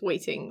somebody is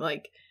waiting,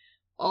 like,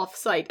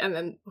 off-site, and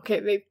then,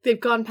 okay,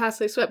 they've gone past,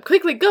 they swept,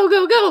 quickly, go,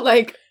 go, go,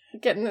 like,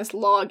 getting this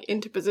log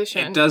into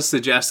position. It does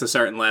suggest a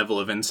certain level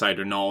of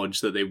insider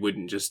knowledge that they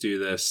wouldn't just do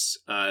this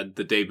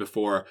the day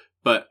before,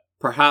 but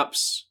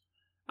perhaps,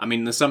 I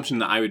mean, the assumption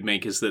that I would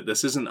make is that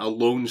this isn't a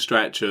lone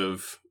stretch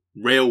of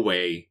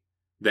railway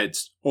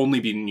that's only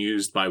been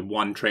used by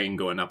one train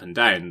going up and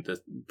down.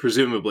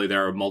 Presumably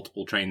there are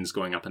multiple trains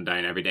going up and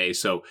down every day,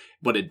 so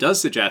what it does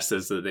suggest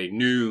is that they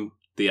knew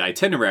the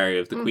itinerary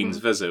of the Queen's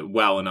visit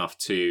well enough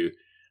to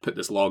put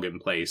this log in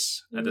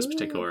place at this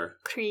particular...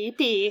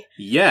 Creepy.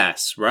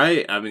 Yes,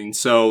 right? I mean,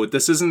 so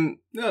this isn't...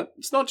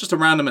 It's not just a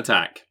random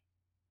attack.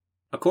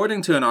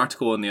 According to an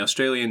article in the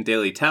Australian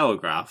Daily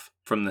Telegraph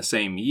from the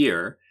same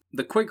year,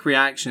 the quick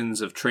reactions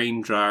of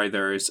train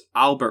drivers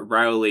Albert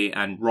Rowley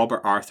and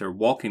Robert Arthur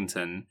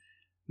Walkington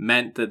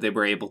meant that they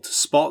were able to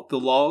spot the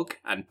log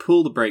and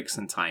pull the brakes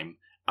in time,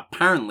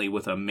 apparently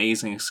with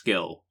amazing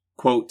skill.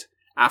 Quote,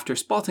 "After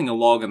spotting a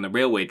log on the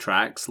railway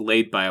tracks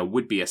laid by a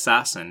would-be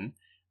assassin,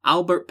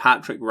 Albert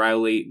Patrick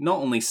Rowley not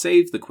only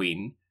saved the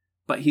Queen,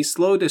 but he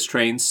slowed his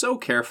train so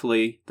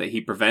carefully that he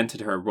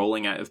prevented her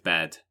rolling out of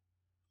bed."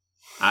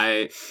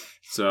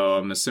 So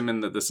I'm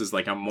assuming that this is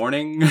like a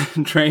morning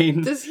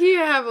train. Does he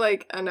have,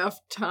 like, enough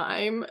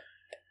time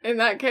in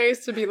that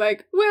case to be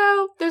like,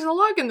 well, there's a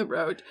log in the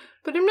road,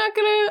 but I'm not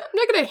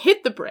gonna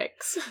hit the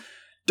brakes.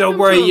 Don't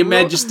worry, Your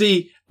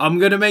Majesty. I'm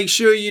gonna make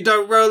sure you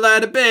don't roll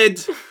out of bed.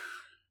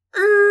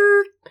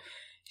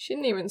 She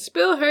didn't even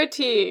spill her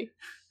tea.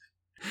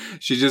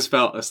 She just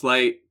felt a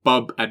slight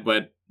bump and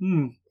went,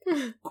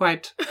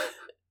 quite.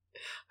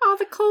 Are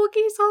the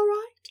corgis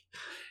alright?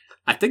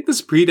 I think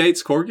this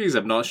predates corgis.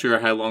 I'm not sure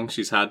how long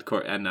she's had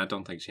and I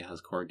don't think she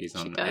has corgis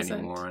on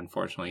anymore,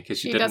 unfortunately, because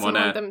she didn't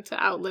want them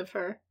to outlive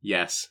her.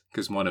 Yes,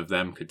 because one of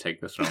them could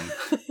take the throne.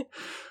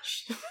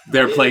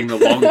 They're playing the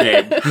long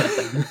game.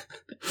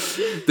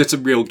 There's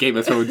some real Game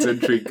of Thrones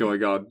intrigue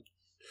going on.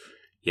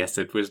 Yes,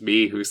 it was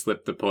me who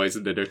slipped the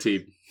poison in her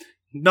tea.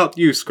 Not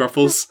you,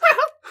 Scruffles.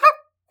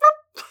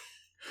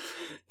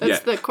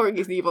 That's the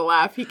corgi's evil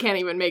laugh. He can't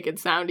even make it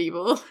sound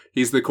evil.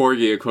 He's the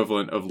corgi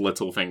equivalent of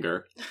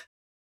Littlefinger.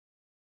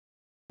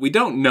 We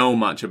don't know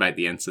much about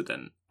the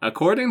incident.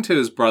 According to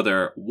his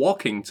brother,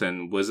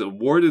 Walkington was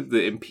awarded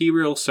the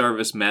Imperial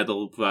Service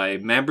Medal by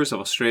members of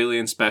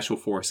Australian Special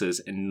Forces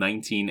in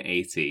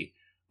 1980,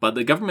 but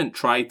the government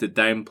tried to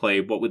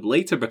downplay what would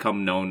later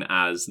become known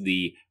as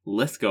the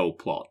Lithgow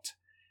plot.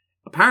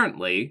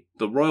 Apparently,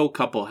 the royal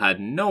couple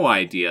had no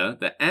idea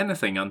that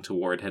anything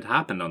untoward had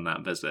happened on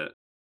that visit.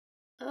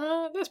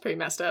 That's pretty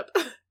messed up.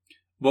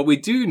 What we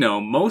do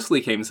know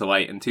mostly came to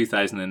light in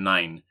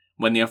 2009,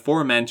 when the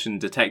aforementioned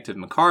Detective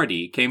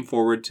McCarty came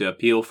forward to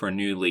appeal for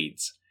new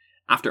leads.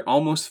 After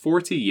almost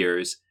 40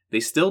 years, they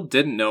still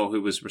didn't know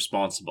who was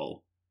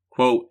responsible.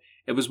 Quote,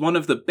 "It was one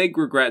of the big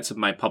regrets of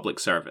my public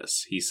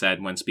service," he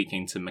said when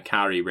speaking to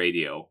Macquarie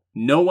Radio.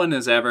 "No one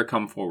has ever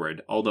come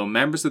forward, although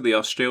members of the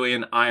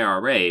Australian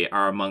IRA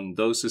are among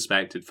those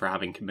suspected for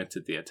having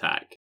committed the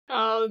attack."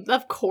 Oh,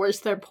 of course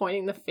they're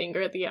pointing the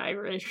finger at the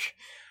Irish.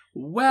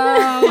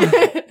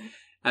 Well,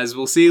 as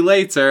we'll see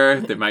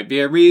later, there might be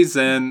a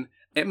reason.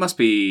 It must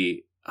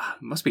be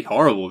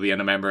horrible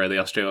being a member of the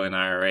Australian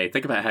IRA.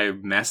 Think about how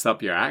messed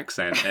up your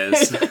accent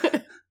is.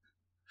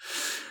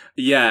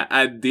 Yeah,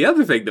 and the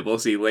other thing that we'll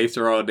see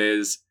later on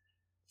is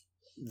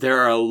there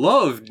are a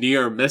lot of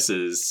near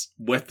misses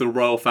with the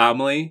royal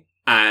family,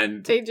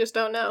 and they just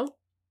don't know.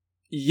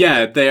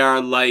 Yeah, they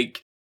are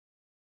like...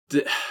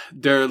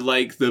 They're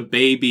like the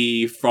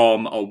baby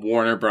from a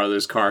Warner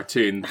Brothers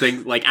cartoon.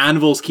 Things like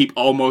anvils keep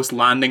almost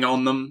landing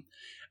on them,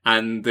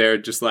 and they're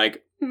just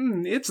like,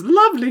 "It's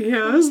lovely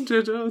here, isn't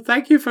it? Oh,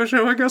 thank you for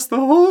showing us the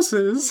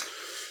horses."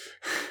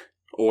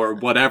 Or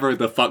whatever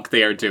the fuck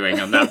they are doing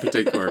on that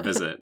particular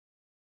visit.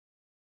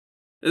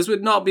 This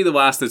would not be the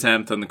last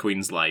attempt on the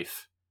Queen's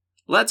life.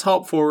 Let's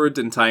hop forward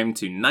in time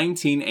to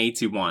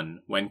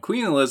 1981, when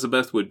Queen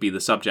Elizabeth would be the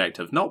subject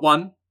of not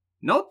one,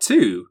 not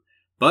two,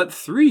 but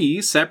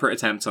 3 separate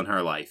attempts on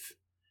her life.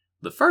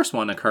 The first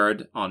one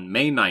occurred on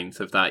May 9th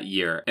of that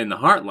year in the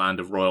heartland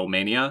of royal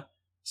mania,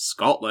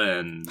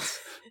 Scotland.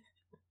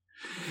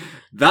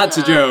 That's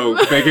a joke,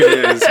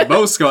 because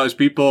most Scottish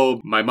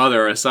people, my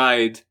mother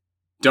aside,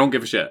 don't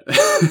give a shit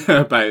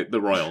about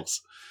the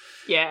royals.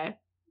 Yeah,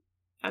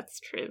 that's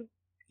true.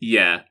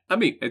 Yeah, I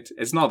mean,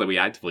 it's not that we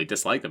actively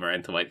dislike them or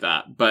anything like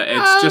that, but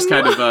it's just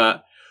kind of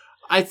a...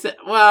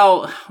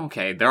 well,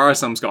 okay, there are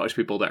some Scottish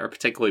people that are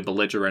particularly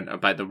belligerent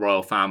about the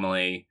royal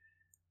family.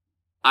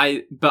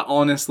 But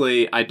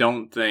honestly, I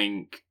don't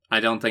think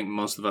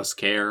most of us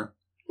care.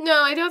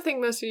 No, I don't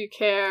think most of you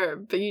care,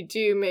 but you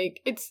do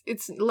make...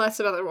 It's less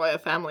about the royal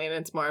family and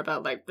it's more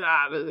about, like,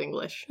 it was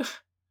English.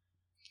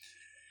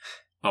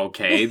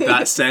 Okay,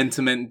 that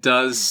sentiment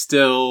does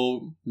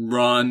still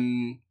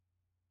run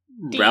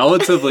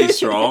relatively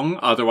strong.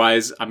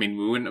 Otherwise, I mean,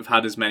 we wouldn't have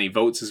had as many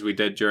votes as we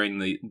did during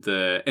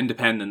the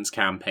independence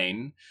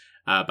campaign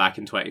back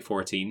in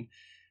 2014.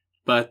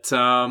 But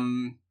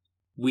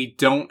we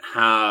don't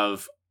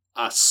have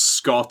a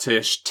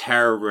Scottish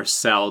terrorist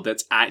cell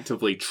that's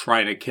actively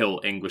trying to kill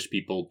English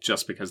people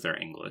just because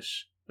they're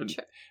English.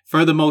 Sure.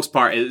 For the most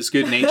part, it's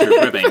good-natured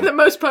ribbing. For the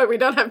most part, we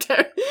don't have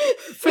terror.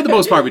 For the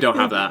most part, we don't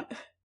have that.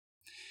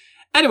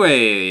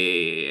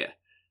 Anyway,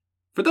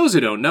 for those who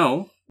don't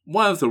know,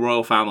 one of the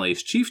royal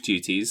family's chief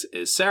duties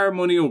is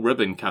ceremonial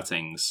ribbon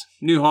cuttings,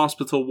 new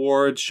hospital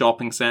wards,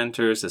 shopping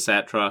centres,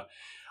 etc.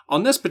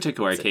 On this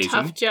particular occasion... It's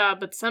a tough job,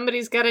 but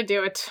somebody's got to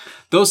do it.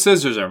 Those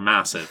scissors are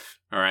massive.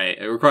 Alright,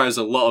 it requires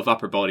a lot of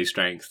upper body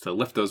strength to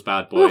lift those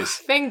bad boys.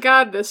 Oof, thank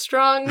God the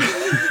strong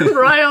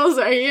royals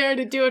are here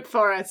to do it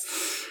for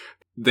us.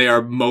 They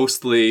are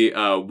mostly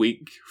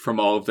weak from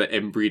all of the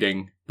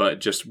inbreeding,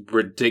 but just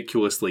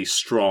ridiculously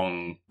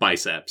strong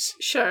biceps.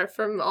 Sure,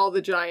 from all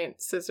the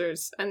giant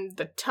scissors and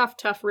the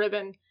tough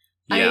ribbon.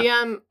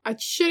 Yeah. I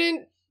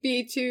shouldn't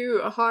be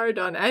too hard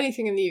on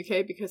anything in the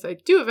UK because I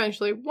do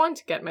eventually want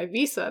to get my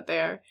visa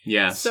there.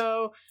 Yes.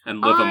 So and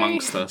live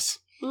amongst us.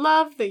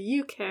 Love the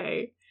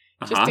UK.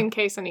 Just in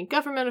case any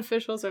government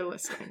officials are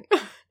listening.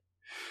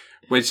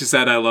 When she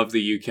said I love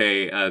the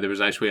UK, there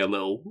was actually a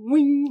little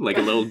wing, like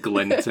a little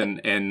glint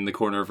in the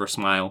corner of her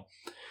smile.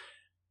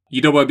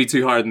 You don't want to be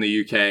too hard in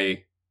the UK,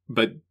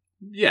 but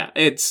yeah,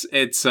 it's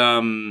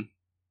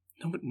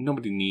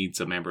nobody needs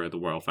a member of the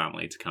royal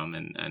family to come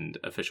and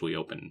officially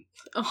open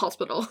a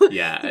hospital.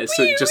 Yeah,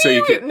 so just so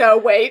you can... No,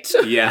 wait.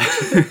 Yeah.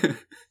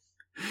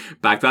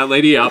 Back that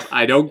lady up.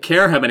 I don't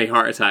care how many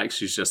heart attacks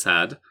she's just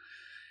had.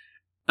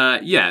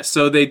 Yeah,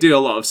 so they do a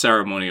lot of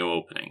ceremonial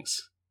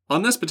openings.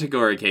 On this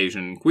particular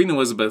occasion, Queen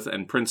Elizabeth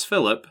and Prince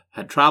Philip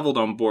had travelled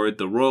on board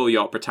the Royal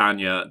Yacht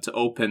Britannia to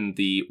open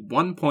the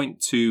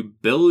 £1.2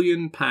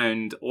 billion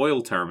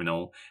oil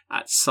terminal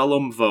at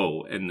Sullom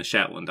Voe in the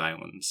Shetland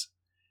Islands.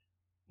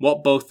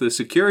 What both the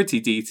security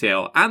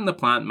detail and the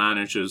plant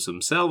managers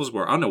themselves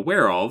were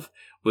unaware of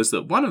was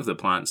that one of the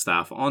plant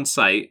staff on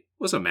site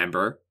was a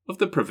member of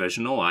the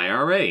Provisional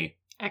IRA.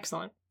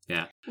 Excellent.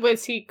 Yeah.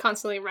 Was he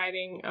constantly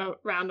riding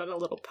around on a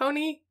little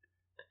pony?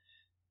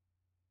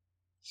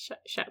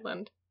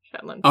 Shetland.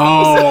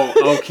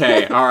 Oh,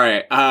 okay. All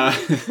right.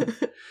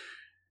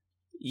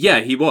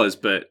 Yeah, he was,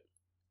 but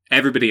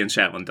everybody in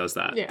Shetland does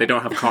that. Yeah. They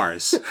don't have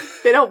cars.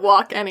 They don't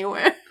walk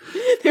anywhere.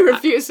 They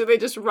refuse, so they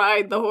just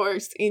ride the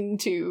horse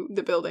into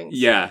the buildings.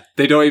 Yeah.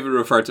 They don't even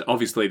refer to...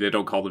 Obviously, they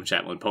don't call them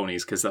Shetland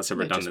ponies, because that's a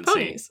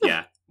redundancy.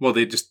 Yeah. Well,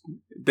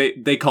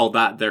 they call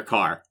that their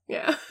car.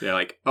 Yeah. They're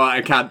like, oh,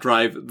 I can't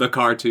drive the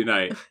car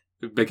tonight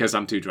because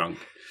I'm too drunk.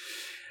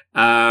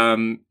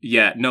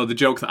 Yeah, no, the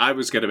joke that I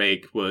was going to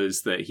make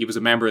was that he was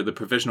a member of the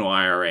Provisional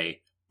IRA,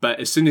 but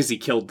as soon as he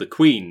killed the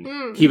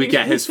Queen, he would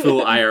get his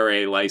full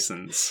IRA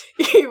license.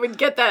 He would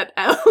get that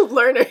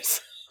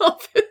learner's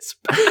off his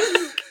back.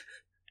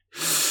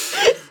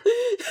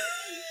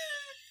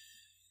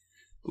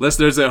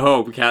 Listeners at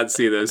home can't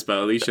see this, but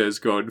Alicia is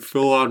going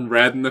full on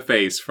red in the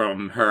face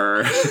from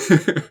her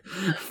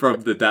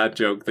from the dad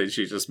joke that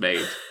she just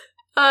made.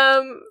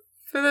 For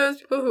those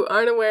people who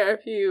aren't aware,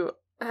 if you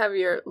have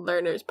your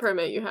learner's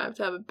permit, you have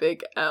to have a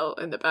big L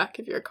in the back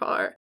of your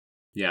car.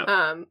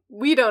 Yeah.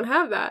 We don't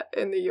have that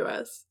in the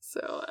US,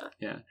 so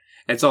yeah.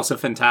 It's also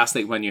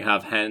fantastic when you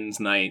have hens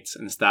nights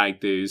and stag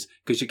do's,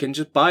 because you can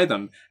just buy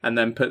them and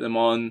then put them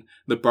on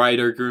the bride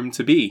or groom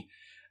to be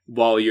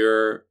while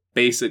you're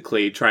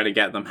basically trying to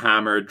get them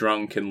hammered,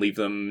 drunk, and leave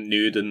them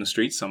nude in the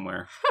street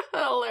somewhere.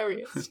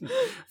 Hilarious.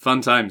 Fun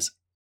times.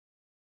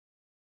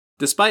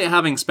 Despite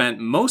having spent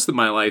most of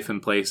my life in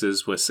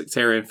places with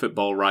sectarian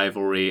football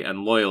rivalry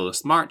and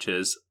loyalist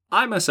marches,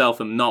 I myself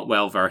am not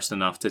well versed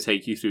enough to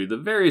take you through the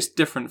various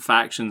different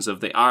factions of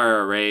the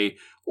IRA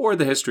or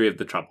the history of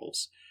the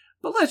Troubles.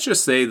 But let's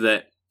just say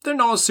that they're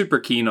not super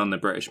keen on the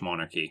British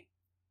monarchy.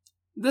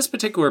 This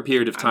particular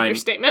period of time...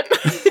 Understatement.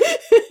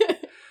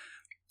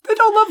 They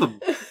don't love them.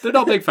 They're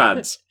not big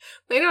fans.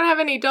 They don't have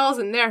any dolls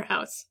in their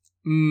house.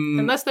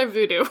 Unless they're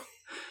voodoo.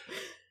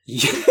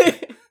 Yeah.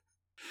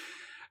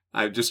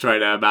 I'm just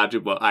trying to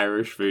imagine what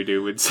Irish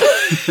voodoo would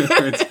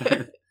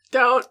say.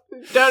 Don't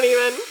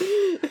even.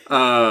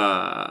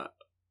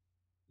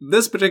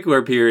 This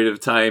particular period of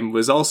time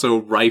was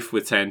also rife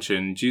with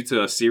tension due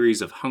to a series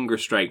of hunger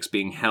strikes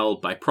being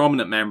held by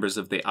prominent members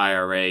of the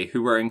IRA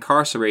who were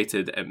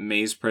incarcerated at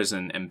Maze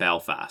Prison in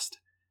Belfast.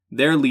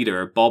 Their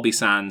leader, Bobby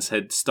Sands,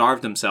 had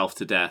starved himself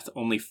to death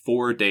only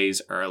 4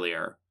 days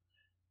earlier.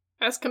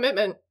 That's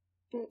commitment.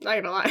 Not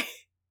gonna lie.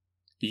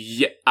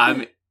 Yeah,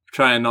 I'm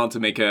trying not to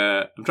make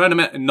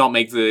not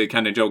make the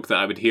kind of joke that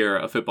I would hear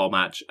at a football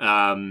match.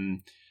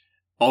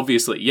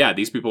 Obviously, yeah,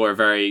 these people are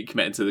very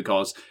committed to the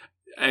cause.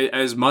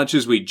 As much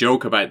as we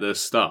joke about this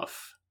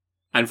stuff,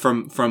 and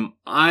from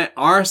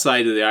our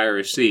side of the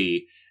Irish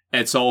Sea,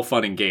 it's all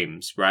fun and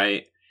games,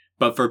 right?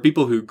 But for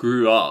people who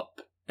grew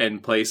up in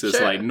places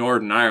like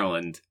Northern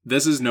Ireland,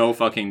 this is no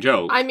fucking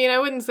joke. I mean, I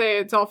wouldn't say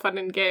it's all fun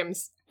and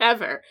games,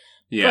 ever.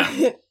 Yeah.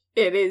 But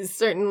it is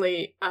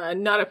certainly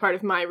not a part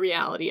of my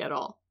reality at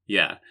all.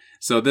 Yeah.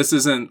 So this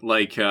isn't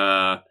like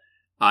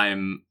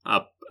I'm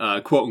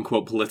a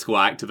quote-unquote political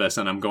activist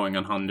and I'm going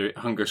on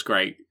hunger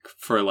strike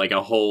for like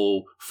a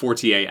whole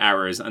 48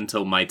 hours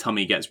until my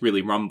tummy gets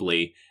really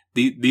rumbly.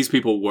 These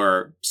people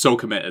were so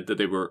committed that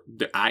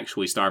they're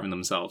actually starving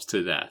themselves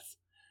to death.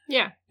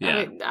 Yeah.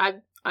 Yeah.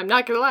 I'm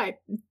not gonna lie.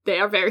 They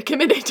are very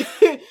committed.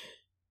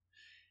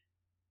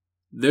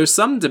 There's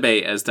some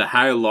debate as to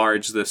how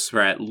large this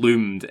threat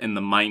loomed in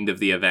the mind of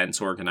the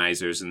event's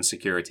organisers and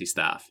security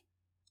staff.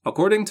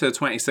 According to a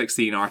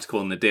 2016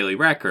 article in the Daily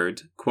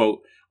Record,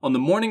 quote, "On the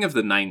morning of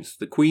the 9th,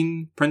 the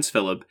Queen, Prince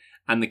Philip,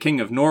 and the King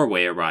of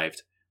Norway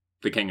arrived."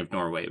 The King of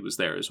Norway was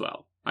there as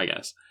well, I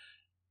guess.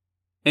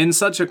 "In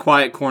such a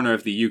quiet corner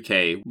of the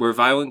UK, where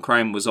violent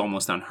crime was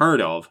almost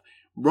unheard of,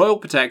 Royal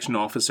Protection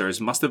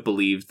officers must have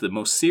believed the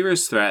most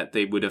serious threat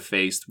they would have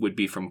faced would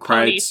be from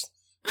crowds."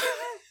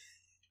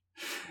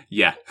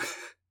 Yeah.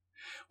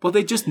 Well,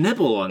 they just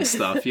nibble on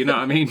stuff, you know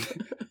what I mean?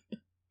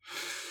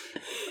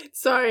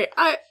 Sorry,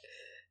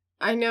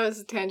 I know it's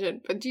a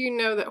tangent, but do you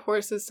know that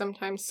horses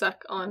sometimes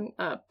suck on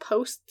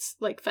posts,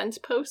 like fence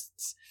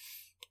posts?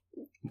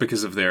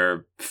 Because of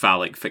their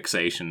phallic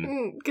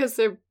fixation. Because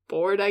they're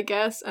bored, I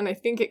guess, and I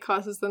think it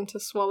causes them to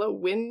swallow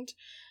wind,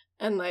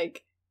 and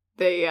like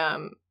they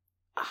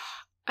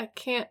I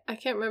can't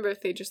remember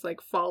if they just like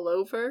fall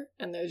over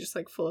and they're just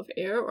like full of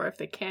air, or if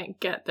they can't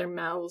get their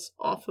mouths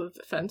off of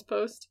the fence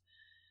post.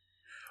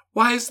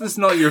 Why is this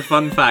not your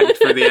fun fact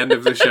for the end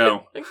of the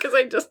show? Because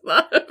I just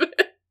thought of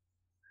it.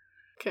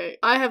 Okay,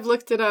 I have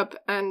looked it up,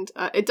 and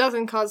it does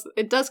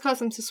cause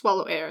them to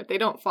swallow air. They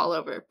don't fall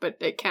over, but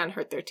it can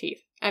hurt their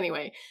teeth.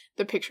 Anyway,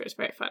 the picture is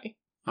very funny.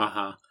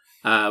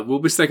 We'll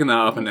be sticking that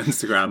up on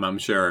Instagram, I'm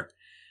sure.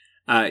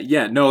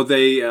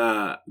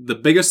 The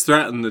biggest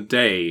threat in the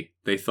day,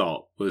 they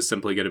thought, was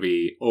simply going to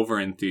be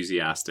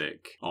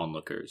over-enthusiastic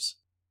onlookers.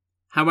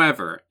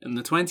 However, in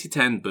the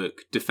 2010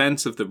 book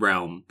Defense of the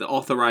Realm, The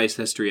Authorized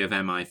History of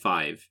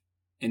MI5,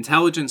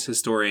 intelligence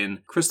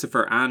historian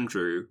Christopher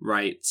Andrew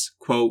writes,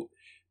 quote,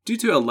 "Due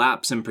to a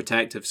lapse in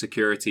protective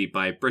security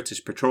by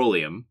British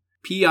Petroleum,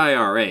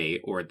 PIRA,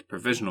 or the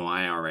Provisional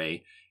IRA,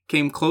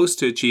 came close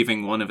to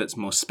achieving one of its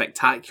most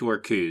spectacular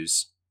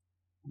coups.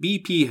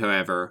 BP,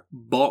 however,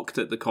 balked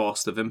at the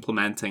cost of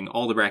implementing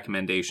all the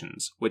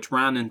recommendations, which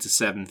ran into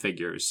 7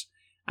 figures,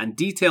 and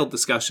detailed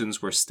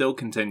discussions were still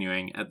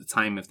continuing at the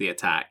time of the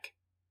attack."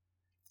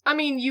 I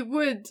mean, you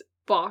would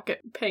balk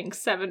at paying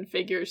 7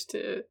 figures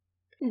to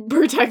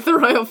protect the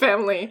royal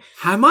family.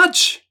 How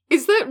much?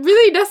 Is that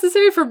really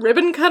necessary for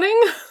ribbon cutting?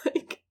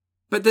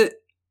 But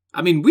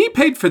we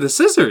paid for the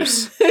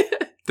scissors.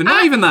 They're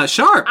not even that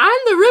sharp. And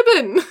the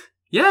ribbon.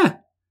 Yeah.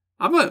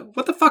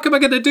 What the fuck am I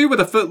going to do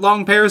with a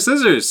foot-long pair of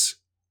scissors?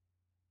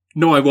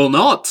 No, I will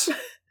not.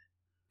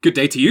 Good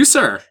day to you,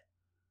 sir.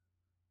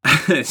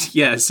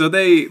 Yeah, so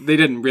they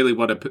didn't really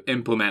want to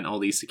implement all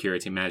these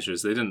security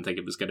measures. They didn't think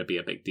it was going to be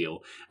a big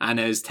deal. And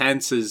as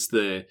tense as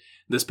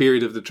this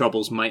period of the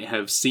Troubles might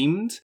have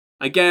seemed,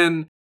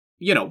 again,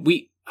 you know,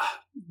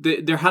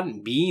 there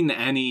hadn't been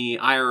any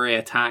IRA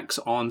attacks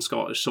on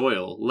Scottish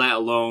soil, let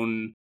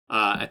alone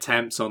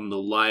attempts on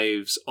the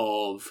lives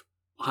of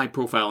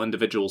high-profile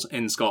individuals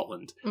in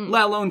Scotland,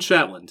 let alone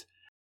Shetland.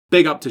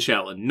 Big up to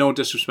Shetland, no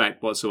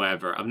disrespect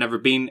whatsoever. I've never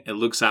been, it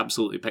looks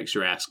absolutely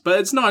picturesque, but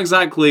it's not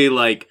exactly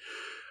like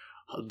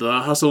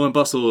the hustle and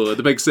bustle of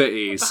the big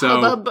city,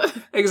 so...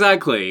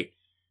 Exactly.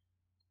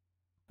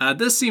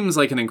 This seems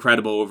like an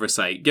incredible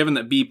oversight, given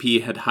that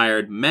BP had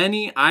hired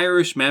many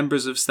Irish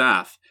members of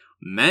staff,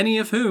 many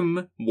of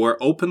whom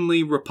were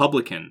openly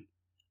Republican.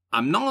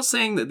 I'm not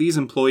saying that these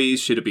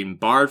employees should have been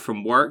barred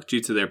from work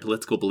due to their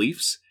political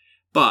beliefs,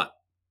 but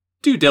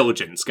due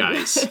diligence,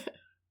 guys.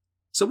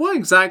 So what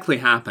exactly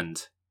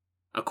happened?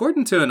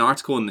 According to an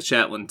article in the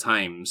Shetland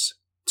Times,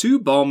 2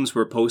 bombs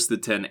were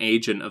posted to an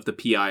agent of the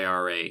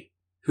PIRA,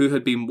 who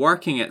had been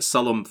working at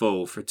Sullom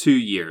Voe for 2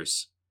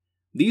 years.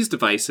 These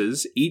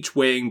devices, each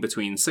weighing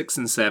between 6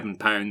 and 7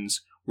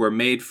 pounds, were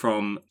made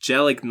from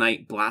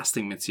gelignite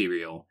blasting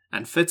material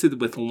and fitted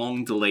with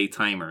long delay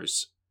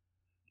timers.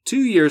 2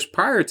 years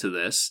prior to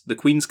this, the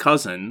Queen's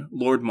cousin,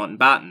 Lord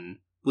Mountbatten,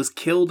 was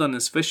killed on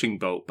his fishing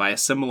boat by a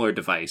similar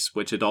device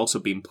which had also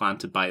been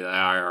planted by the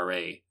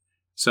IRA.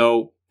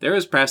 So, There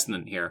is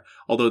precedent here,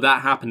 although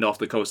that happened off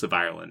the coast of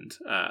Ireland,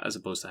 as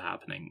opposed to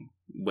happening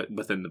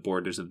within the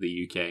borders of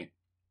the UK.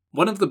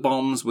 One of the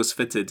bombs was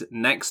fitted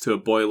next to a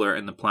boiler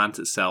in the plant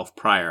itself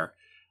prior,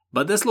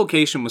 but this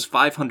location was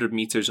 500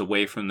 metres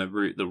away from the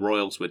route the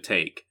Royals would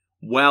take,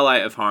 well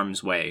out of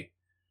harm's way.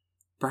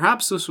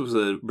 Perhaps this was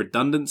a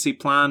redundancy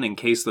plan in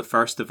case the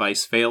first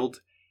device failed,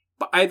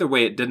 but either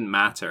way it didn't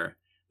matter.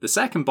 The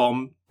second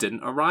bomb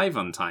didn't arrive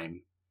on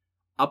time.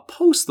 A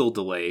postal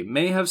delay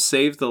may have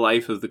saved the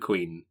life of the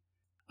Queen.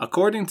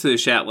 According to the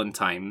Shetland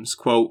Times,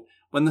 quote,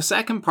 when the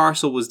second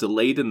parcel was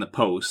delayed in the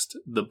post,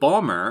 the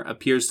bomber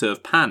appears to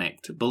have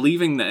panicked,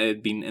 believing that it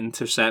had been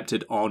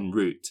intercepted en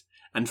route,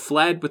 and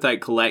fled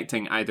without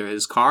collecting either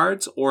his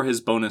cards or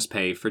his bonus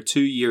pay for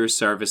 2 years'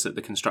 service at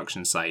the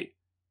construction site.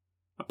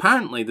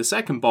 Apparently, the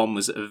second bomb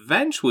was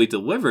eventually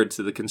delivered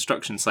to the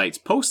construction site's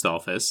post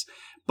office,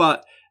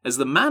 but as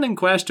the man in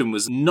question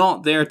was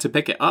not there to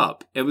pick it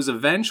up, it was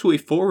eventually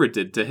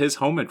forwarded to his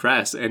home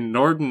address in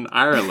Northern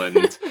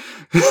Ireland.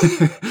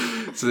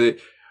 So,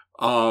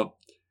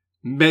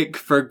 Mick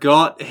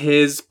forgot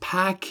his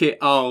packet.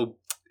 Oh,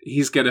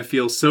 he's gonna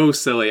feel so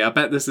silly. I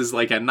bet this is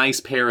like a nice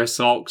pair of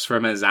socks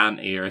from his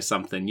auntie or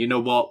something. You know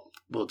what?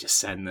 We'll just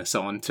send this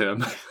on to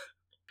him.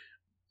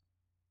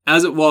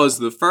 As it was,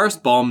 the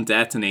first bomb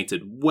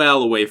detonated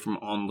well away from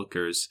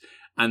onlookers,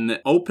 and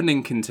the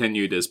opening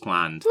continued as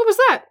planned. What was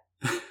that?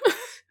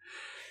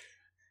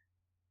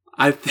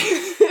 I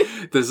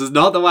think this is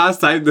not the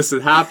last time this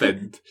had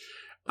happened.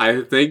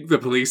 I think the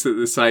police at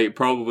the site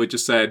probably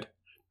just said,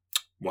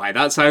 why,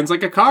 that sounds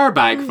like a car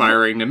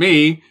backfiring to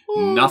me.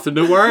 Nothing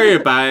to worry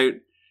about.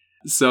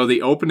 So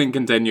the opening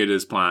continued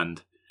as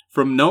planned.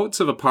 From notes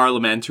of a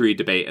parliamentary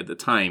debate at the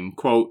time,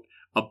 quote,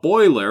 a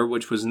boiler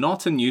which was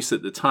not in use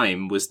at the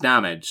time was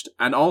damaged,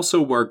 and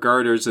also were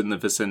girders in the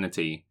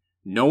vicinity.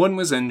 No one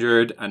was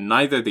injured, and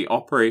neither the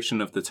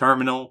operation of the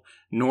terminal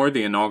nor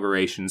the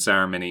inauguration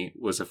ceremony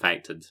was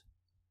affected.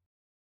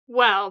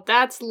 Well,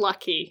 that's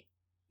lucky.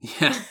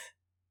 Yeah.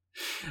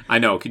 I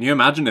know. Can you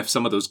imagine if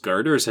some of those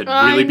girders had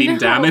really been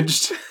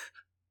damaged?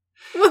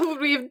 What would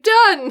we have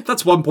done?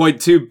 That's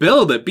 1.2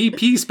 bill that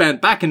BP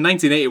spent back in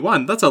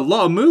 1981. That's a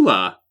lot of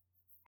moolah.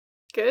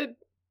 Good.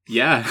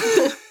 Yeah.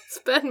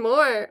 Spend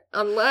more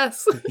on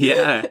less.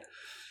 Yeah.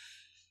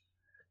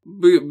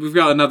 We've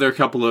got another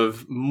couple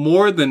of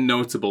more than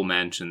notable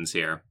mentions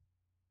here.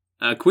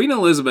 Queen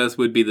Elizabeth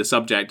would be the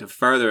subject of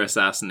further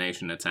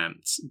assassination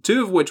attempts,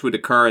 2 of which would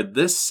occur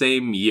this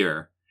same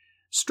year.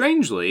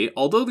 Strangely,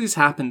 although these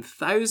happened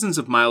thousands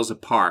of miles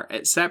apart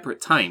at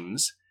separate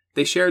times,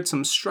 they shared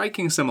some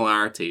striking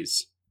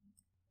similarities.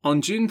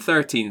 On June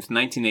 13th,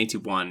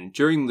 1981,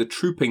 during the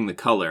Trooping the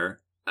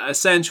Colour,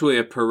 essentially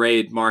a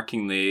parade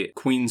marking the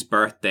Queen's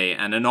birthday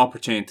and an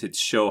opportunity to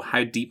show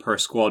how deep her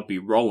squad be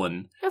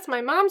rollin'. That's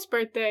my mom's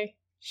birthday.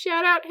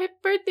 Shout out, happy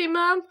birthday,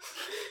 Mom.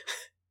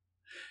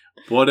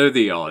 What are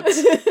the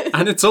odds?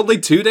 And it's only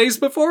 2 days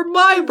before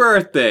my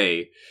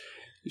birthday!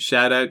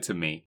 Shout out to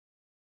me.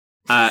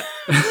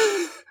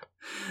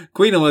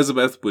 Queen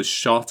Elizabeth was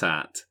shot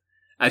at.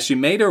 As she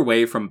made her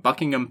way from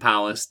Buckingham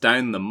Palace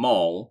down the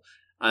Mall,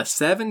 a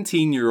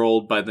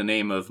 17-year-old by the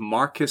name of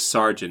Marcus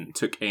Sargent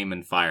took aim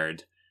and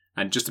fired.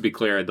 And just to be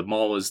clear, the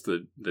Mall is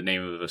the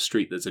name of a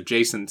street that's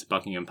adjacent to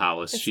Buckingham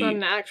Palace. It's not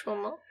an actual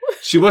mall.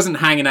 She wasn't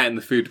hanging out in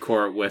the food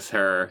court with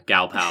her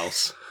gal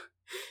pals.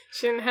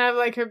 She didn't have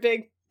like her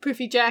big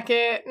poofy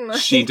jacket. And, like,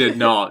 she did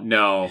not,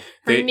 no.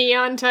 Her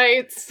neon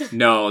tights.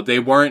 No, they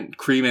weren't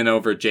creaming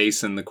over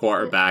Jason, the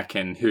quarterback,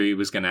 and who he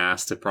was going to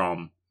ask to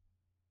prom.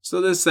 So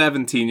this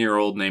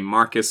 17-year-old named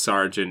Marcus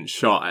Sargent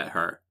shot at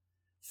her.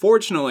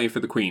 Fortunately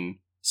for the Queen,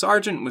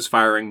 Sargent was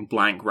firing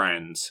blank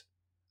rounds.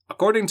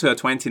 According to a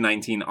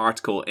 2019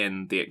 article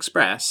in The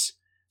Express,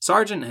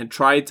 Sargent had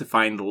tried to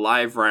find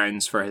live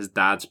rounds for his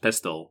dad's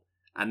pistol,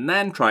 and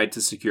then tried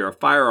to secure a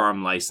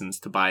firearm license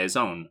to buy his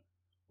own.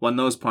 When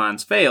those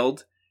plans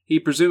failed, he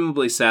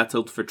presumably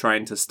settled for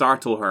trying to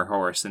startle her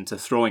horse into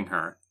throwing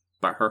her,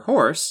 but her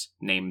horse,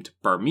 named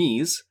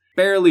Burmese,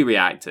 barely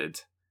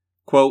reacted.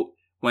 Quote,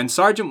 when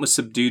Sargent was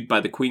subdued by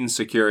the Queen's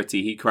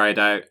security, he cried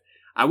out,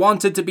 I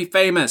wanted to be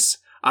famous!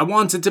 I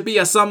wanted to be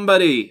a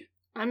somebody!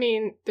 I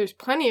mean, there's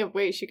plenty of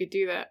ways you could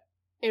do that.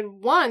 In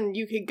one,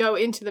 you could go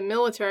into the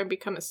military and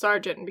become a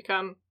sergeant and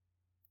become...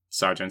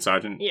 Sergeant?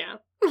 Yeah.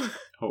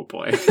 Oh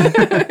boy.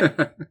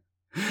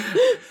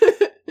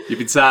 You've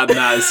been sad in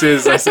that as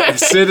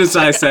soon as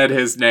I said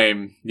his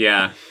name.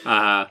 Yeah.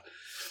 Yeah,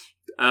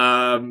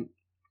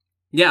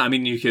 I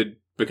mean, you could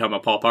become a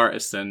pop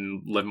artist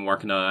and live and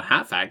work in a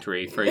hat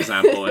factory, for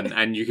example,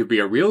 and you could be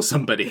a real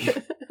somebody.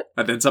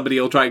 And then somebody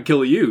will try and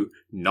kill you.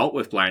 Not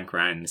with blank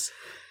rounds.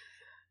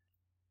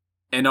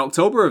 In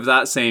October of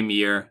that same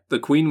year, the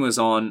Queen was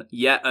on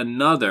yet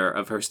another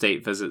of her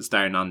state visits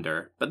down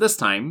under, but this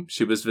time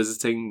she was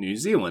visiting New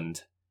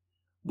Zealand.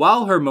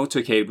 While her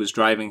motorcade was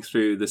driving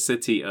through the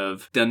city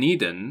of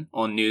Dunedin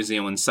on New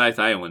Zealand's South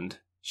Island,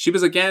 she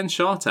was again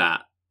shot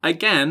at,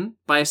 again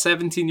by a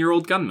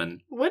 17-year-old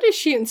gunman. What is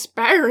she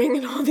inspiring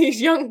in all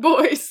these young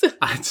boys?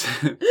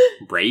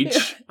 Rage?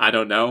 Yeah. I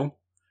don't know.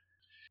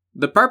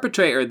 The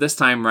perpetrator this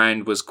time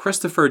round was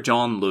Christopher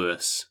John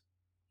Lewis.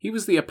 He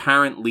was the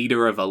apparent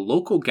leader of a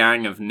local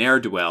gang of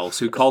ne'er-do-wells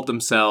who called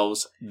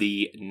themselves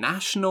the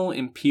National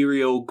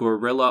Imperial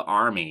Guerrilla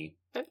Army.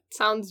 That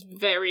sounds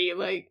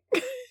very,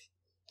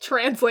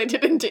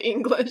 translated into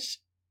English.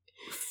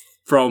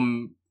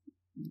 From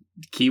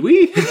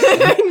Kiwi?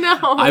 No.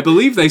 I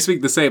believe they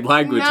speak the same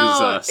language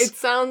as us. It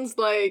sounds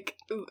like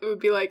it would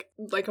be like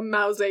a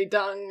Mao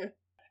Zedong.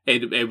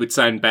 It would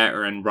sound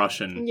better in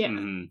Russian. Yeah.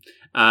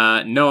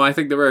 Mm-hmm. No, I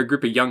think there were a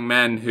group of young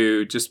men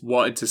who just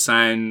wanted to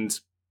sound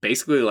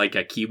basically like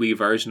a Kiwi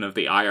version of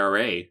the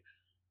IRA.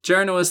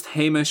 Journalist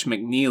Hamish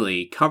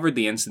McNeely covered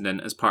the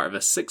incident as part of a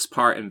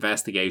 6-part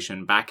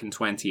investigation back in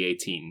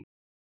 2018.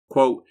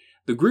 Quote,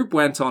 the group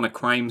went on a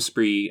crime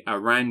spree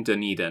around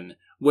Dunedin,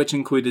 which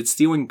included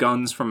stealing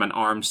guns from an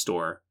arms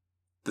store.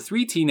 The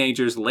 3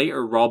 teenagers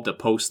later robbed a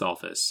post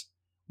office.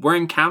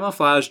 Wearing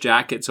camouflage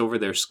jackets over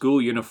their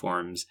school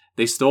uniforms,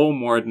 they stole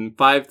more than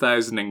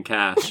 $5,000 in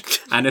cash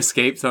and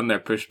escaped on their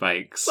push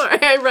bikes. Sorry,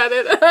 I read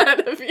it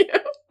ahead of you.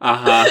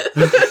 Uh-huh.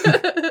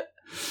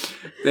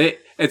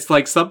 It's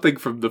like something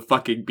from the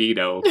fucking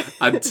Beano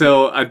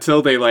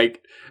until they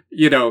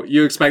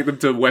you expect them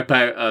to whip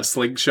out a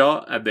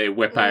slingshot and they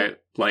whip out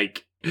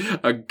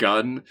a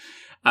gun.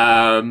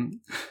 Come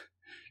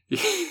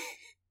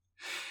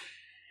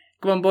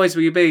on, boys,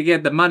 we better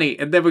get the money,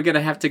 and then we're going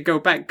to have to go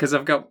back because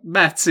I've got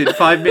maths in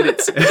 5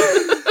 minutes.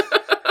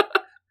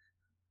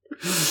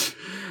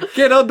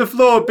 Get on the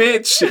floor,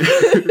 bitch!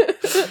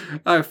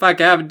 Oh, fuck,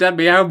 I haven't done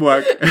my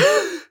homework.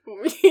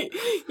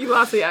 You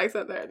lost the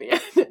accent there at the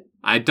end.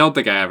 I don't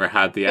think I ever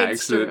had the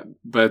accent,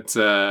 but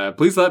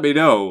please let me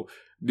know,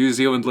 New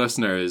Zealand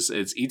listeners.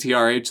 It's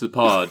ETRH the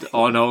pod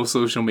on all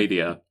social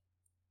media.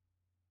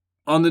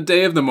 On the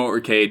day of the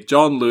motorcade,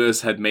 John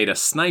Lewis had made a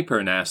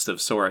sniper nest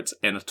of sorts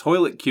in a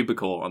toilet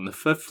cubicle on the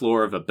 5th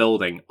floor of a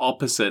building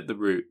opposite the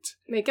route.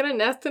 Making a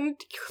nest in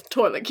a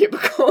toilet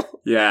cubicle.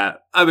 Yeah.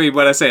 I mean,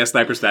 when I say a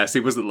sniper's nest, he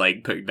wasn't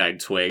putting down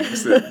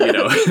twigs and,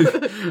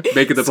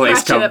 making the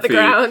place comfy. At the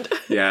ground.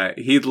 Yeah,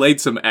 he'd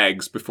laid some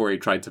eggs before he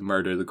tried to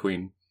murder the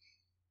Queen.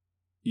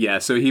 Yeah,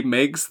 so he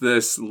makes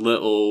this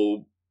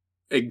little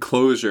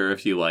enclosure,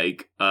 if you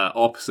like,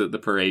 opposite the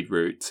parade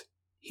route.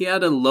 He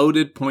had a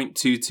loaded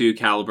 .22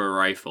 caliber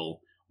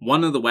rifle,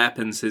 one of the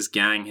weapons his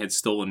gang had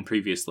stolen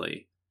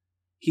previously.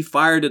 He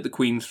fired at the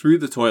Queen through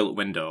the toilet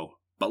window,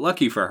 but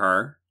lucky for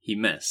her, he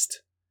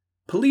missed.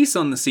 Police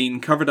on the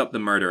scene covered up the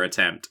murder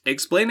attempt,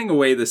 explaining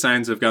away the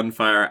sounds of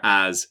gunfire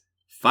as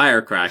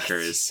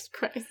firecrackers.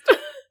 Christ.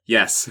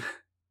 Yes.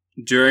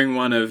 During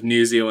one of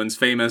New Zealand's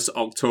famous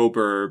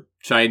October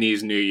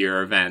Chinese New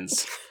Year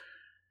events.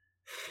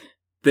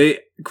 They,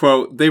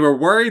 quote, they were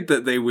worried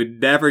that they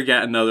would never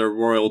get another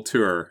royal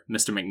tour,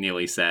 Mr.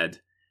 McNeely said.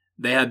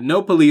 They had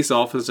no police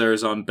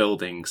officers on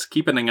buildings,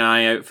 keeping an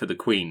eye out for the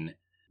Queen.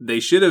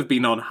 They should have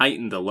been on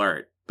heightened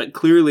alert, but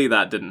clearly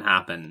that didn't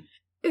happen.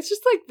 It's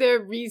just their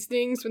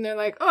reasonings when they're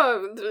like,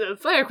 oh, the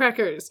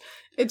firecrackers.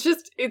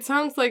 It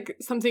sounds like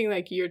something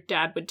your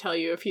dad would tell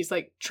you if he's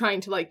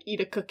trying to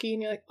eat a cookie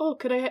and you're like, oh,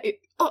 could I have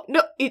it? Oh,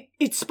 no,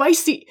 it's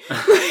spicy.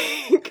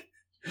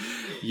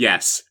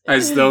 Yes,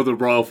 as though the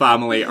royal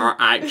family are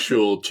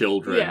actual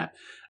children. Yeah,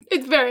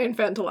 it's very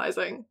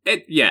infantilizing.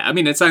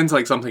 It sounds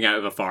like something out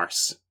of a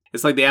farce.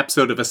 It's like the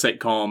episode of a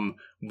sitcom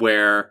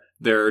where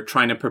they're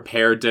trying to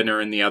prepare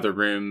dinner in the other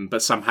room,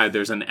 but somehow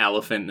there's an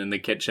elephant in the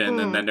kitchen,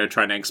 and then they're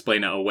trying to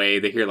explain it away.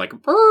 They hear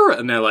brr,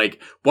 and they're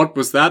like, what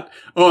was that?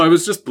 Oh, I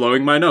was just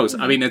blowing my nose.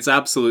 It's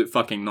absolute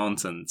fucking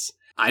nonsense.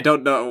 I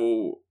don't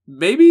know.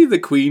 Maybe the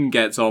Queen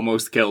gets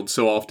almost killed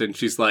so often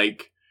she's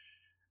like,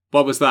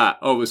 what was that?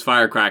 Oh, it was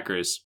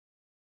firecrackers.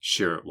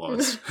 Sure it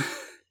was.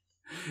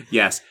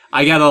 Yes,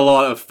 I get a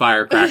lot of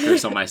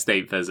firecrackers on my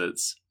state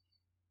visits.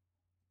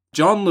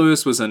 John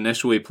Lewis was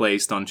initially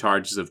placed on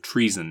charges of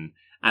treason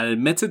and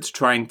admitted to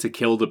trying to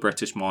kill the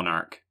British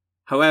monarch.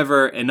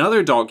 However, in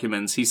other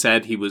documents, he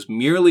said he was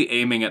merely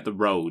aiming at the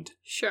road.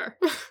 Sure.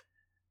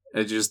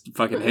 I just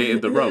fucking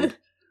hated the road.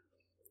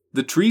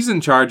 The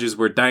treason charges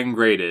were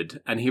downgraded,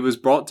 and he was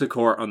brought to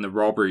court on the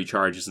robbery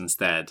charges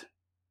instead.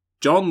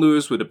 John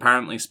Lewis would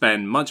apparently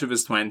spend much of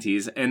his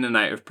 20s in and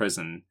out of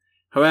prison.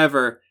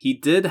 However, he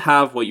did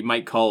have what you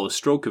might call a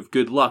stroke of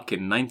good luck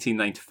in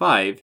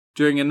 1995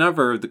 during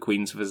another of the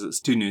Queen's visits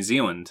to New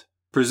Zealand.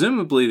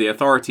 Presumably, the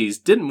authorities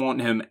didn't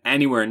want him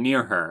anywhere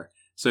near her,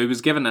 so he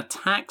was given a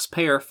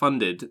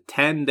taxpayer-funded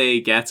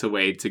 10-day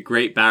getaway to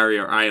Great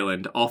Barrier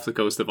Island off the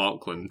coast of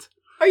Auckland.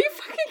 Are you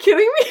fucking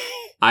kidding me?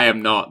 I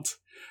am not.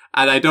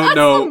 And I don't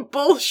know. That's some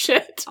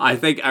bullshit. I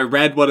think I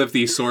read one of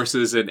these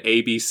sources in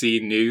ABC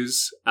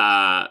News.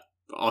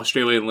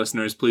 Australian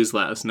listeners, please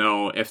let us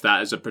know if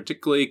that is a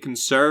particularly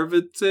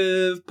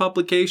conservative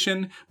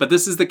publication. But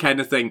this is the kind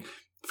of thing.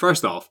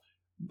 First off,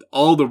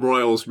 all the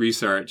royals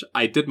research,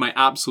 I did my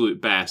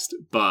absolute best.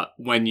 But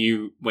when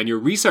you're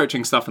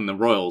researching stuff in the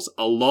royals,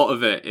 a lot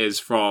of it is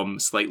from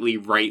slightly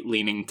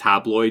right-leaning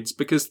tabloids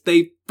because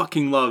they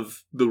fucking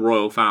love the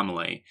royal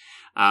family.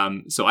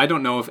 So I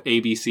don't know if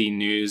ABC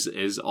News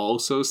is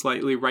also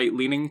slightly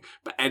right-leaning,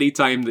 but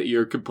anytime that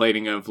you're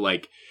complaining of,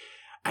 like,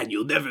 and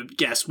you'll never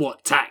guess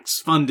what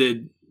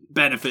tax-funded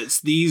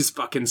benefits these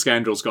fucking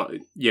scoundrels got,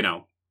 you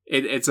know,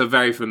 it's a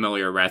very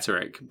familiar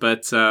rhetoric.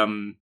 But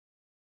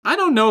I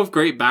don't know if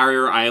Great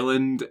Barrier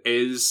Island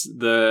is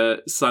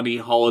the sunny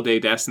holiday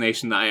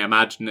destination that I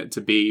imagine it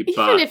to be,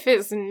 but... Even if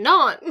it's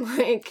not,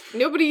 like,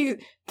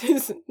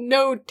 there's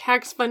no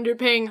tax funder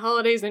paying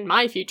holidays in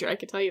my future, I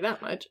can tell you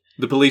that much.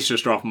 The police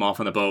just drop them off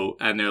on a boat,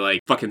 and they're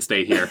like, fucking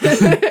stay here.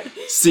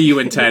 See you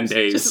in 10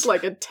 days. Just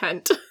like a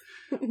tent.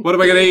 What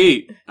am I gonna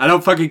eat? I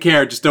don't fucking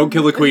care, just don't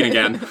kill the queen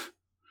again.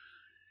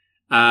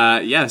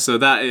 So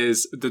that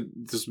is...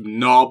 This will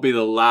not be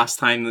the last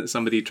time that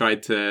somebody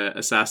tried to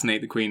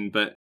assassinate the queen,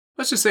 but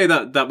let's just say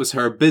that was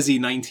her busy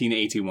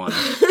 1981.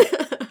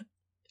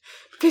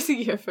 Busy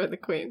year for the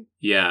queen.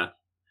 Yeah.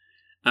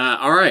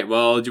 Alright,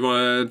 well, do you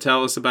want to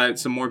tell us about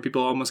some more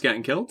people almost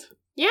getting killed?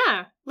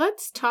 Yeah,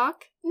 let's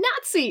talk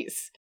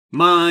Nazis.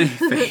 My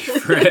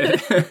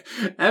favorite.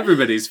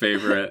 Everybody's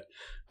favorite.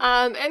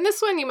 And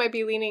this one you might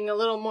be leaning a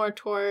little more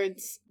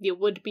towards the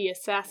would-be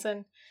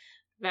assassin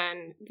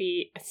than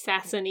the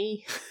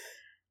assassinee.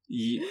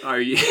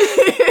 Are you?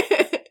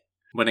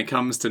 When it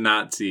comes to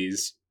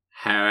Nazis,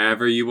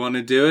 however you want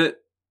to do it,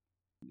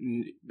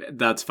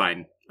 that's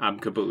fine. I'm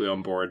completely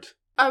on board.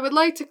 I would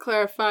like to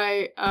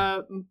clarify,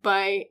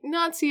 by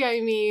Nazi I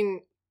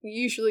mean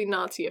usually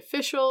Nazi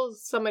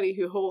officials, somebody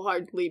who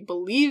wholeheartedly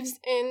believes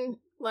in,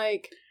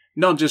 like...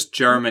 Not just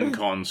German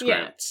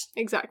conscripts.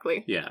 Yeah,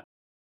 exactly. Yeah.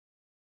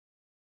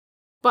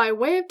 By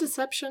way of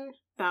deception,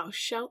 thou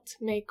shalt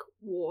make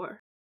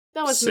war.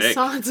 That was Sick.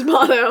 Mossad's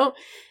motto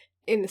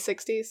in the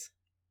 60s.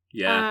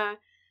 Yeah.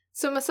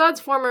 So Mossad's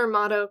former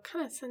motto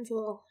kind of sends a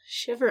little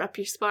shiver up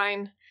your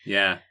spine.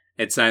 Yeah.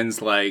 It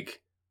sounds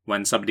like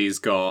when somebody's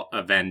got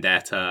a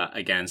vendetta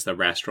against a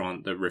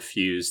restaurant that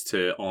refused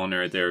to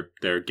honor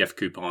their gift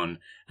coupon,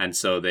 and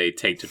so they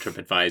take to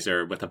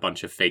TripAdvisor with a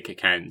bunch of fake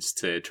accounts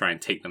to try and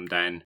take them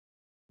down.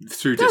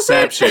 Through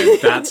deception,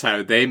 that's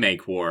how they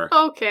make war.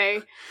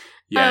 Okay.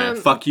 Yeah,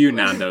 fuck you,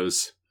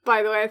 Nando's.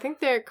 By the way, I think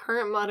their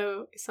current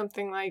motto is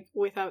something like,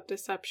 without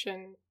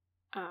deception,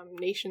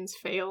 nations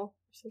fail, or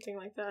something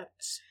like that.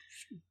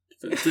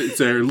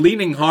 They're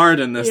leaning hard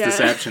on this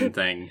deception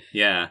thing.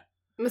 Yeah.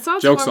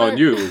 Mossad's Joke's on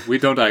you. We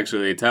don't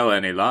actually tell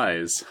any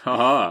lies.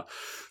 Haha.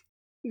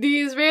 The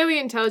Israeli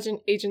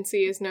intelligence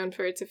agency is known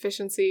for its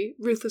efficiency,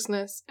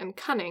 ruthlessness, and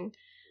cunning,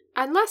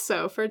 and less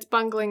so for its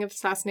bungling of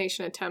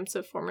assassination attempts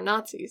of former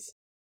Nazis.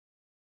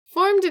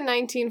 Formed in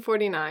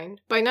 1949,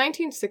 by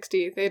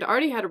 1960 they had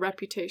already had a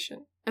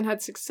reputation, and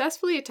had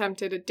successfully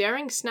attempted a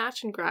daring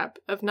snatch and grab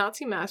of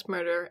Nazi mass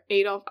murderer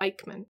Adolf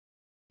Eichmann.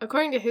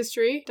 According to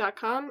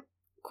History.com,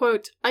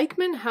 quote,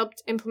 Eichmann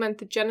helped implement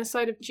the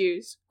genocide of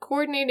Jews,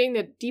 coordinating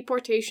the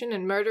deportation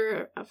and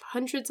murder of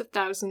hundreds of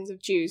thousands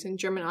of Jews in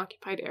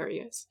German-occupied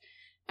areas.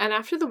 And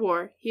after the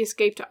war, he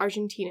escaped to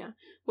Argentina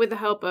with the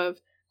help of,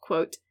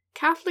 quote,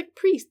 Catholic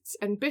priests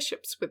and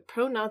bishops with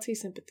pro-Nazi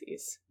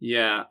sympathies.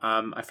 Yeah,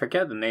 I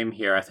forget the name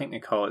here. I think they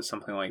call it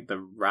something like the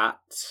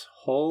rat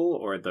hole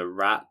or the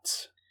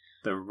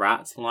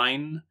rat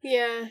line.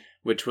 Yeah.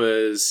 Which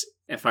was,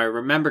 if I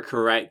remember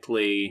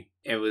correctly,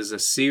 it was a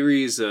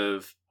series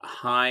of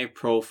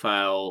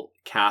high-profile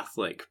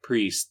Catholic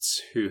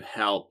priests who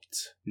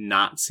helped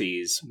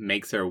Nazis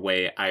make their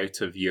way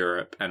out of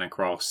Europe and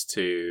across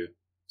to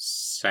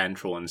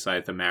Central and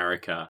South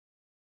America.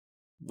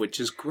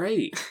 Which is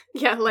great.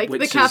 Yeah, like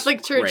the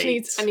Catholic Church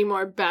needs any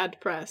more bad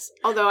press.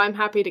 Although I'm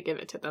happy to give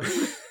it to them.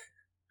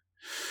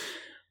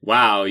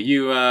 Wow,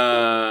 you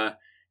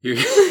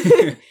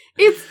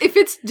if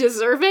it's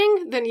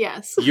deserving, then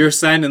yes. You're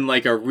sounding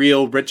like a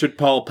real Richard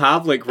Paul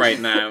Pavlik right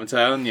now, I'm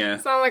telling you.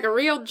 Sound like a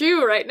real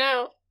Jew right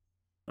now.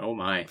 Oh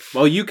my.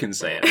 Well, you can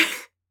say it.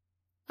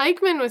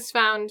 Eichmann was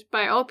found,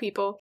 by all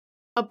people,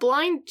 a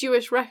blind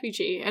Jewish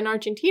refugee in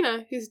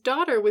Argentina whose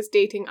daughter was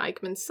dating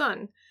Eichmann's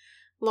son.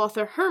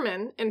 Lothar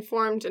Herman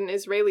informed an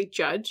Israeli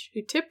judge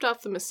who tipped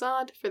off the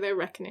Mossad for their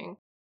reckoning.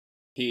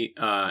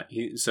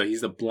 So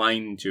he's a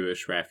blind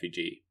Jewish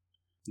refugee.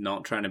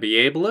 Not trying to be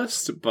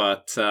ableist,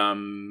 but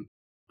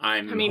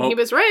he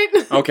was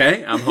right.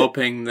 Okay, I'm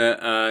hoping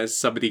that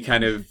somebody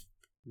kind of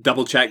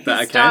double-checked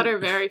that account. His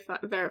daughter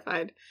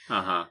verified.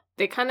 Uh-huh.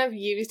 They kind of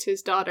used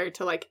his daughter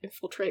to, like,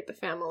 infiltrate the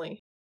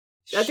family.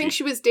 I think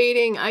she was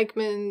dating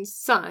Eichmann's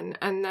son,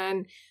 and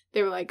then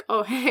they were like,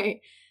 oh,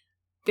 hey,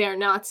 they're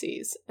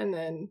Nazis. And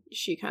then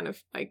she kind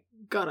of, like,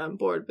 got on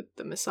board with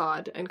the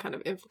Mossad and kind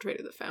of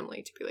infiltrated the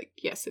family to be like,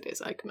 yes, it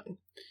is Eichmann.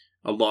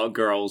 A lot of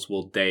girls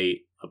will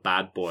date a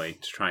bad boy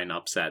to try and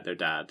upset their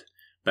dad.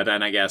 But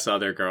then I guess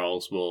other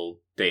girls will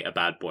date a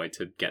bad boy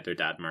to get their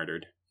dad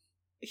murdered.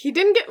 He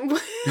didn't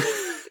get...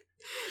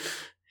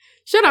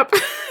 Shut up!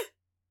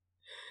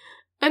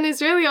 An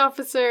Israeli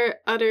officer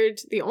uttered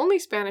the only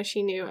Spanish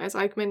he knew as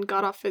Eichmann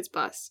got off his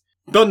bus.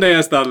 ¿Dónde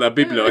está la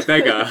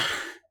biblioteca?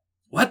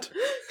 What?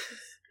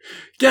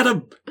 Get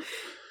him!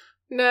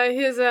 No,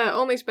 his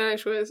only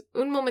Spanish was,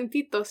 un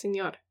momentito,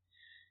 señor.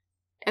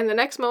 And the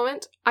next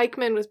moment,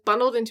 Eichmann was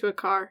bundled into a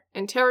car,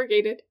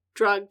 interrogated,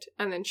 drugged,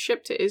 and then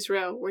shipped to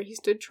Israel, where he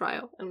stood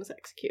trial and was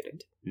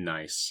executed.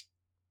 Nice.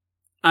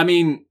 I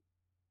mean,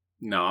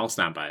 no, I'll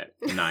stand by it.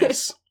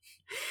 Nice.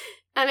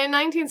 And in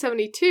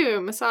 1972,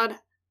 Mossad,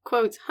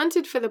 quote,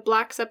 hunted for the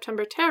Black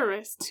September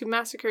terrorists who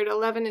massacred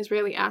 11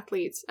 Israeli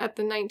athletes at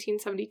the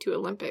 1972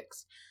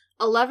 Olympics.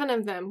 11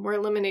 of them were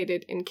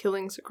eliminated in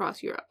killings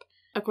across Europe,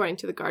 according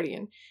to The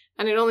Guardian,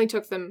 and it only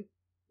took them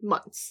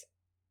months.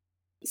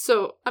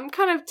 So I'm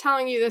kind of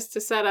telling you this to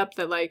set up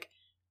that, like,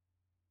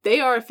 they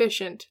are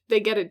efficient. They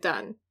get it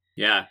done.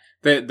 Yeah.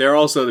 They're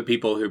also the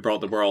people who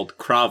brought the world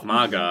Krav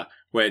Maga,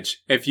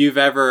 which, if you've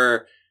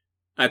ever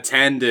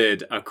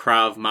attended a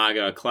Krav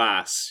Maga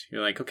class,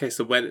 you're like, okay,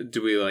 so when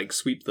do we, like,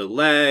 sweep the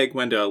leg?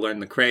 When do I learn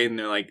the crane? And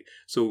they're like,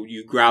 so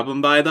you grab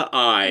them by the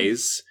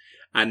eyes,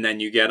 and then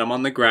you get him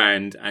on the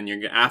ground, and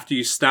after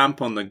you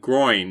stamp on the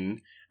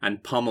groin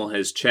and pummel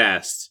his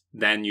chest,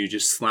 then you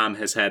just slam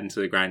his head into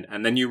the ground,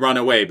 and then you run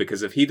away,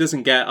 because if he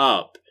doesn't get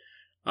up,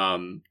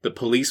 the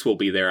police will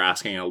be there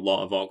asking a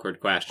lot of awkward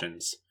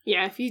questions.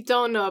 Yeah, if you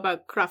don't know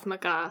about Krav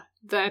Maga,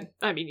 then,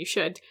 I mean, you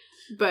should.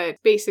 But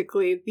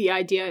basically, the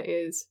idea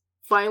is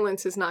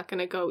violence is not going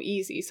to go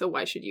easy, so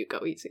why should you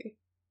go easy?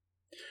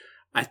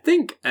 I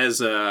think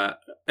as a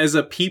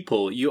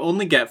people, you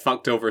only get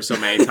fucked over so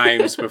many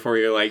times before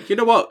you're like, you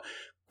know what?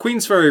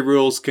 Queensferry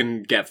rules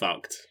can get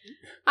fucked.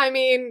 I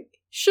mean,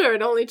 sure,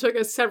 it only took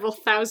us several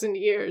thousand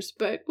years,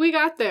 but we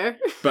got there.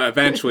 But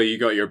eventually you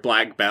got your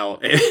black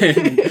belt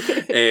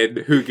in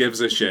who gives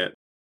a shit.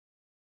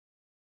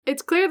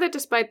 It's clear that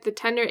despite the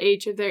tender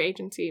age of their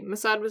agency,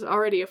 Mossad was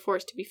already a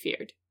force to be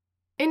feared.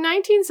 In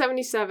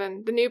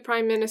 1977, the new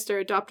prime minister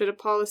adopted a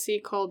policy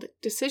called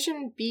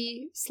Decision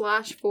B/4,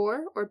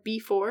 or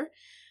B4.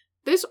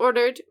 This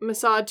ordered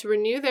Mossad to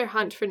renew their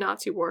hunt for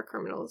Nazi war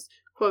criminals,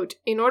 quote,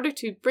 in order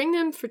to bring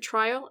them for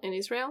trial in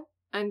Israel,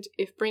 and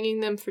if bringing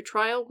them for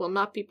trial will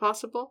not be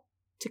possible,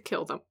 to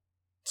kill them.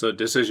 So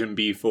Decision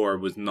B4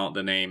 was not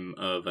the name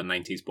of a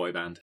 90s boy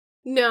band?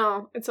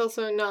 No, it's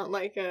also not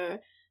like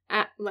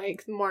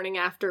like the morning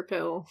after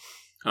pill.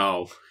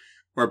 Oh,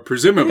 or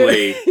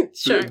presumably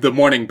sure. the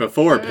morning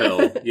before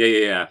pill.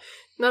 Yeah.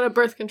 Not a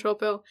birth control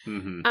pill.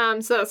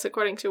 Mm-hmm. So that's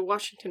according to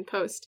Washington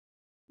Post.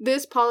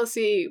 This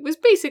policy was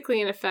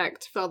basically in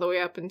effect all the way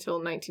up until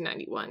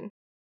 1991.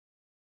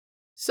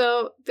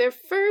 So their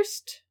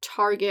first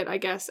target, I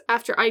guess,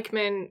 after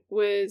Eichmann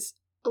was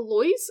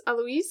Alois?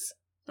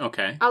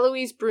 Okay.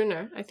 Alois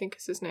Brunner, I think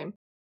is his name,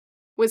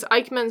 was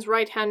Eichmann's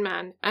right-hand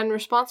man and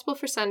responsible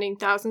for sending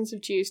thousands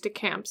of Jews to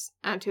camps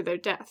and to their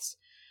deaths.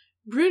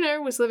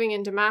 Brunner was living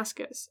in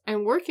Damascus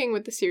and working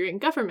with the Syrian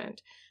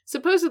government,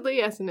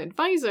 supposedly as an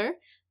advisor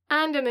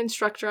and an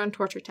instructor on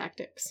torture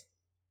tactics.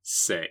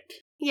 Sick.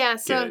 Yeah,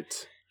 so Good.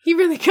 he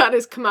really got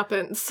his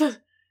comeuppance.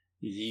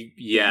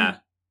 Yeah.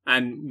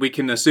 And we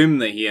can assume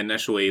that he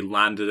initially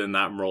landed in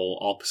that role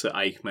opposite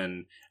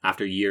Eichmann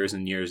after years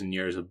and years and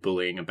years of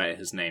bullying about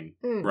his name,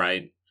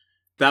 right?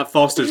 That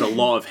fosters a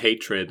lot of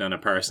hatred in a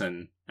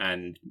person,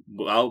 and,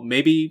 well,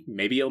 maybe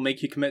it'll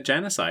make you commit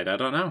genocide, I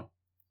don't know.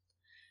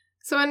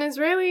 So an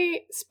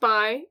Israeli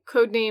spy,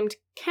 codenamed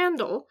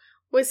Candle,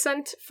 was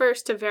sent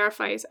first to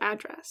verify his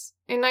address.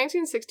 In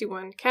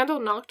 1961,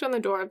 Candle knocked on the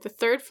door of the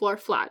third-floor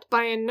flat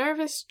by a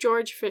nervous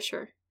George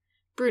Fisher,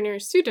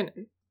 Brunner's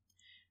pseudonym.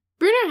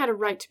 Brunner had a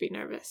right to be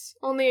nervous.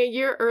 Only a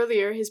year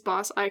earlier, his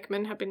boss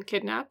Eichmann had been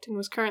kidnapped and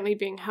was currently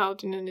being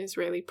held in an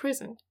Israeli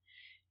prison.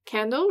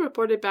 Candle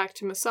reported back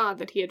to Mossad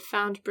that he had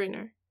found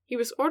Brunner. He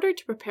was ordered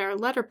to prepare a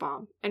letter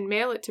bomb and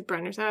mail it to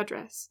Brunner's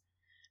address.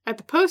 At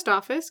the post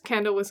office,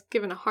 Candle was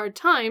given a hard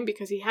time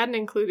because he hadn't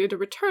included a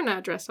return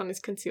address on his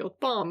concealed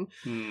bomb.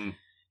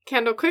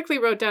 Candle quickly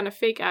wrote down a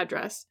fake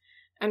address,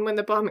 and when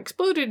the bomb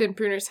exploded in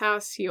Brunner's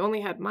house, he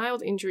only had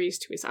mild injuries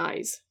to his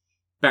eyes.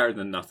 Better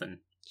than nothing.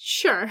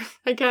 Sure,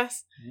 I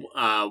guess.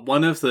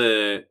 One of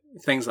the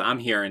things that I'm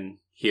hearing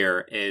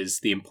here is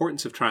the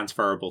importance of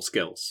transferable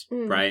skills,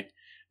 right?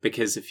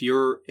 Because if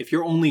your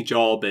only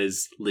job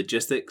is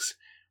logistics,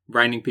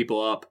 rounding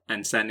people up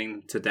and sending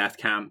them to death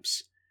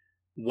camps,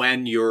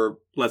 when your,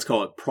 let's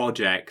call it,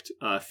 project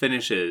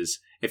finishes,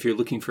 if you're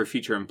looking for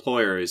future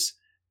employers,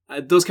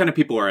 those kind of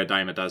people are a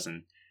dime a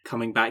dozen.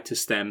 Coming back to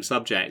STEM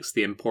subjects,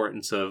 the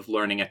importance of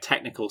learning a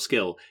technical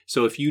skill.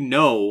 So if you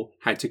know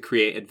how to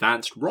create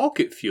advanced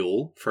rocket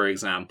fuel, for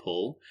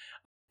example,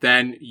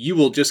 then you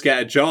will just get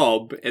a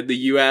job in the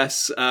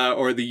US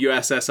or the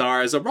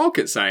USSR as a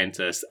rocket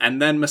scientist,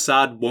 and then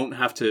Mossad won't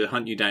have to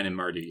hunt you down and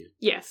murder you.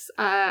 Yes,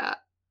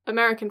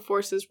 American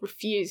forces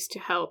refused to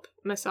help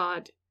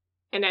Mossad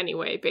in any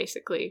way,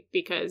 basically,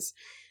 because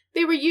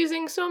they were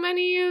using so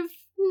many of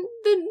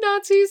the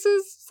Nazis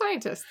as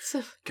scientists.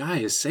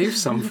 Guys, save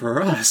some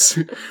for us.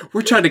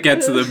 We're trying to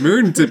get to the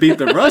moon to beat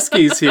the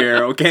Ruskies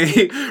here,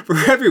 okay? For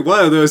every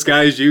one of those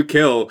guys you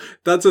kill,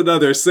 that's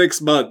another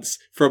 6 months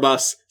from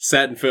us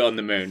setting foot on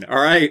the moon,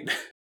 alright?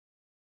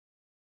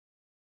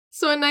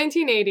 So in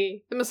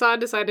 1980, the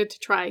Mossad decided to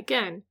try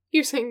again,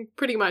 using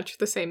pretty much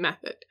the same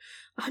method.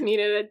 I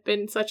mean, it had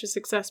been such a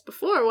success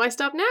before, why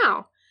stop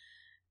now?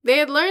 They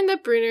had learned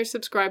that Brunner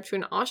subscribed to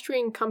an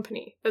Austrian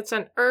company that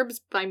sent herbs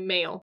by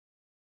mail.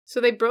 So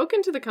they broke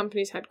into the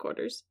company's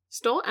headquarters,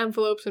 stole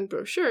envelopes and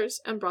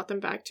brochures, and brought them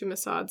back to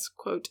Mossad's,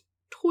 quote,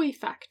 toy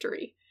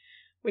factory,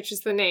 which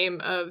is the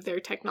name of their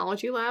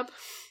technology lab.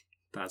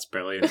 That's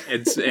brilliant.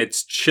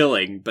 It's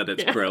chilling, but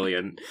it's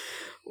brilliant.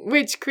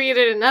 Which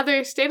created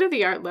another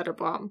state-of-the-art letter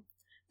bomb.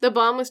 The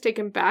bomb was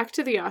taken back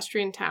to the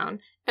Austrian town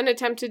and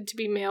attempted to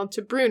be mailed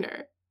to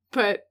Brunner,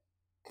 but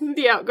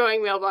the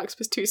outgoing mailbox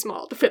was too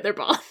small to fit their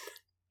bomb.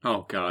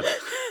 Oh, God.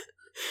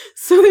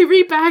 So they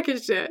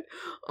repackaged it.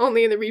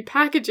 Only in the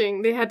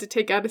repackaging, they had to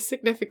take out a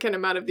significant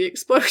amount of the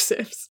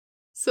explosives,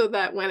 so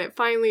that when it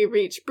finally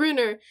reached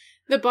Brunner,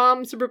 the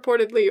bombs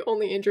reportedly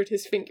only injured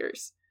his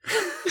fingers.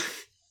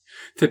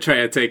 To try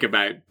to take him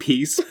out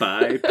piece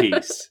by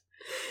piece.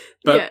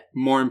 But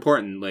more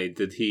importantly,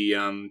 did he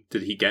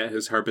get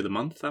his Herb of the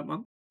Month that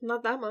month?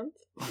 Not that month.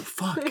 Oh,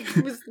 fuck.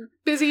 He was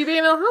busy being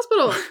in the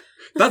hospital.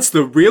 That's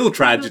the real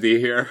tragedy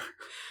here.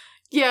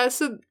 Yeah,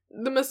 so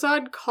the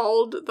Mossad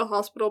called the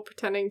hospital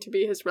pretending to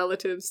be his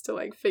relatives to,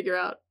 like, figure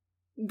out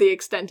the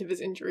extent of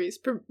his injuries.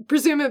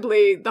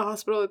 Presumably, the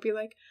hospital would be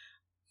like,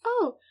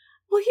 oh,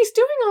 well, he's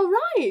doing all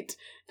right.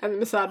 And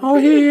the Mossad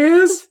would be, he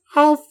is?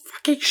 Oh,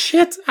 fucking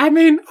shit. I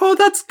mean, oh,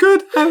 that's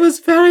good. I was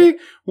very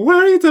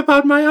worried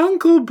about my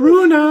uncle,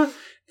 Brunner.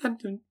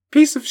 That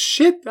piece of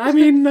shit. I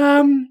mean,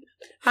 The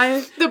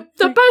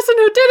person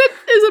who did it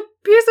is a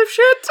piece of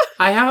shit.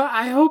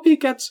 I hope he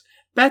gets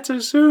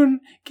better soon.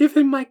 Give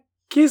him my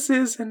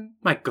kisses and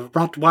my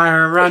garrote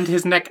wire around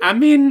his neck. I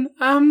mean,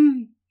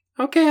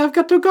 okay, I've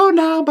got to go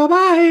now.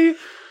 Bye-bye.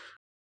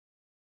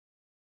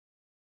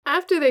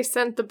 After they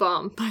sent the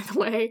bomb, by the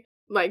way,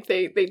 like,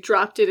 they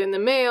dropped it in the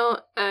mail,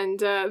 and,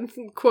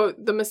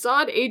 quote, the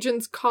Mossad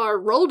agent's car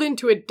rolled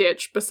into a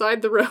ditch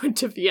beside the road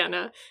to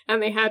Vienna,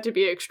 and they had to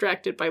be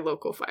extracted by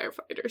local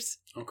firefighters.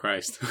 Oh,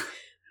 Christ.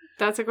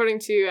 That's according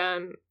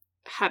to,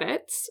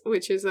 Haaretz,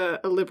 which is a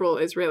liberal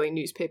Israeli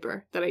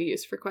newspaper that I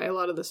use for quite a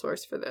lot of the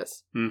source for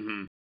this.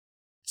 Mm-hmm.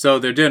 So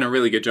they're doing a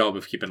really good job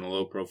of keeping a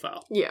low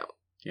profile. Yeah.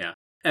 Yeah.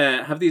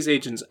 Have these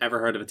agents ever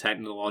heard of a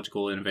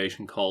technological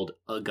innovation called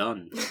a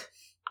gun?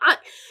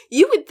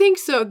 You would think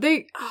so.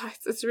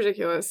 It's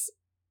ridiculous.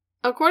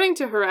 According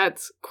to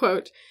Haaretz,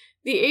 quote,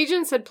 the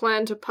agents had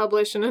planned to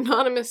publish an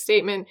anonymous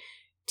statement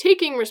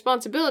taking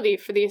responsibility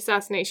for the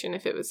assassination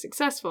if it was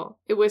successful.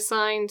 It was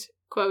signed,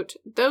 quote,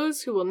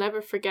 those who will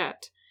never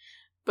forget.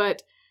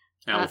 But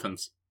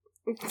elephants.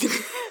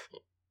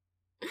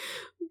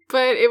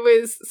 But it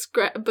was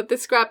but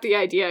this scrapped the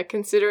idea,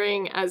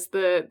 considering, as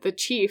the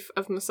chief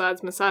of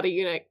Mossad's Masada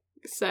unit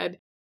said,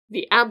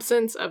 the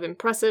absence of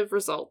impressive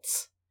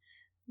results.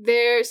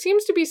 There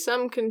seems to be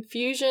some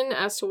confusion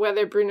as to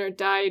whether Brunner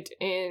died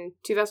in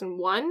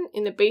 2001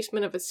 in the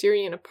basement of a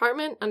Syrian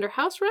apartment under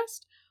house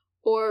arrest,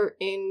 or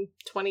in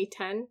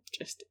 2010,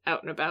 just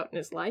out and about in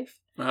his life.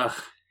 Ugh.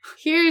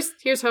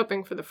 Here's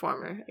hoping for the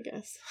former, I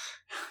guess.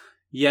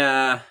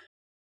 Yeah.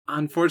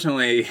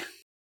 Unfortunately,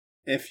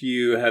 if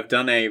you have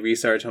done any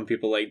research on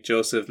people like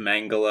Joseph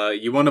Mengele,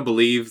 you want to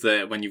believe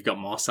that when you've got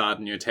Mossad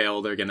in your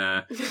tail, they're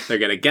gonna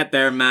get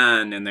their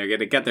man and they're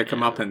gonna get their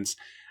comeuppance.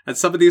 And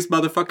some of these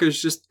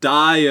motherfuckers just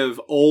die of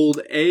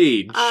old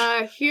age.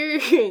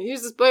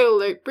 Here's a spoiler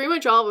alert. Pretty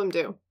much all of them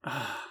do.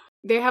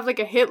 They have like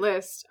a hit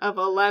list of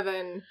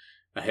 11.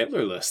 A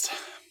Hitler list.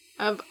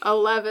 Of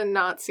 11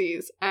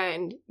 Nazis,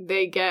 and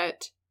they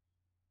get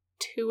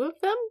 2 of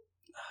them?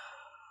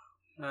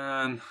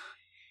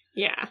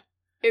 Yeah,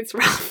 it's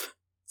rough.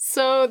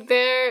 So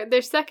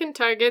their second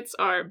targets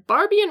are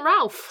Barbie and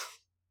Ralph.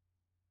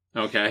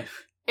 Okay.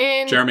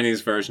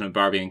 Germany's version of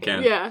Barbie and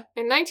Ken. Yeah.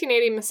 In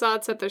 1980,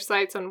 Mossad set their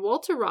sights on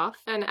Walter Roth,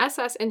 an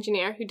SS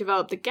engineer who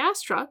developed the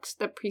gas trucks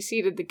that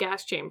preceded the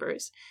gas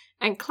chambers,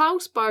 and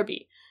Klaus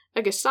Barbie,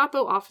 a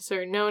Gestapo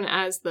officer known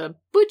as the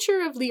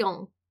Butcher of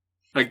Lyon.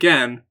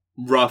 Again,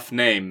 rough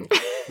name.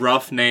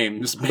 Rough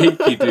names make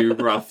you do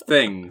rough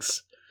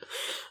things.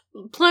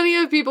 Plenty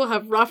of people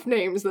have rough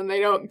names, then they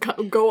don't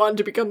go on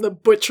to become the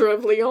Butcher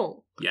of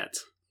Lyon. Yet.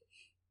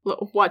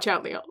 Watch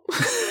out, Lyon.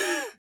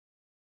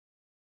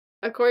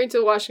 According to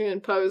the Washington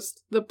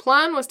Post, the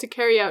plan was to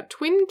carry out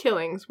twin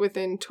killings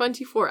within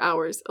 24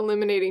 hours,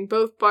 eliminating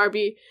both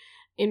Barbie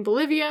in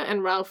Bolivia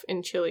and Ralph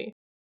in Chile.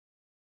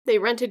 They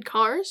rented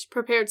cars,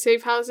 prepared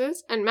safe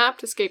houses, and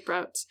mapped escape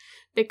routes.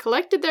 They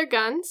collected their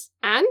guns,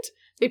 and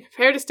they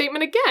prepared a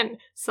statement again,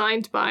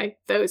 signed by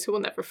those who will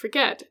never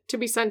forget, to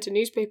be sent to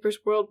newspapers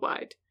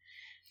worldwide.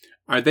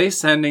 Are they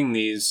sending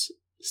these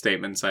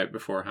statements out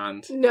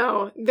beforehand?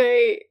 No,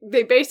 they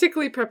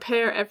basically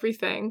prepare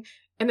everything.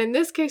 And in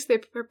this case, they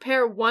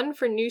prepare one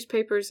for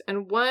newspapers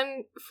and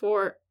one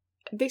for,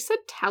 they said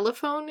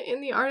telephone in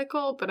the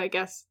article, but I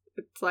guess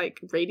it's like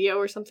radio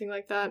or something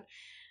like that.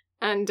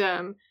 And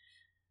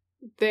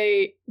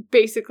they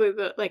basically,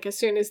 as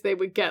soon as they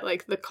would get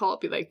like the call,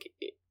 be like,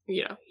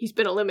 you know, he's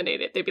been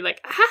eliminated. They'd be like,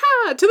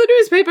 ha, to the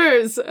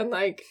newspapers! And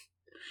like...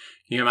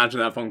 Can you imagine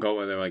that phone call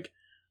where they're like,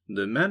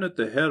 the man at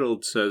the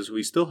Herald says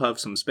we still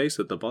have some space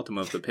at the bottom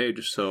of the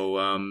page, so,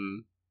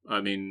 I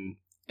mean...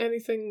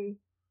 Anything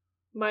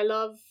My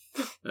love.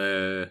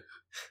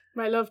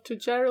 My love to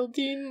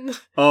Geraldine.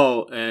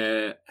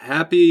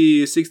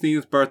 Happy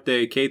 16th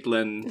birthday,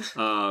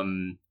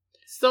 Caitlin.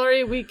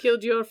 Sorry we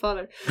killed your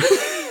father.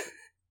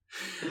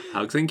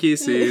 Hugs and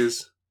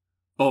kisses.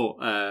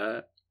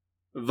 Volkswagen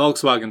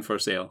for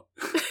sale.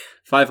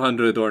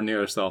 500 or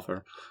nearest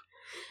offer.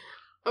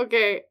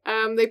 Okay,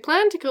 they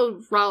planned to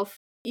kill Ralph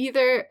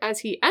either as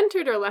he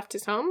entered or left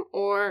his home,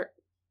 or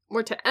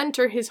to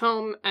enter his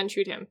home and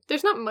shoot him.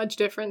 There's not much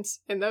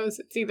difference in those.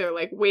 It's either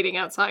like waiting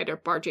outside or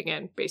barging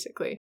in,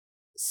 basically.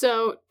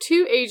 So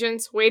 2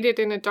 agents waited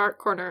in a dark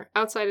corner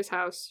outside his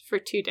house for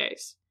 2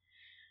 days.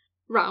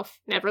 Ralph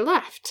never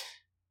left.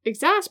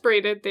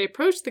 Exasperated, they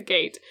approached the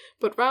gate,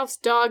 but Ralph's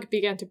dog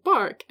began to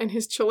bark, and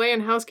his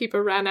Chilean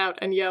housekeeper ran out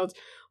and yelled,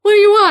 "What do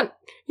you want?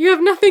 You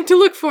have nothing to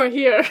look for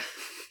here."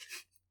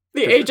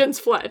 The agents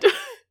fled.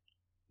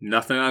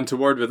 Nothing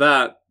untoward with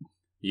that.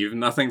 You've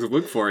nothing to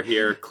look for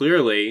here,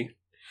 clearly.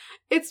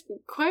 It's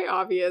quite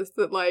obvious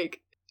that,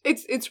 like,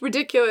 it's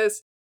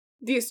ridiculous.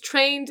 These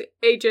trained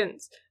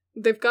agents,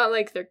 they've got,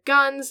 like, their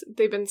guns,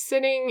 they've been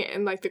sitting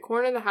in, like, the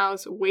corner of the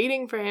house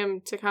waiting for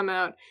him to come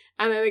out,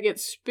 and then they get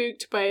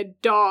spooked by a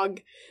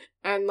dog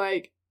and,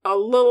 like, a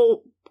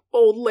little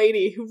old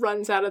lady who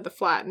runs out of the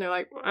flat, and they're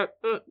like,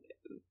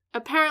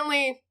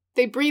 Apparently,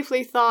 they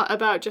briefly thought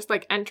about just,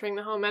 like, entering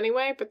the home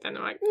anyway, but then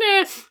they're like,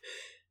 nah,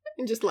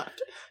 and just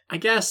left. I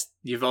guess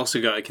you've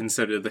also got to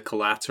consider the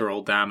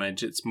collateral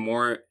damage. It's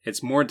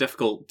more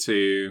difficult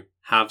to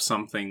have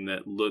something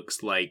that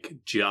looks like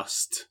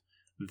just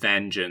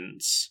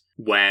vengeance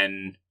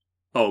when,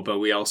 but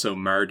we also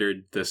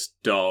murdered this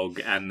dog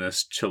and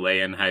this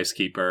Chilean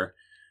housekeeper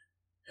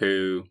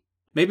who,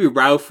 maybe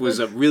Ralph was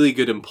a really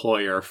good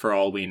employer for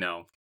all we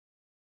know.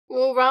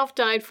 Well, Ralph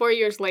died 4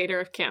 years later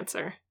of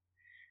cancer.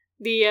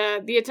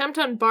 The attempt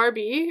on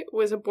Barbie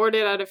was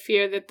aborted out of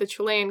fear that the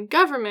Chilean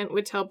government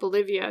would tell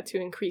Bolivia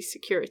to increase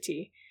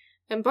security.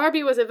 And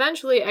Barbie was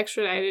eventually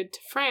extradited to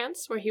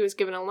France, where he was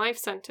given a life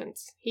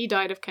sentence. He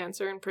died of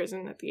cancer in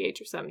prison at the age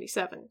of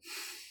 77.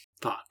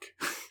 Fuck.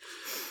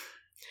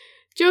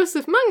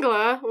 Joseph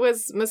Mengele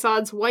was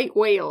Mossad's white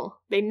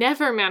whale. They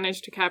never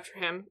managed to capture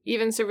him,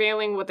 even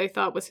surveilling what they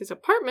thought was his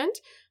apartment,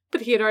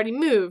 but he had already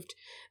moved.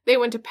 They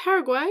went to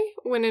Paraguay,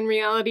 when in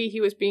reality he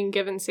was being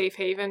given safe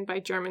haven by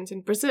Germans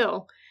in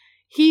Brazil.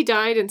 He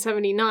died in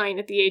 79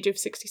 at the age of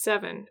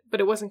 67, but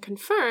it wasn't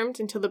confirmed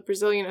until the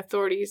Brazilian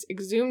authorities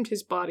exhumed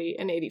his body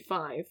in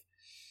 85.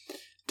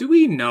 Do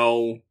we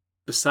know,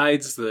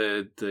 besides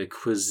the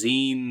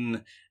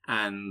cuisine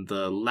and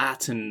the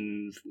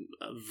Latin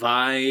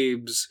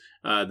vibes,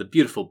 the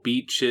beautiful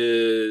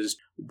beaches,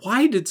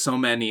 why did so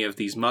many of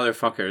these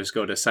motherfuckers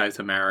go to South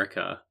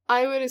America?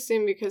 I would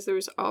assume because there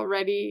was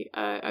already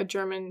a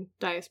German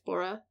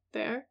diaspora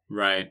there.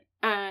 Right.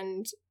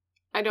 And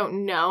I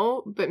don't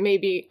know, but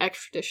maybe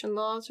extradition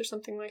laws or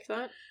something like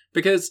that.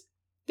 Because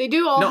they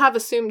do all have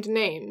assumed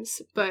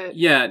names, but...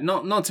 Yeah,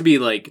 not to be,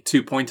 like,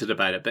 too pointed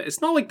about it, but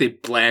it's not like they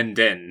blend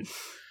in,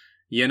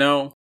 you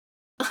know?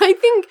 I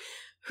think...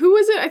 Who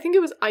was it? I think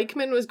it was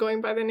Eichmann was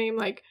going by the name,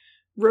 like,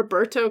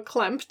 Roberto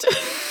Klempt.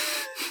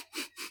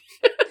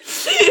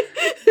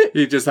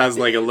 He just has,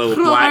 like, a little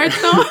black...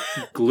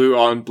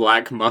 glue-on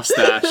black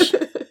mustache.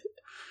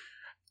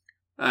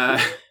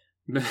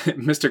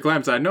 Mr.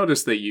 Klempt, I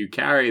noticed that you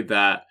carried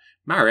that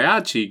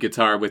mariachi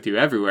guitar with you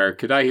everywhere.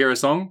 Could I hear a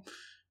song?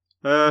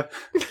 No.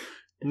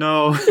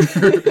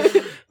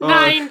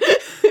 9!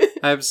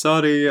 I'm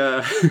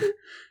sorry,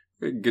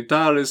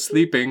 guitar is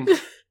sleeping.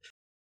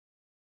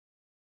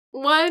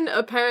 One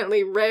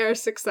apparently rare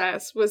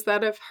success was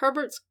that of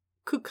Herbert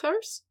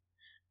Kukers,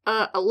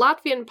 a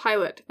Latvian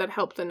pilot that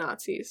helped the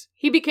Nazis.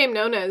 He became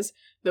known as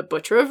the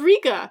Butcher of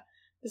Riga.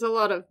 There's a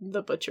lot of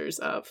the butchers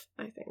of,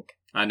 I think.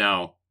 I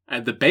know.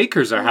 And the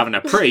bakers are having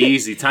a pretty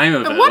easy time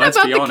of it, what let's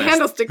about be the honest.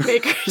 candlestick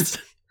makers?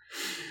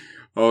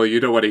 Oh, you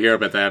don't want to hear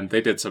about them.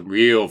 They did some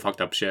real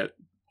fucked up shit.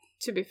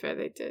 To be fair,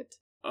 they did.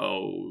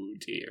 Oh,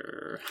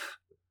 dear.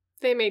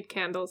 They made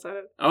candles out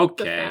of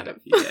the fat of...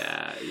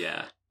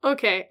 Yeah.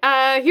 Okay,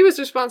 he was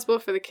responsible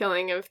for the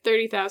killing of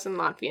 30,000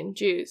 Latvian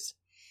Jews.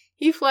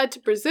 He fled to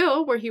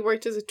Brazil, where he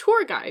worked as a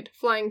tour guide,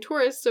 flying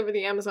tourists over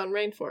the Amazon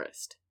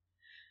rainforest.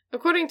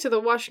 According to the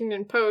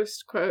Washington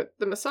Post, quote,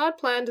 the Mossad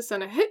planned to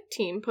send a hit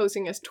team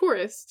posing as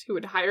tourists who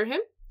would hire him,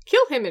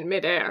 kill him in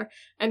midair,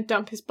 and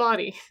dump his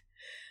body.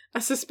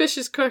 A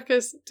suspicious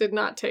carcass did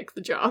not take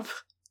the job.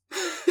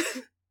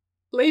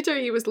 Later,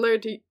 he was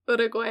lured to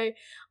Uruguay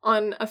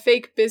on a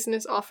fake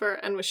business offer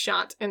and was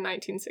shot in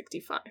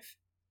 1965.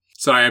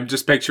 Sorry, I'm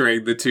just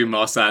picturing the two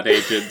Mossad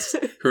agents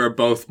who are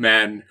both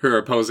men who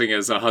are posing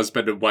as a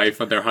husband and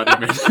wife on their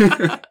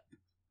honeymoon.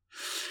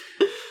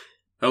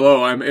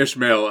 Hello, I'm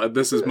Ishmael, and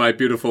this is my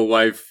beautiful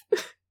wife.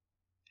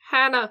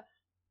 Hannah.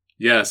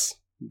 Yes,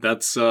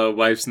 that's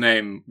wife's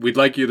name. We'd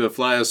like you to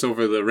fly us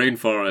over the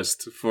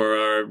rainforest for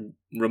our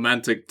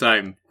romantic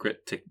time.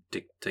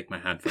 Take my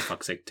hand, for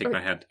fuck's sake. Take my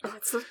hand. Oh,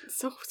 it's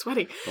so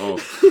sweaty. Oh.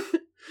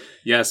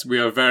 Yes, we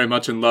are very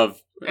much in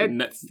love.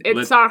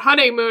 It's our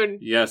honeymoon.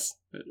 Yes.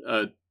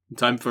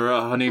 Time for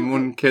a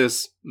honeymoon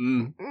kiss.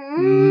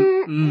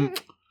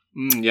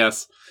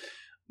 Yes.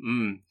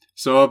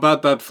 So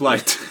about that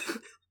flight.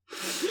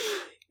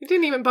 You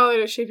didn't even bother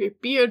to shave your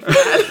beard for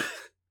that.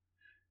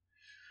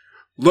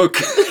 Look,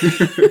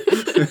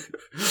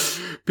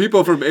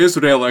 people from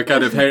Israel are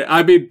kind of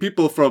I mean,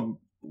 people from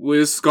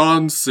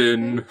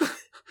Wisconsin.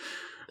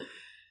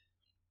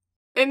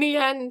 In the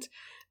end,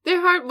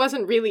 their heart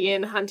wasn't really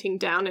in hunting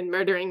down and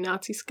murdering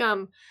Nazi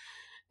scum.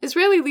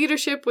 Israeli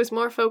leadership was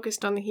more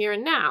focused on the here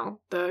and now,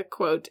 the,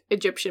 quote,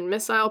 Egyptian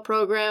missile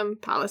program,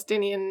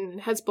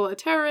 Palestinian Hezbollah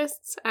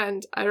terrorists,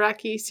 and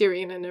Iraqi,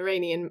 Syrian, and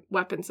Iranian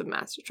weapons of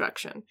mass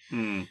destruction.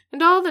 And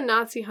all the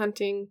Nazi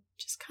hunting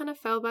just kind of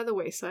fell by the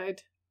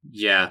wayside.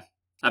 Yeah,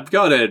 I've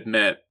got to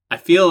admit, I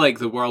feel like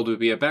the world would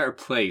be a better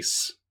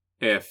place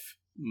if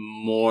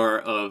more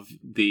of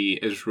the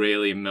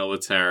Israeli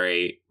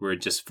military were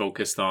just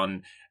focused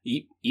on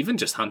even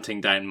just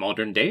hunting down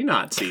modern day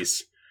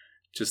Nazis.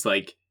 Just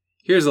like,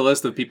 here's a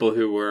list of people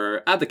who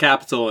were at the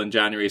Capitol on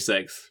January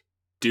 6th.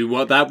 Do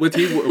what that with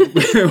you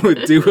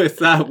do with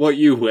that what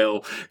you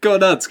will. Go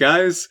nuts,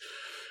 guys.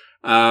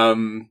 But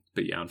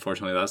yeah,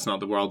 unfortunately, that's not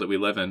the world that we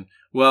live in.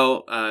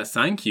 Well,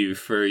 thank you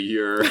for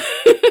your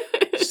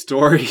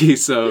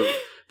stories of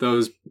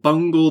those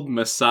bungled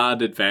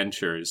Mossad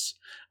adventures.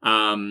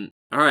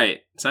 All right,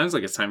 sounds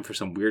like it's time for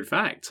some weird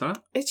facts, huh?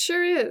 It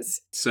sure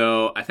is.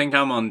 So I think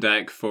I'm on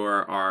deck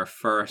for our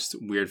first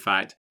weird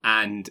fact.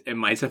 And in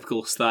my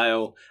typical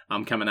style,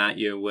 I'm coming at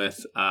you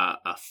with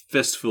a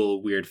fistful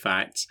of weird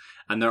facts.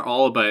 And they're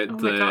all about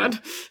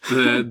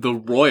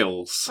the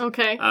royals.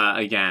 Okay.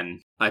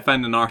 Again, I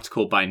found an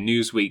article by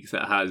Newsweek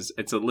that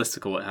it's a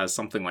listicle. It has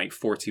something like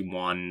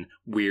 41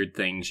 weird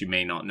things you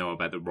may not know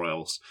about the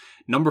royals.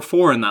 Number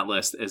 4 in that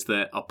list is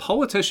that a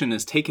politician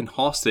is taken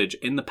hostage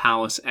in the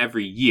palace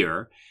every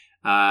year.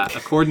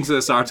 According to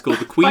this article,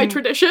 the Queen... By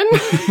tradition?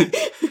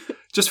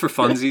 Just for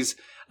funsies.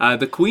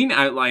 The Queen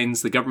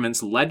outlines the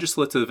government's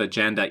legislative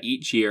agenda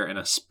each year in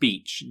a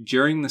speech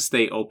during the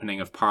state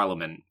opening of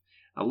Parliament.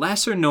 A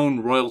lesser-known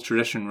royal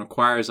tradition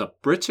requires a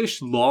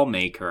British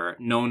lawmaker,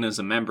 known as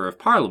a Member of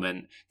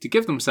Parliament, to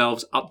give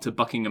themselves up to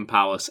Buckingham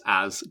Palace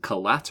as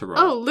collateral.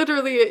 Oh,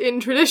 literally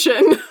in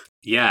tradition.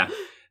 Yeah.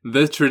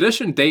 The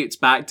tradition dates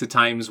back to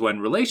times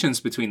when relations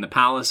between the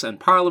palace and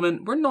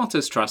Parliament were not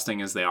as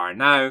trusting as they are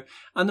now,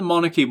 and the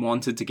monarchy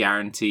wanted to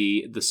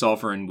guarantee the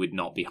sovereign would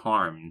not be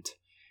harmed.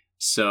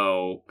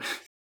 So...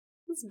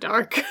 It's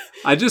dark.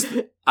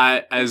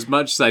 As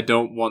much as I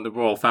don't want the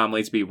royal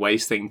family to be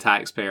wasting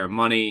taxpayer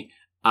money,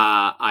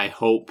 I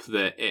hope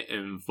that it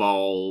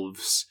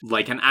involves,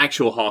 like, an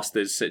actual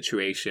hostage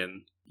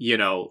situation. You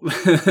know,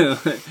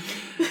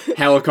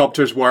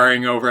 helicopters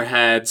whirring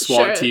overhead,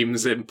 SWAT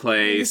teams in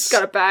place. He's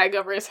got a bag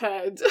over his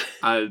head.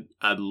 I'd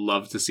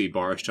love to see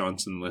Boris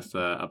Johnson with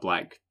a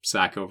black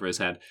sack over his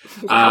head.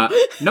 Wow.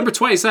 Number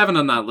 27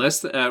 on that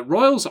list,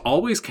 royals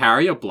always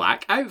carry a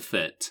black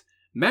outfit.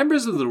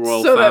 Members of the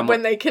royal family... So that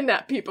when they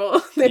kidnap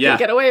people, they can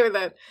get away with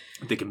it.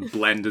 They can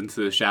blend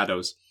into the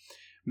shadows.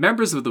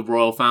 Members of the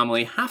royal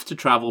family have to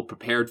travel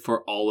prepared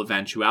for all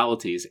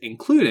eventualities,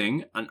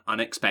 including an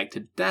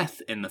unexpected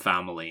death in the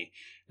family.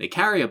 They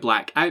carry a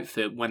black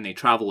outfit when they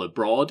travel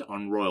abroad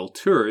on royal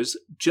tours,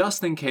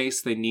 just in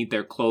case they need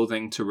their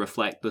clothing to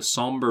reflect the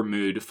somber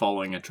mood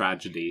following a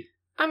tragedy.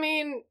 I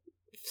mean,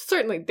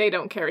 certainly they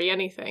don't carry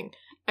anything.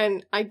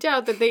 And I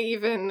doubt that they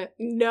even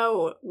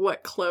know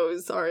what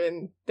clothes are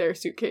in their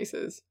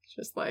suitcases.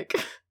 Just like...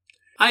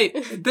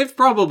 They've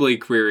probably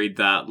queried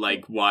that,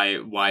 like,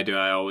 why do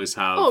I always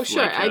have... Oh,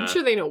 sure. Like, I'm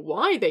sure they know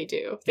why they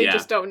do. They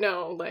just don't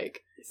know,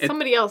 like,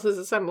 somebody else is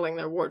assembling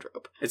their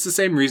wardrobe. It's the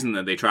same reason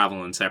that they travel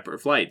on separate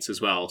flights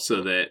as well,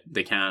 so that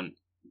they can't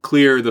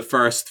clear the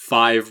first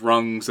 5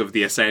 rungs of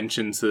the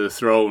ascension to the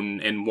throne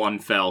in one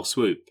fell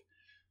swoop.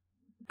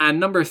 And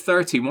number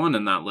 31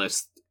 in that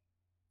list,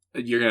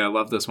 you're going to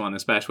love this one,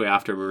 especially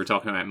after we were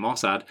talking about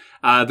Mossad.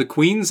 The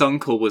Queen's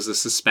uncle was a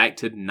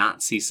suspected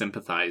Nazi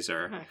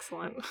sympathizer.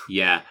 Excellent.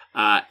 Yeah.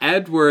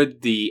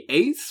 Edward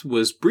VIII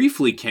was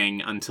briefly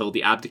king until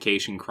the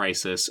abdication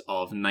crisis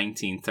of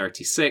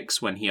 1936,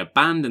 when he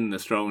abandoned the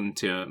throne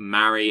to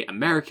marry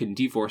American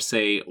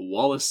divorcee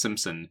Wallis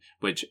Simpson,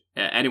 which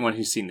anyone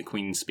who's seen the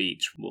Queen's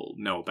speech will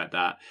know about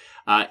that.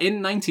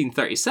 In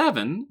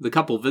 1937, the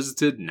couple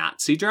visited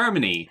Nazi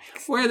Germany,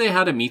 where they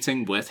had a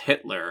meeting with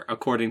Hitler,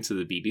 according to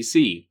the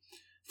BBC.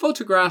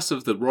 Photographs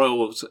of the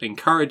royals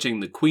encouraging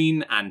the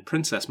Queen and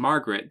Princess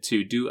Margaret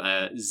to do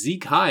a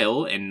Sieg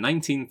Heil in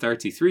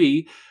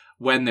 1933,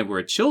 when they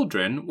were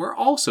children, were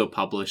also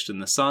published in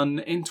The Sun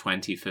in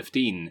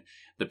 2015.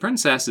 The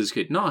princesses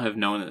could not have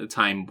known at the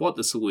time what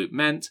the salute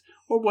meant,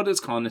 or what its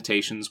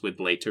connotations would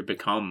later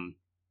become.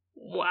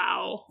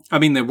 Wow. I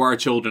mean, they were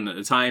children at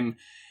the time.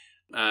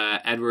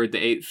 Edward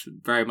VIII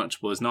very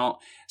much was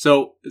not.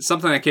 So,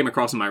 something I came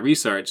across in my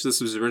research, this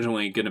was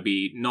originally going to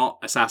be not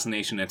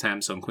assassination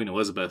attempts on Queen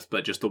Elizabeth,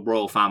 but just the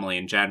royal family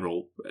in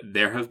general.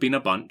 There have been a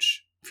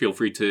bunch. Feel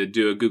free to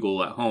do a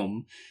Google at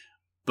home.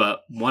 But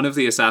one of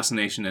the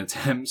assassination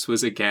attempts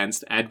was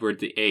against Edward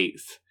VIII.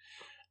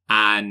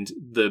 And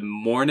the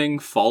morning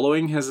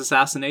following his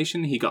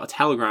assassination, he got a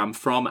telegram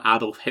from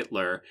Adolf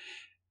Hitler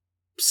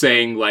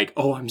saying, like,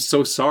 oh, I'm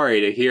so sorry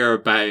to hear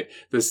about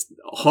this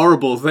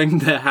horrible thing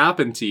that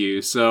happened to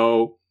you.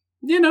 So,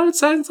 it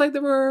sounds like they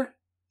were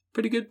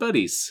pretty good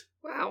buddies.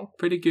 Wow.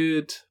 Pretty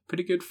good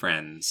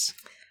friends.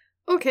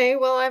 Okay,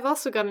 well, I've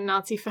also got a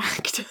Nazi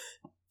fact.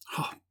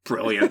 Oh,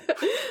 brilliant.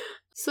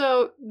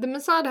 So, the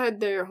Mossad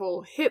had their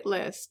whole hit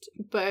list,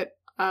 but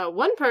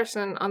one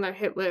person on their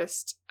hit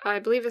list, I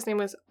believe his name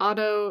was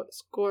Otto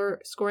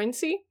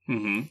Skorinski.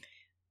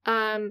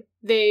 Mm-hmm.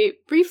 They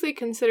briefly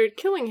considered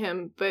killing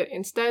him, but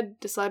instead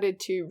decided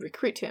to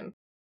recruit him.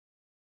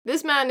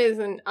 This man is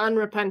an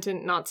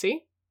unrepentant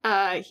Nazi.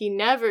 He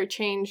never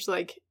changed,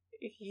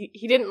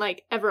 he didn't,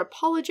 ever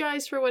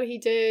apologize for what he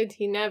did.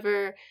 He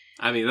never...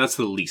 I mean, that's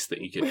the least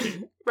that you could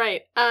do.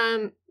 Right.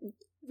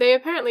 They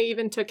apparently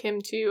even took him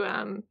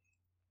to,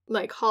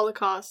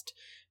 Holocaust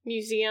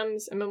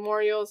museums and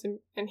memorials,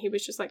 and he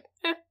was just like,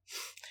 eh.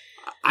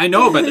 I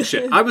know about this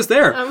shit. I was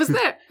there. I was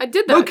there. I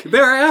did that. Look,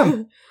 there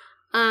I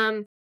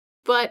am.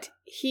 But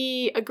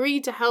he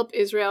agreed to help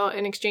Israel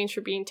in exchange for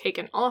being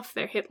taken off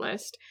their hit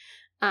list.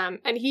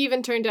 And he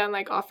even turned down,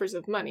 offers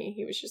of money.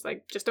 He was just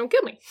like, just don't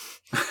kill me.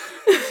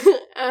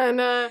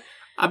 And, I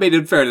mean,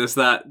 in fairness,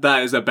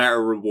 that is a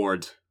better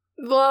reward.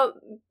 Well,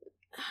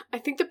 I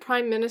think the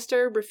Prime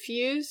Minister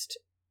refused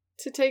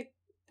to take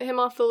him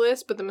off the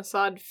list, but the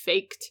Mossad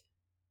faked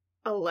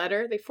a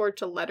letter. They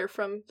forged a letter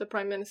from the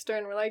Prime Minister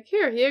and were like,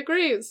 here, he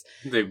agrees.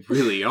 They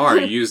really are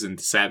using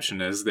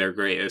deception as their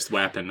greatest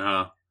weapon,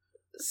 huh?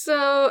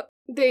 So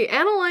they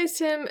analyzed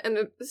him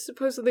and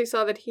supposedly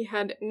saw that he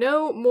had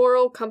no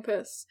moral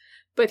compass,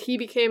 but he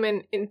became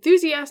an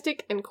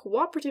enthusiastic and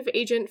cooperative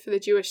agent for the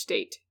Jewish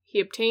state. He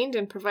obtained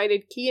and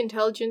provided key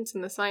intelligence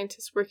in the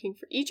scientists working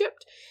for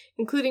Egypt,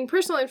 including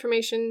personal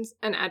information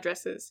and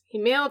addresses. He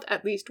mailed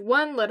at least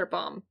one letter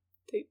bomb.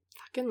 They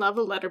fucking love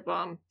a letter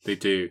bomb. They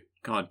do.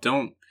 God,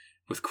 don't...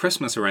 With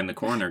Christmas around the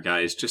corner,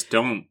 guys, just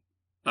don't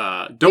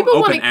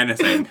open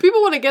anything.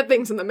 People want to get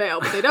things in the mail,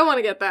 but they don't want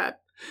to get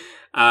that.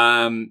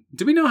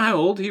 Do we know how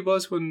old he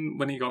was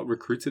when he got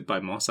recruited by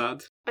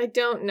Mossad? I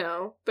don't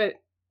know, but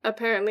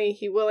apparently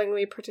he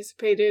willingly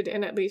participated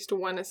in at least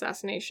one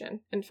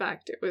assassination. In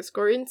fact, it was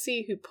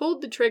Skorinski who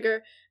pulled the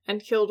trigger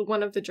and killed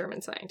one of the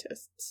German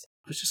scientists.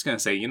 I was just going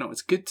to say,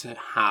 it's good to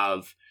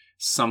have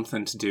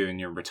something to do in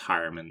your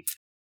retirement.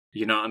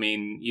 You know what I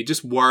mean? You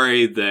just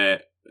worry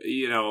that,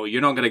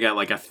 you're not going to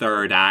get a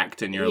third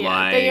act in your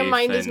life. That your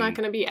mind is not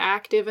going to be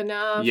active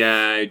enough.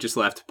 Yeah, you just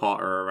left to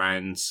potter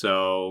around.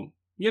 So,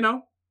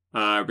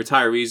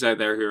 retirees out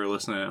there who are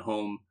listening at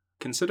home,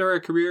 consider a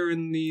career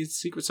in the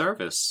Secret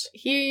Service.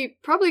 He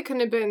probably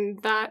couldn't have been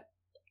that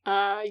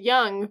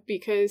young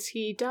because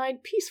he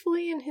died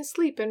peacefully in his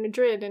sleep in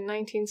Madrid in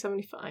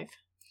 1975.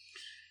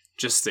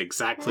 Just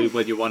exactly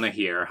what you want to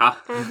hear, huh?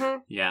 Mm-hmm.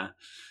 Yeah.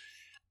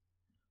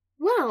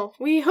 Well,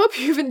 we hope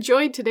you've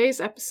enjoyed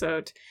today's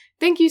episode.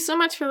 Thank you so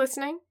much for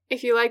listening.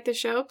 If you like the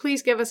show,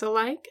 please give us a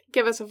like,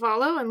 give us a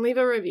follow, and leave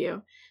a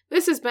review.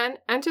 This has been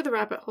Enter the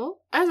Rabbit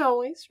Hole, as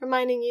always,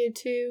 reminding you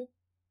to...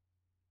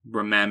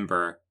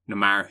 Remember, no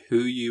matter who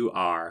you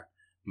are,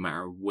 no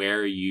matter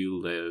where you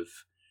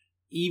live,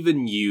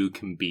 even you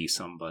can be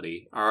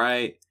somebody,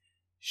 alright?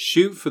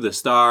 Shoot for the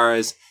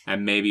stars,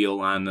 and maybe you'll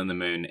land on the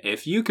moon.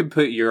 If you can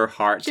put your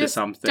heart to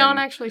something... don't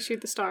actually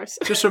shoot the stars.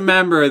 Just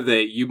remember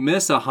that you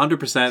miss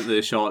 100% of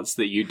the shots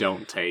that you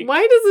don't take.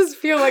 Why does this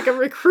feel like a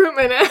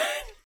recruitment ad?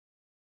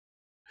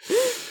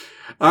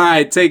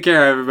 Alright, take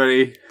care,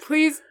 everybody.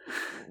 Please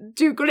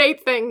do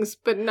great things,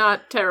 but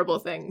not terrible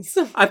things.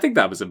 I think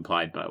that was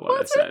implied by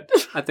what I said.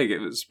 I think it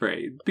was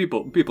pretty...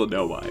 People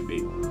know what I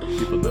mean.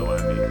 People know what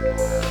I mean.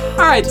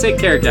 Alright, take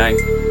care, gang.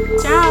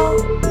 Ciao.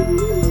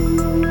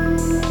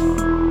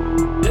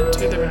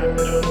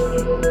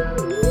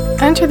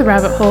 Enter the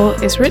Rabbit Hole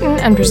is written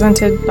and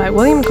presented by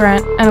William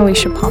Grant and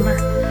Alicia Palmer.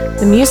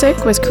 The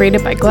music was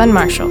created by Glenn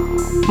Marshall.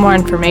 More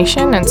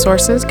information and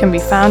sources can be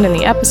found in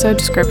the episode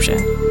description.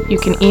 You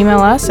can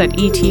email us at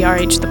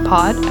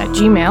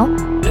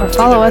etrhthepod@gmail.com or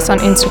follow us on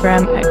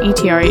Instagram at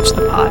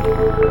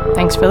etrhthepod.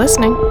 Thanks for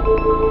listening.